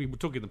 And we were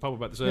talking in the pub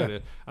about this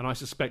earlier. And I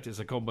suspect it's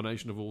a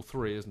combination of all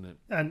three, isn't it?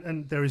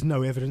 And there is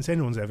no evidence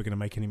anyone's ever going to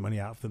make any money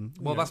out of them.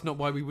 Well, that's not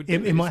why we would do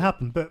it. It might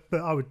happen. But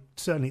I would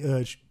certainly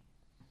urge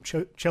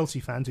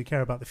Chelsea fans who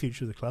care about the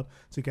future of the club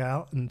to go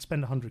out and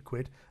spend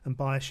 £100 and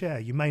buy a share.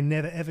 You may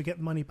never ever get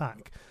the money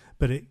back,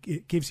 but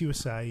it gives you a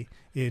say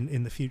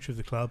in the future of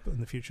the club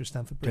and the future of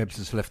Stamford Bridge. Debs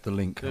has left the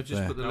link up Just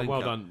there. put the link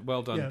well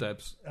up. done, Yeah.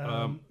 Debs.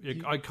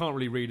 I can't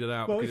really read it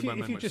out. Well, because if it won't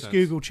you make much just sense.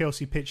 Google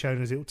Chelsea pitch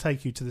owners, it will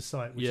take you to the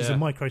site, which is a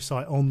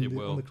microsite on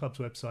the club's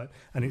website,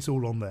 and it's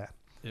all on there.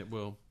 It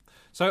will.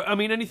 So, I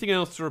mean, anything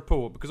else to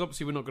report? Because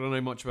obviously we're not going to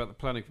know much about the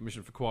planning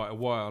permission for quite a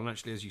while. And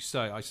actually, as you say,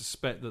 I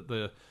suspect that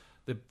the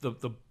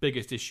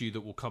biggest issue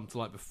that will come to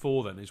light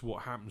before then is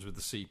what happens with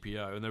the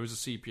CPO. And there is a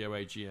CPO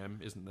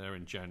AGM, isn't there,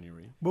 in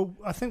January? Well,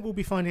 I think we'll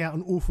be finding out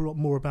an awful lot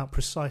more about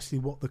precisely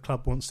what the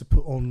club wants to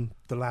put on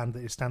the land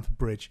that is Stamford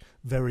Bridge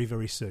very,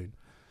 very soon.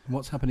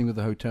 What's happening with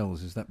the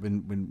hotels? Has that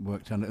been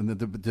worked out? And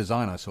the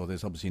design I saw,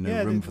 there's obviously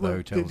no room for the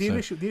hotels. The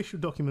initial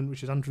document,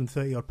 which is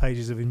 130 odd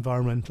pages of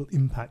environmental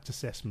impact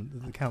assessment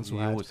that the council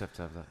You had. always have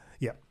to have that.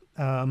 Yeah.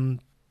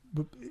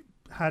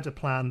 Had a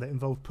plan that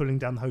involved pulling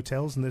down the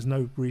hotels, and there's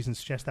no reason to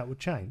suggest that would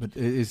change. But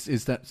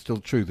is that still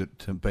true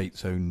that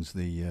Bates owns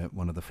the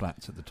one of the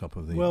flats at the top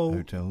of the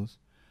hotels?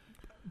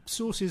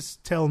 Sources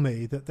tell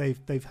me that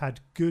they've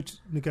had good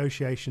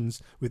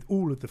negotiations with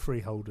all of the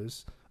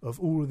freeholders of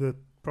all of the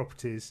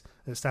properties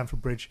at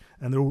Stamford Bridge,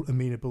 and they're all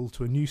amenable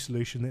to a new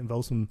solution that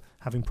involves them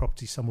having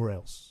property somewhere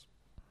else.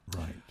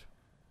 Right.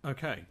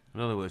 Okay. In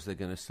other words, they're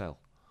going to sell.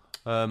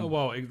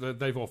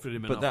 They've offered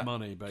him but enough that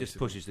money, basically. just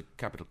pushes the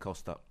capital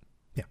cost up.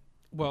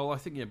 Well, I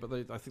think they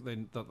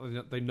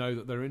know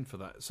that they're in for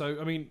that. So,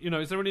 I mean,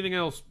 is there anything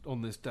else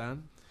on this,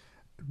 Dan?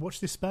 Watch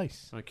this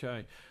space.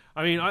 Okay.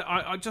 I mean,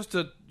 I just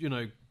to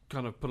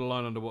kind of put a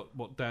line under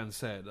what Dan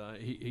said.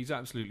 He's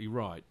absolutely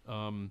right.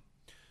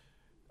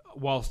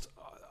 Whilst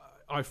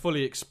I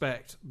fully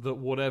expect that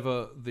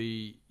whatever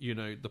the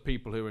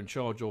people who are in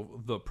charge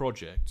of the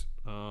project,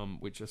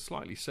 which are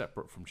slightly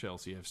separate from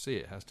Chelsea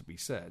FC, it has to be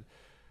said,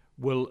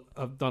 will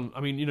have done.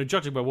 I mean,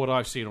 judging by what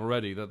I've seen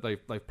already, that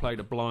they've played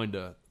a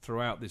blinder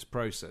throughout this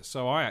process.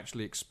 So I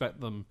actually expect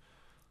them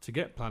to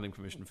get planning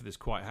permission for this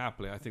quite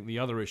happily. I think the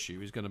other issue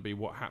is going to be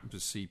what happens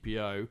with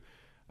CPO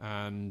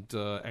and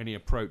any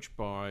approach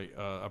by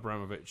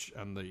Abramovich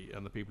and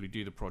the people who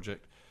do the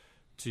project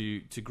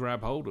to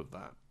grab hold of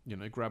that.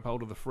 Grab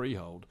hold of the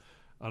freehold.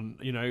 And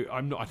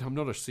I'm not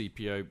a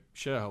CPO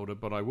shareholder,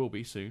 but I will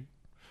be soon.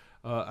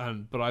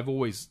 But I've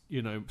always,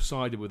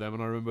 sided with them,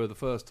 and I remember the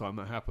first time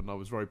that happened, I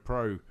was very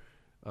pro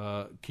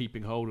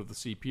keeping hold of the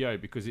CPO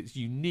because it's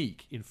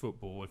unique in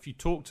football. If you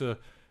talk to,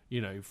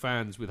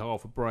 fans with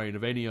half a brain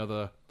of any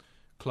other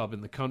club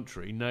in the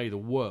country, nay, the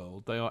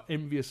world, they are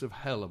envious of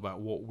hell about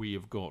what we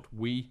have got.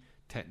 We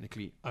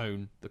technically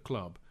own the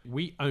club.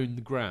 We own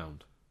the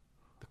ground.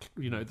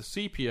 The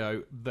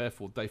CPO,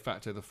 therefore, de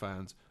facto, the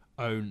fans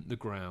own the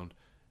ground.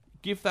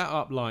 Give that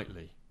up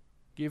lightly.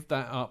 Give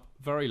that up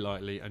very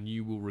lightly, and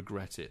you will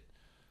regret it.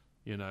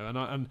 And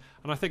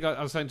I think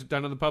I was saying to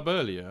Dan in the pub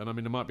earlier, and I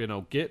mean, it might be an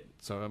old git,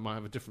 so I might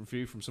have a different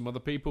view from some other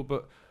people,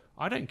 but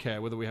I don't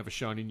care whether we have a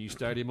shiny new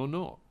stadium or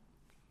not.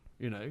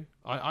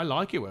 I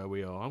like it where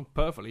we are. I'm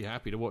perfectly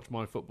happy to watch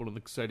my football in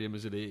the stadium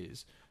as it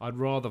is. I'd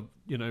rather,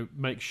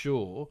 make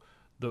sure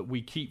that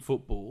we keep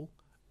football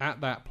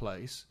at that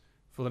place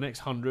for the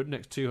next 100,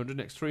 next 200,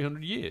 next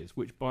 300 years,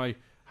 which by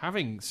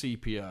having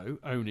CPO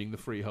owning the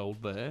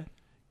freehold there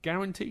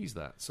guarantees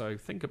that. So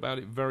think about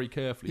it very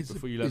carefully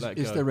before you let that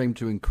go. Is there aim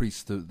to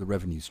increase the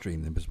revenue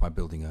stream then by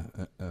building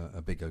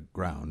a bigger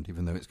ground,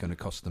 even though it's going to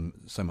cost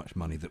them so much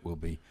money that we'll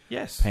be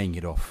paying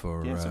it off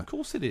for of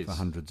course it is. For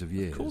hundreds of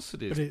years? Of course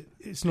it is. But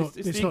it's not.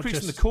 It's the not increase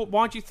just in the court.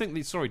 Why do you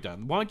think? Sorry,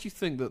 Dan. Why do you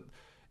think that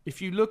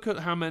if you look at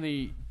how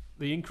many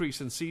the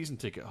increase in season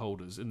ticket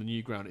holders in the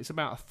new ground, it's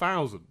about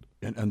 1,000.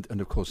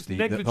 And of course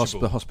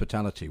the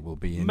hospitality will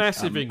be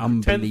massive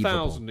unbelievable.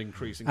 10,000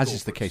 increase in as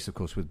is the case, of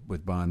course,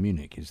 with Bayern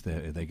Munich. Is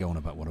they go on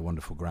about what a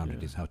wonderful ground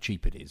it is, how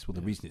cheap it is. Well,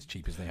 the reason it's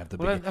cheap is they have the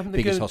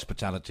biggest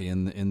hospitality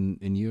in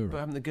Europe. But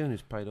haven't the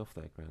Gooners paid off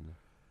their ground?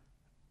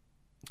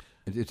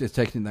 It's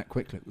taken that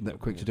quick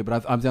to do,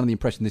 but I'm under the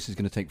impression this is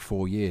going to take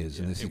 4 years,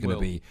 and this is going to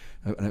be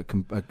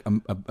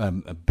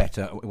a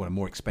better, a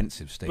more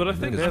expensive stadium. But I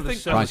think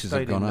prices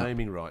have gone up.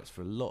 Naming rights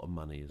for a lot of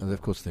money.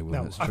 Of course they will.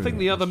 No, that's I true. think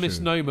the other That's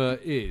true. misnomer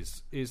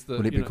is that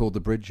will it be called the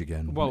Bridge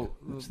again? Well,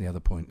 that's the other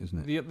point,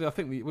 isn't it? I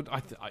think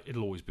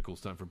it'll always be called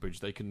Stamford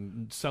Bridge. They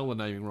can sell the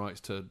naming rights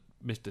to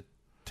Mr.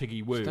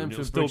 Tiggy Woo, and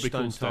it'll still be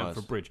called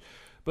Stamford Bridge.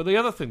 But the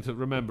other thing to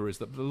remember is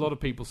that a lot of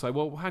people say,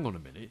 well, hang on a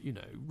minute,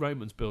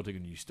 Roman's building a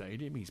new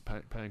stadium, he's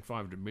paying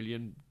 $500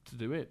 million to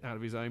do it out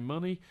of his own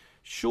money.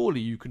 Surely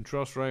you can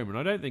trust Roman.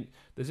 I don't think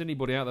there's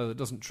anybody out there that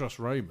doesn't trust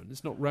Roman.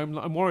 It's not Roman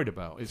that I'm worried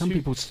about. Some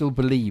people still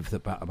believe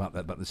about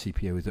the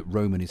CPO is that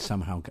Roman is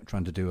somehow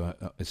trying to do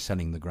is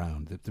selling the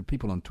ground. The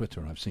people on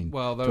Twitter I've seen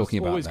talking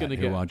about that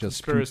who are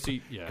just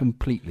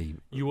completely.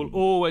 You will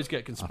always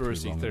get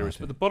conspiracy theorists,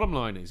 but the bottom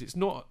line is it's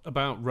not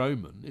about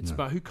Roman. It's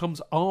about who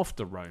comes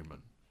after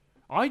Roman.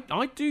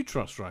 I do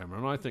trust Roman,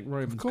 and I think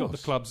Roman's got the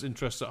club's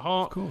interests at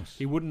heart. Of course.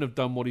 He wouldn't have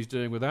done what he's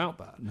doing without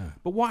that. No.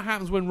 But what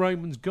happens when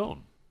Roman's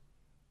gone?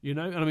 And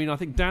I mean, I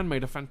think Dan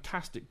made a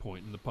fantastic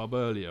point in the pub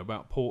earlier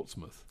about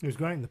Portsmouth. It was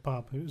great in the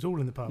pub. It was all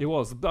in the pub. It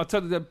was. I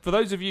tell you that for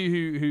those of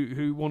you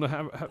who want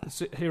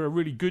to hear a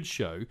really good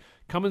show,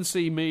 come and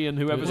see me and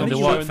whoever's on the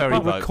show in the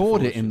pub.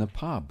 Record it in the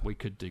pub. We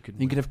could do.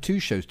 You could have 2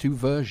 shows, 2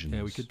 versions.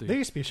 Yeah, we could do. There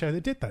used to be a show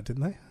that did that,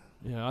 didn't they?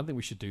 Yeah, I think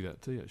we should do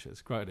that too. Actually,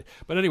 it's a great idea.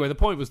 But anyway, the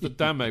point was that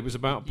Dan made was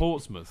about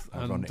Portsmouth,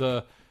 and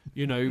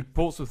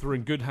Portsmouth were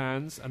in good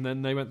hands, and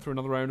then they went through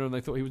another owner, and they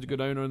thought he was a good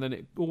owner, and then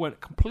it all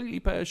went completely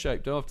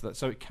pear-shaped after that.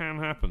 So it can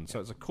happen. So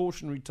it's a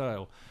cautionary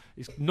tale.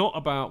 It's not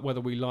about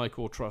whether we like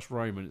or trust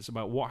Roman. It's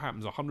about what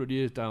happens 100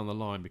 years down the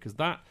line, because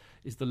that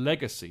is the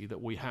legacy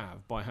that we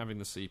have by having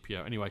the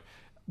CPO. Anyway,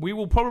 we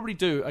will probably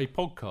do a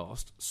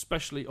podcast,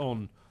 especially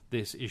on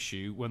this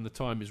issue, when the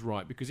time is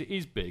right, because it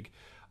is big.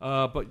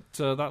 But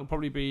that'll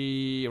probably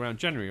be around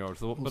January, I would have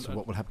thought. Also,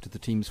 what will happen to the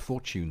team's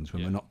fortunes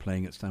when we're not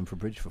playing at Stamford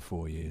Bridge for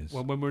 4 years?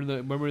 Well, when we're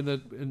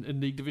in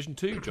League Division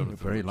 2, Jonathan.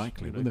 Very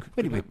likely.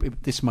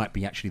 This might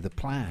be actually the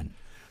plan.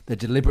 They're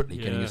deliberately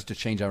getting us to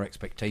change our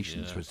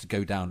expectations for us to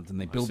go down, and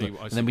they build it,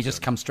 and then we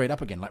just come straight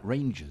up again like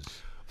Rangers.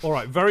 All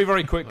right, very,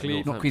 very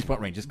quickly. Not Queen's Park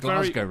Rangers,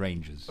 Glasgow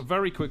Rangers.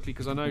 Very quickly,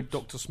 because I know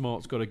Dr.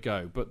 Smart's got to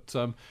go, but.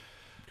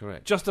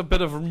 Correct. Just a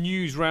bit of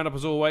news roundup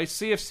as always.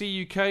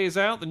 CFC UK is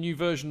out. The new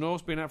version of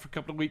it's been out for a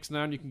couple of weeks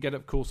now, and you can get it,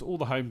 of course, all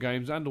the home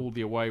games and all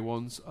the away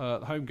ones.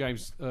 The home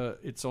games,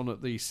 it's on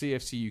at the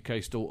CFC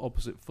UK store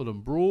opposite Fulham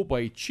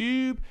Broadway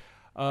Tube.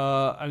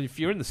 And if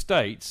you're in the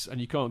States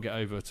and you can't get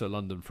over to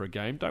London for a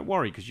game, don't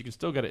worry, because you can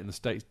still get it in the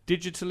States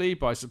digitally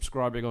by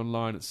subscribing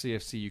online at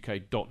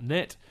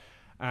cfcuk.net.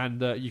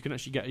 And you can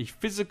actually get a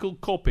physical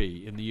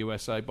copy in the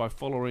USA by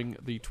following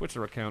the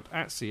Twitter account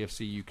at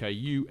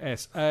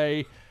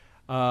CFCUKUSA.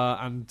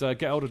 And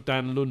get hold of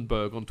Dan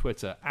Lundberg on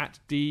Twitter at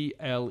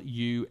DLUNDBERG_,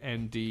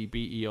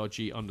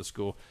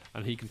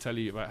 and he can tell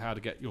you about how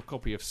to get your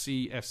copy of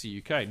CFC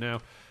UK.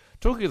 Now,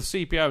 talking of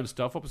the CPO and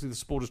stuff, obviously the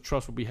Supporters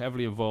Trust will be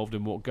heavily involved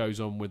in what goes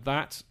on with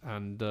that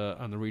and the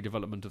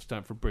redevelopment of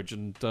Stamford Bridge.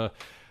 And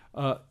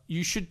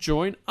you should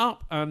join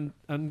up and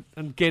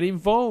get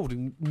involved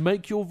and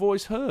make your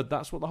voice heard.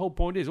 That's what the whole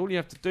point is. All you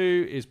have to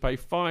do is pay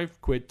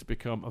 £5 to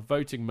become a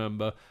voting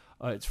member.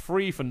 It's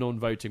free for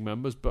non-voting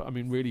members, but I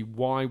mean, really,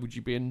 why would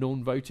you be a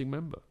non-voting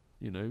member?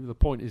 The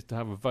point is to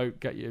have a vote,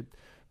 get your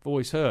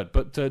voice heard.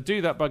 But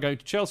do that by going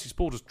to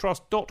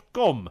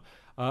chelseasporterstrust.com.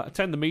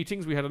 Attend the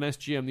meetings. We had an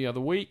SGM the other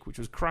week, which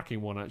was a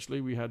cracking one,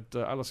 actually. We had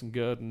Alison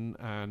Gurdon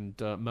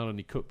and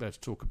Melanie Cook there to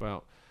talk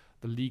about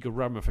the legal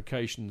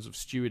ramifications of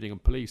stewarding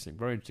and policing.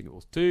 Very interesting it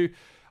was too.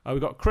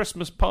 We've got a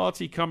Christmas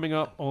party coming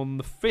up on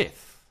the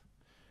 5th.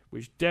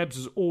 Which Debs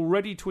has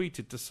already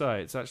tweeted to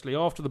say it's actually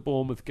after the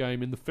Bournemouth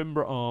game in the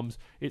Fimbra Arms.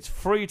 It's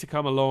free to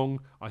come along,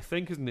 I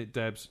think, isn't it,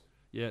 Debs?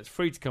 Yeah, it's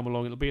free to come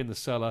along. It'll be in the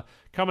cellar.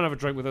 Come and have a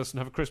drink with us and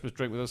have a Christmas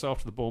drink with us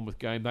after the Bournemouth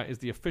game. That is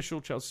the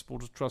official Chelsea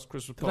Supporters Trust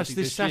Christmas party That's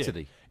this Saturday?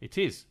 Year. It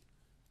is.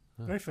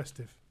 Very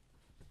festive.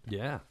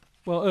 Yeah.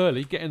 Well,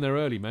 early. Get in there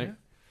early, mate. Yeah.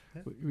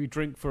 We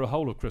drink for a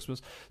whole of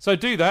Christmas. So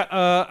do that.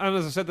 And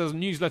as I said, there's a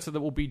newsletter that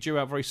will be due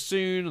out very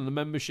soon. And the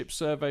membership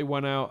survey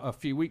went out a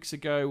few weeks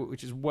ago,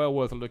 which is well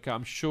worth a look at.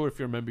 I'm sure if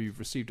you remember, you've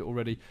received it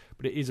already.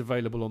 But it is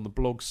available on the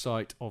blog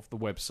site of the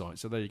website.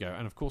 So there you go.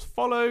 And of course,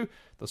 follow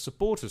the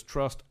Supporters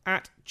Trust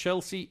at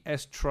Chelsea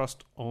S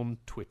Trust on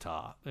Twitter.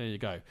 There you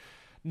go.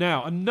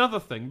 Now, another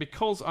thing,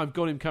 because I've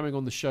got him coming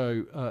on the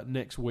show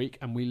next week,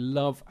 and we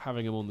love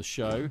having him on the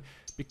show,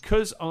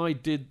 because I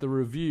did the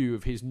review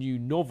of his new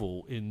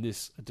novel in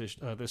this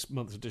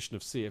month's edition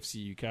of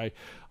CFC UK,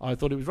 I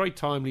thought it was very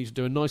timely to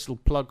do a nice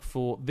little plug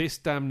for This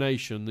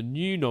Damnation, the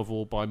new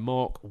novel by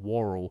Mark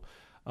Worrell,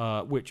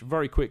 which,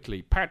 very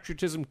quickly,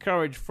 patriotism,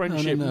 courage,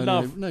 friendship,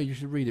 love... No, you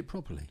should read it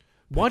properly.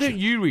 Why don't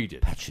you read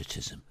it?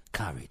 Patriotism,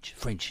 courage,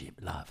 friendship,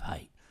 love,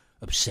 hate,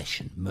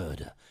 obsession,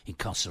 murder,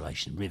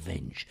 incarceration,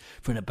 revenge,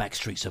 from the back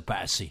streets of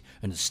Battersea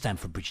and the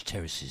Stamford Bridge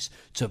terraces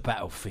to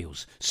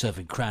battlefields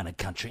serving Crown and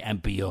Country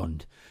and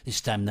beyond.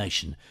 This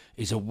damnation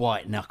is a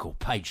white-knuckle,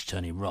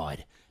 page-turning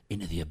ride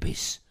into the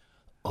abyss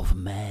of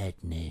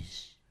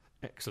madness.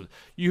 Excellent.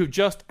 You have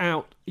just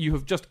out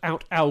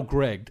Al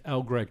Gregg.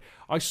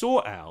 I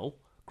saw Al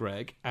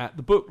Gregg at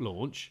the book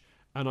launch,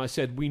 and I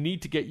said, we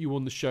need to get you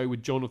on the show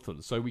with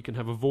Jonathan so we can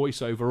have a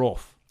voiceover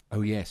off.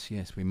 Oh yes,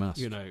 we must.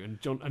 You know, and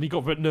he got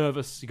a bit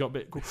nervous. He got a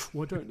bit.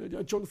 Well, I don't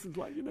know. Jonathan's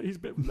like, he's a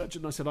bit of a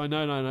legend. I said, I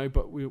know,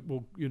 but we'll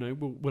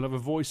have a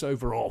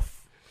voiceover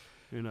off.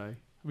 You know, it'd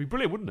be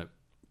brilliant, wouldn't it?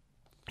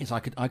 Yes, I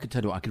could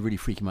tell you, I could really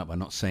freak him out by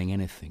not saying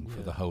anything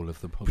for the whole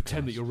of the podcast.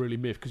 Pretend that you're really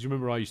miffed, because you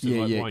remember I used to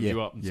wind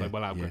you up and say,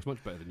 "Well, Al Gregg's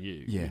much better than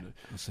you." Yeah,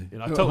 you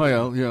know? Hi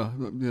Al. Yeah.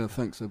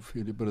 Thanks. I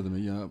feel you're better than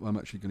me. Yeah, I'm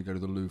actually going to go to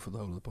the loo for the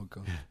whole of the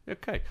podcast.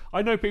 Okay,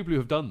 I know people who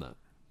have done that.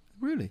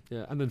 Really?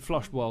 Yeah, and then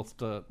flushed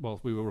whilst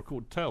we were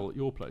recording Tell at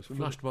your place.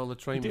 Flushed while the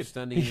train was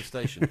standing in the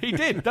station. He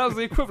did. That was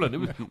the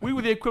equivalent. We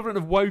were the equivalent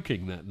of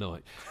Woking that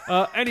night.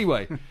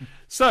 Anyway,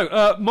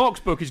 so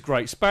Mark's book is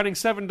great, spanning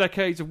 7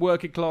 decades of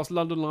working-class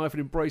London life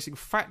and embracing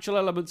factual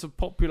elements of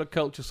popular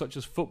culture such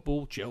as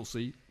football,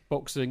 Chelsea,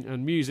 boxing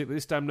and music.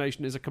 This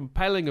Damnation is a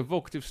compelling,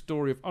 evocative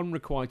story of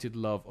unrequited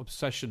love,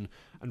 obsession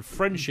and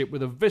friendship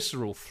with a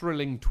visceral,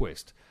 thrilling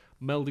twist,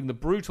 melding the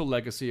brutal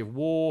legacy of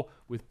war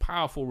with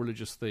powerful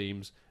religious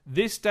themes.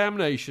 This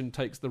Damnation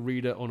takes the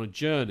reader on a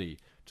journey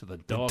to the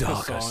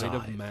darker side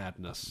of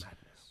madness.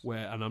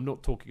 Where, and I'm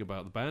not talking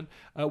about the band,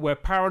 where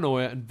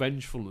paranoia and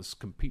vengefulness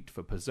compete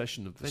for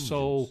possession of the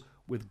soul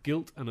with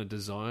guilt and a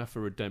desire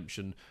for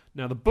redemption.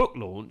 Now, the book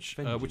launch,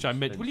 which I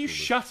meant... Will you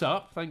shut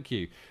up? Thank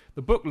you.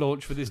 The book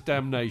launch for This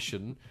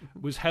Damnation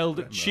was held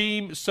at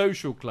Cheam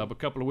Social Club a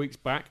couple of weeks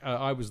back.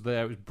 I was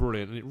there. It was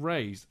brilliant. And it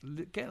raised...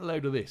 Get a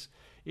load of this.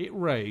 It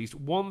raised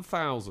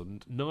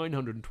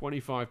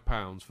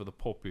 £1,925 for the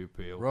Poppy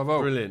Appeal.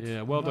 Bravo. Brilliant.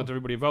 Yeah, well done to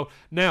everybody involved.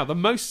 Now, the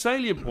most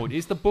salient point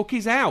is the book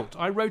is out.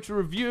 I wrote a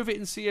review of it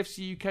in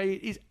CFC UK.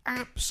 It is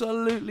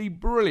absolutely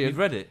brilliant. You've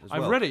read it as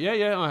well? I've read it,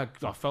 yeah.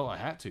 I felt I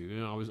had to. You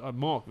know, I was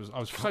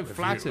so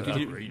flattered. Did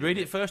you read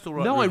it first or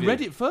write No, a I review?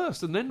 read it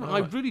first, and then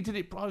I really did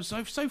it. I was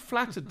so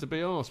flattered to be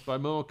asked by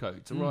Marco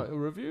to write a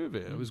review of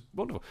it. It was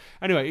wonderful.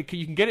 Anyway,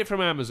 you can get it from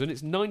Amazon.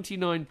 It's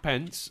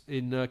 99p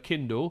in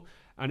Kindle.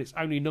 And it's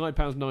only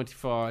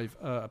 £9.95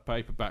 a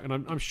paperback. And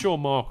I'm sure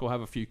Mark will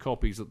have a few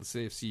copies at the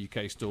CFC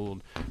UK store.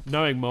 And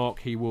knowing Mark,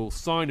 he will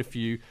sign a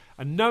few.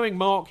 And knowing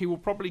Mark, he will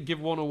probably give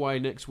one away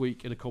next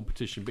week in a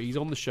competition. But he's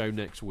on the show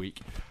next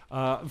week.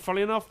 And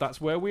funnily enough,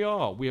 that's where we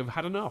are. We have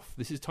had enough.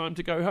 This is time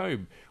to go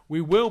home. We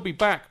will be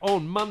back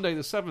on Monday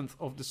the 7th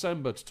of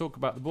December to talk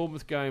about the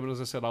Bournemouth game. And as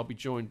I said, I'll be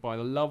joined by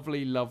the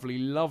lovely, lovely,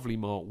 lovely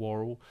Mark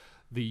Worrell,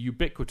 the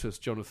ubiquitous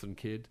Jonathan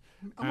Kidd.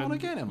 I'm on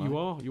again, am I?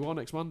 You are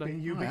next Monday.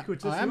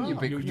 Ubiquitous. I am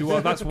ubiquitous. You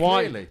are. That's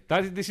why. Clearly.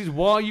 This is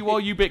why you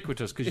are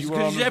ubiquitous, because you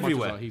are he's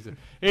everywhere. He's here.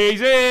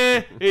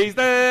 He's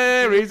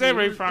there. He's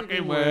every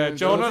fucking where.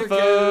 Jonathan.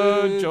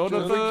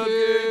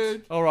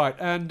 All right,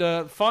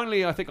 and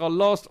finally, I think our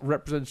last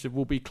representative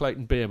will be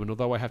Clayton Beerman.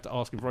 Although I have to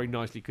ask him very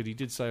nicely because he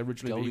did say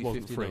originally that he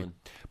wasn't 59. free.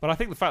 But I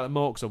think the fact that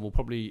Mark's on will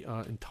probably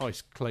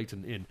entice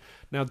Clayton in.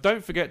 Now,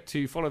 don't forget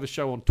to follow the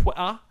show on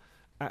Twitter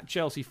at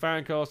Chelsea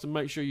Fancast, and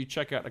make sure you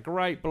check out the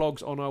great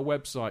blogs on our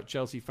website,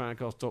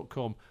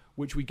 chelseafancast.com,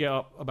 which we get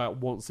up about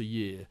once a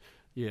year.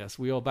 Yes,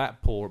 we are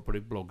that poor at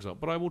putting blogs up,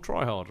 but I will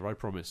try harder, I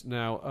promise.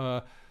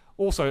 Now,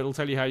 also, it'll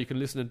tell you how you can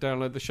listen and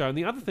download the show. And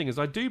the other thing is,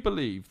 I do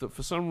believe that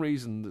for some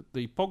reason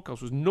the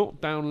podcast was not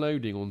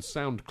downloading on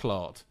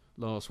SoundCloud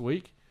last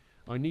week.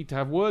 I need to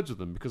have words with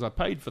them because I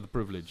paid for the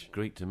privilege.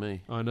 Greek to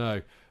me. I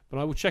know, but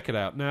I will check it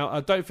out. Now,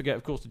 don't forget,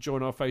 of course, to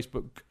join our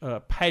Facebook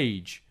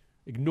page.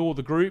 Ignore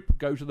the group,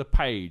 go to the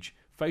page,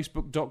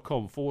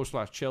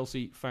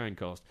 facebook.com/Chelsea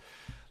Fancast.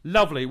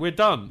 Lovely, we're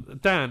done.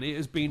 Dan, it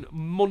has been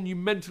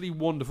monumentally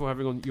wonderful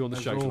having you on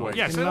the show tonight.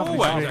 Yes,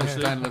 always.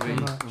 Dan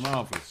Levine,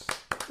 marvellous.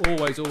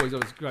 Always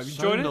great.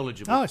 So Enjoyed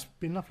knowledgeable. Oh, it's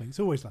been lovely.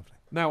 It's always lovely.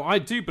 Now, I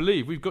do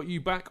believe we've got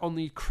you back on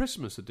the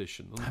Christmas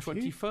edition on the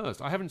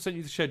 21st. I haven't sent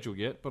you the schedule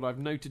yet, but I've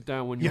noted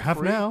down when you're free. You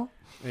have now.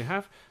 You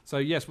have? So,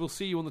 yes, we'll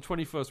see you on the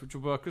 21st, which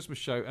will be our Christmas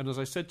show. And as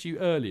I said to you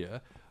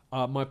earlier,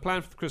 my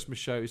plan for the Christmas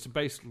show is to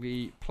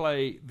basically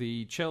play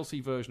the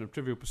Chelsea version of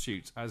Trivial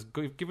Pursuits as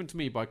given to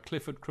me by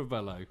Clifford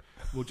Crivello.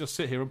 We'll just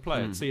sit here and play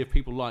it and see if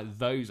people like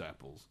those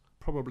apples.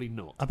 Probably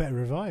not. I better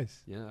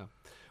revise. Yeah.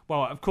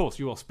 Well, of course,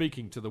 you are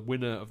speaking to the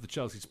winner of the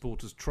Chelsea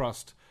Supporters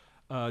Trust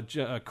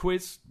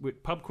quiz,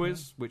 pub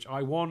quiz, which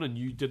I won, and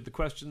you did the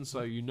questions,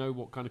 so you know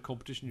what kind of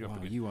competition you're up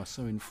against. You are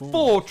so informed.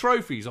 4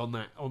 trophies on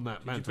that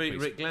mantelpiece. Did you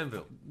beat Rick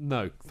Glanville?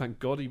 No, thank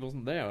God he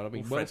wasn't there. I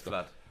mean, Fred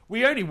Flood.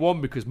 We only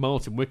won because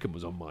Martin Wickham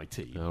was on my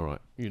team. All right.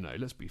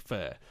 Let's be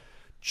fair.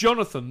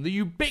 Jonathan, the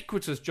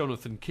ubiquitous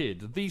Jonathan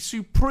Kidd, the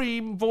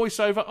supreme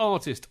voiceover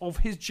artist of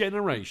his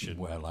generation.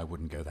 Well, I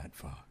wouldn't go that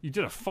far. You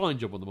did a fine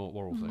job on the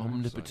moral thing.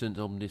 Omnipotent,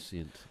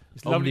 omniscient,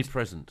 It's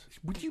omnipresent.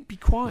 Will you be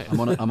quiet? I'm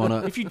on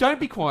a. If you don't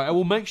be quiet, I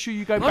will make sure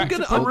you go back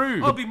to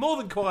Peru. I'll be more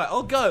than quiet.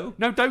 I'll go.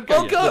 No, don't go.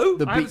 I'll go.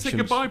 The I haven't said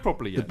goodbye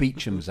properly yet. The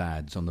Beecham's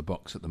ads on the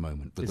box at the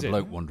moment with Is the it?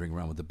 bloke wandering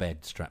around with the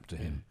bed strapped to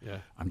him. Yeah.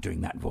 I'm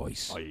doing that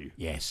voice. Are you?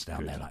 Yes, down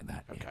Good. there like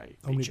that. Yeah. Okay.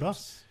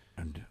 Omnibus.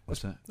 And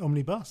what's that?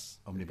 Omnibus.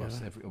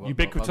 Omnibus.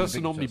 Ubiquitous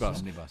and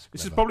omnibus.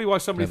 This is probably why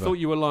somebody thought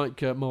you were like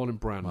Marlon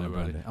Brando. Marlon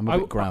Earlier. Brando. I'm a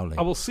bit growly.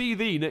 I will see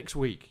thee next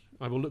week.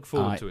 I will look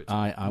forward to it.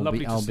 I'll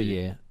be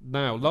here.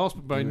 Now, last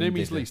but by no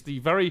means least, the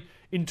very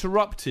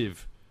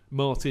interruptive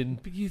Martin.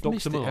 But you've Dr.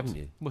 missed it, Mart. haven't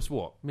you? Must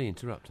what? Me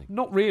interrupting.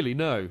 Not really,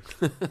 no.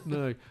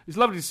 No. It's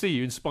lovely to see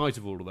you in spite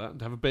of all of that and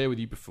to have a beer with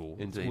you before.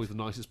 Indeed. It's always the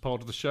nicest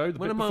part of the show.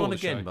 When am I on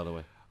again, by the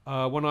way?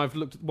 When I've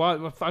looked...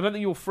 Well, I don't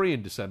think you're free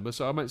in December,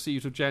 so I might see you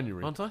till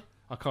January. Aren't I?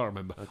 I can't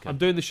remember. Okay. I'm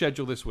doing the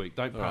schedule this week.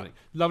 Don't panic. Right.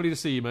 Lovely to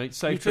see you, mate.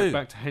 Safe You trip too.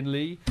 back to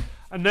Henley.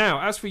 And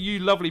now, as for you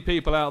lovely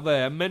people out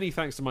there, many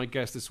thanks to my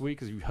guest this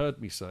week, as you heard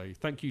me say.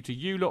 Thank you to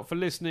you lot for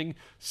listening.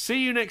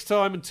 See you next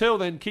time. Until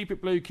then, keep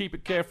it blue, keep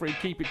it carefree,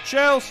 keep it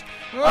Chelsea.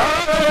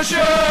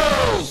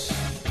 Chelsea!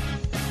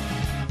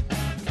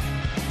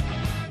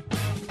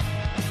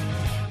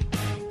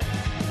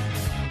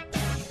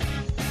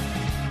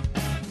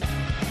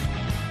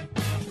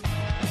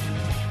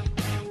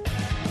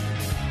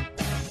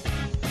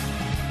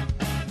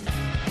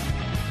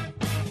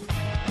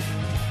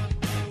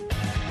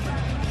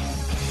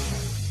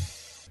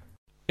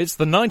 It's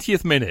the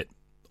 90th minute.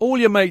 All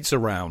your mates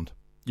around.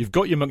 You've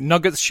got your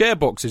McNuggets share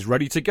boxes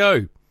ready to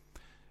go.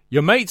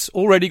 Your mates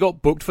already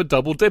got booked for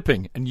double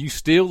dipping, and you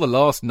steal the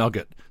last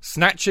nugget,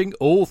 snatching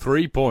all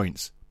 3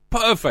 points.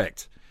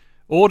 Perfect.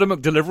 Order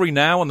McDelivery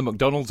now on the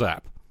McDonald's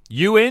app.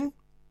 You in?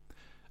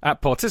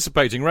 At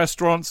participating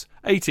restaurants,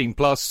 18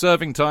 plus,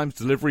 serving times,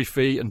 delivery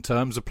fee and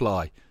terms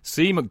apply.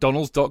 See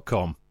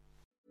mcdonalds.com.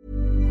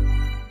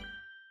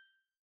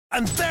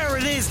 And there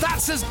it is,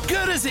 that's as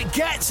good as it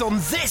gets on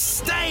this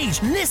stage.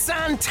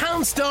 Nissan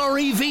Townstar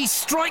EV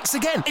strikes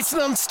again. It's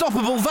an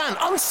unstoppable van,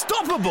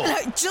 unstoppable.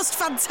 Look, just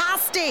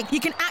fantastic. You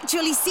can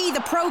actually see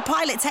the Pro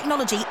Pilot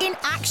technology in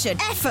action.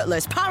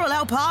 Effortless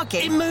parallel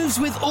parking. It moves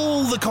with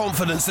all the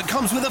confidence that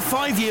comes with a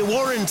 5-year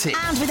warranty.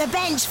 And with a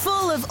bench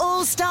full of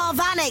all-star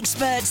van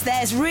experts,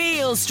 there's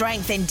real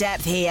strength in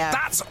depth here.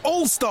 That's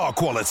all-star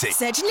quality.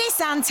 Search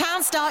Nissan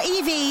Townstar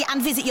EV and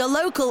visit your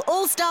local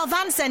all-star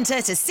van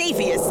centre to see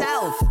for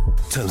yourself.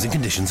 Terms and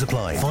conditions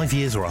apply. 5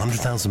 years or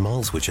 100,000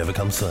 miles, whichever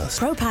comes first.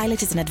 Pro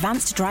Pilot is an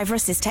advanced driver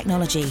assist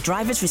technology.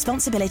 Driver's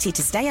responsibility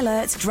to stay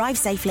alert, drive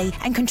safely,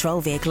 and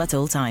control vehicle at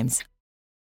all times.